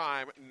Eastern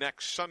Time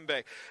next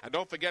Sunday. And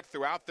don't forget,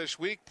 throughout this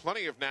week,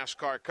 plenty of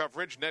NASCAR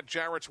coverage. Ned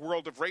Jarrett's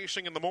World of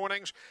Racing in the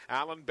mornings.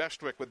 Alan Best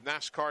Bestwick with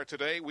NASCAR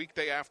Today,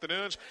 weekday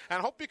afternoons. And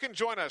hope you can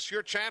join us.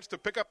 Your chance to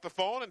pick up the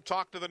phone and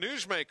talk to the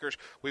newsmakers.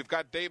 We've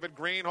got David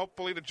Green,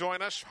 hopefully, to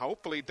join us.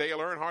 Hopefully, Dale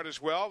Earnhardt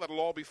as well. That'll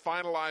all be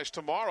finalized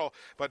tomorrow.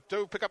 But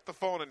do pick up the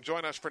phone and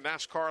join us for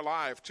NASCAR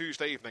Live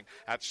Tuesday evening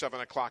at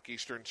 7 o'clock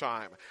Eastern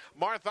Time.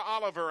 Martha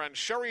Oliver and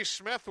Sherry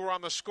Smith were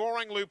on the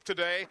scoring loop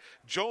today.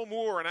 Joe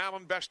Moore and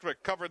Alan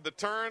Bestwick covered the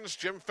turns.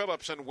 Jim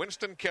Phillips and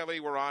Winston Kelly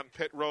were on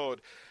pit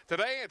road.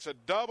 Today, it's a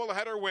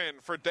doubleheader win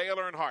for Dale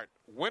Earnhardt,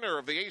 winner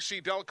of the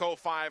AC Delco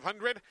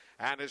 500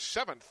 and his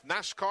 7th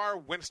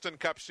NASCAR Winston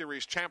Cup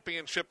Series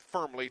championship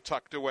firmly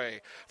tucked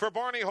away. For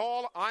Barney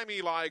Hall, I'm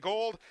Eli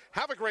Gold.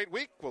 Have a great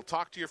week. We'll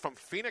talk to you from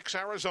Phoenix,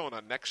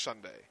 Arizona next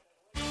Sunday.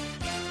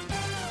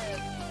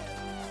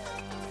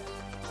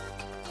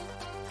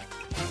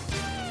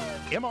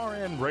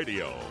 MRN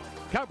Radio.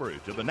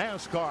 Coverage of the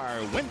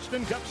NASCAR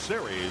Winston Cup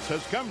Series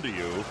has come to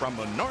you from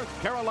the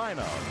North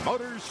Carolina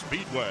Motor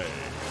Speedway.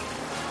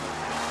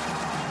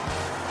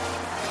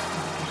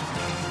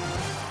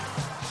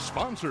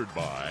 Sponsored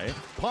by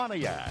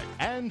Pontiac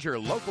and your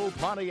local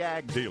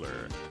Pontiac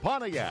dealer.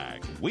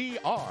 Pontiac, we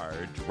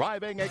are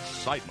driving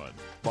excitement.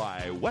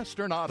 By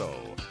Western Auto,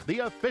 the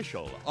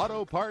official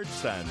auto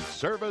parts and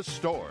service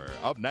store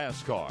of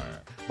NASCAR.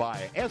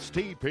 By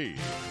STP,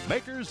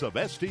 makers of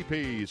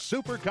STP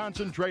Super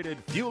Concentrated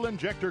Fuel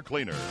Injector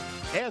Cleaner.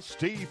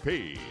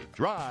 STP,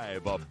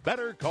 drive a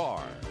better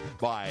car.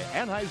 By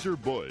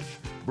Anheuser-Busch,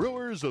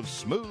 brewers of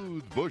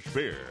smooth Busch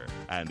beer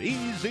and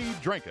easy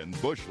drinking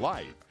Busch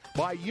Light.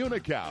 By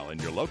Unical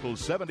and your local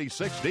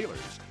 76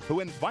 dealers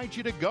who invite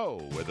you to go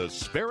with the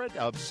spirit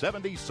of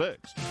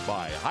 76.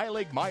 By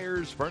Heilig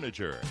Myers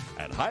Furniture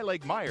and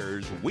Heilig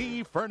Myers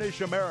We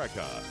Furnish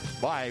America.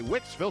 By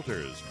Wix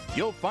Filters.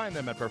 You'll find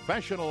them at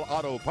professional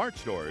auto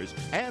parts stores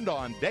and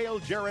on Dale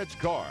Jarrett's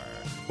car.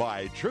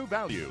 By True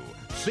Value.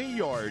 See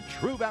your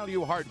True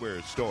Value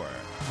hardware store.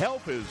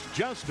 Help is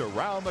just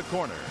around the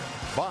corner.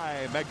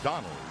 By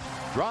McDonald's.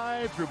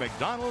 Drive through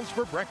McDonald's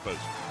for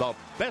breakfast. The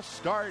best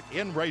start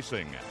in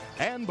racing.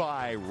 And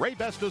by Ray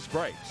Bestis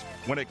Brakes.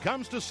 When it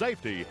comes to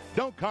safety,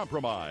 don't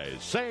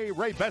compromise. Say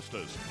Ray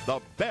Bestis, the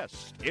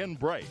best in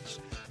brakes.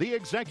 The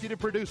executive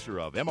producer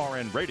of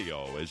MRN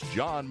Radio is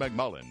John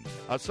McMullen.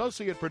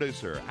 Associate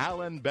producer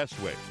Alan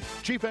Bestwick.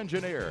 Chief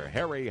engineer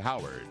Harry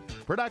Howard.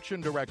 Production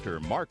director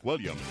Mark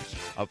Williams.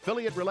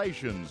 Affiliate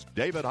relations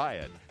David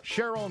Hyatt,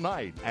 Cheryl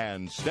Knight,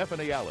 and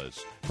Stephanie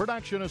Ellis.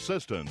 Production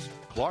assistants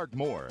Clark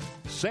Moore,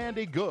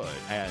 Sandy Good,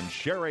 and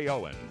Sherry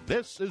Owen.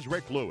 This is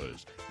Rick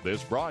Lewis.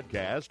 This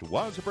broadcast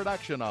was a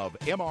production of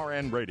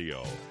MRN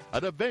Radio,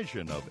 a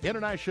division of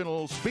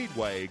International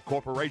Speedway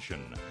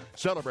Corporation,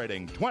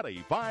 celebrating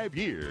 25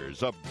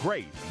 years of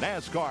great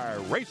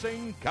NASCAR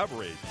racing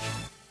coverage.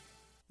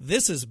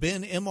 This has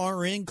been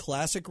MRN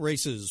Classic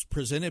Races,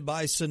 presented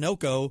by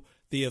Sunoco,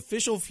 the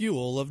official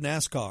fuel of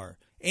NASCAR,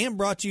 and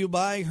brought to you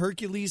by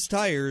Hercules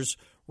Tires,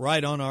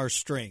 right on our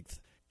strength.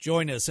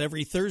 Join us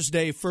every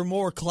Thursday for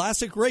more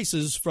classic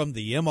races from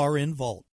the MRN Vault.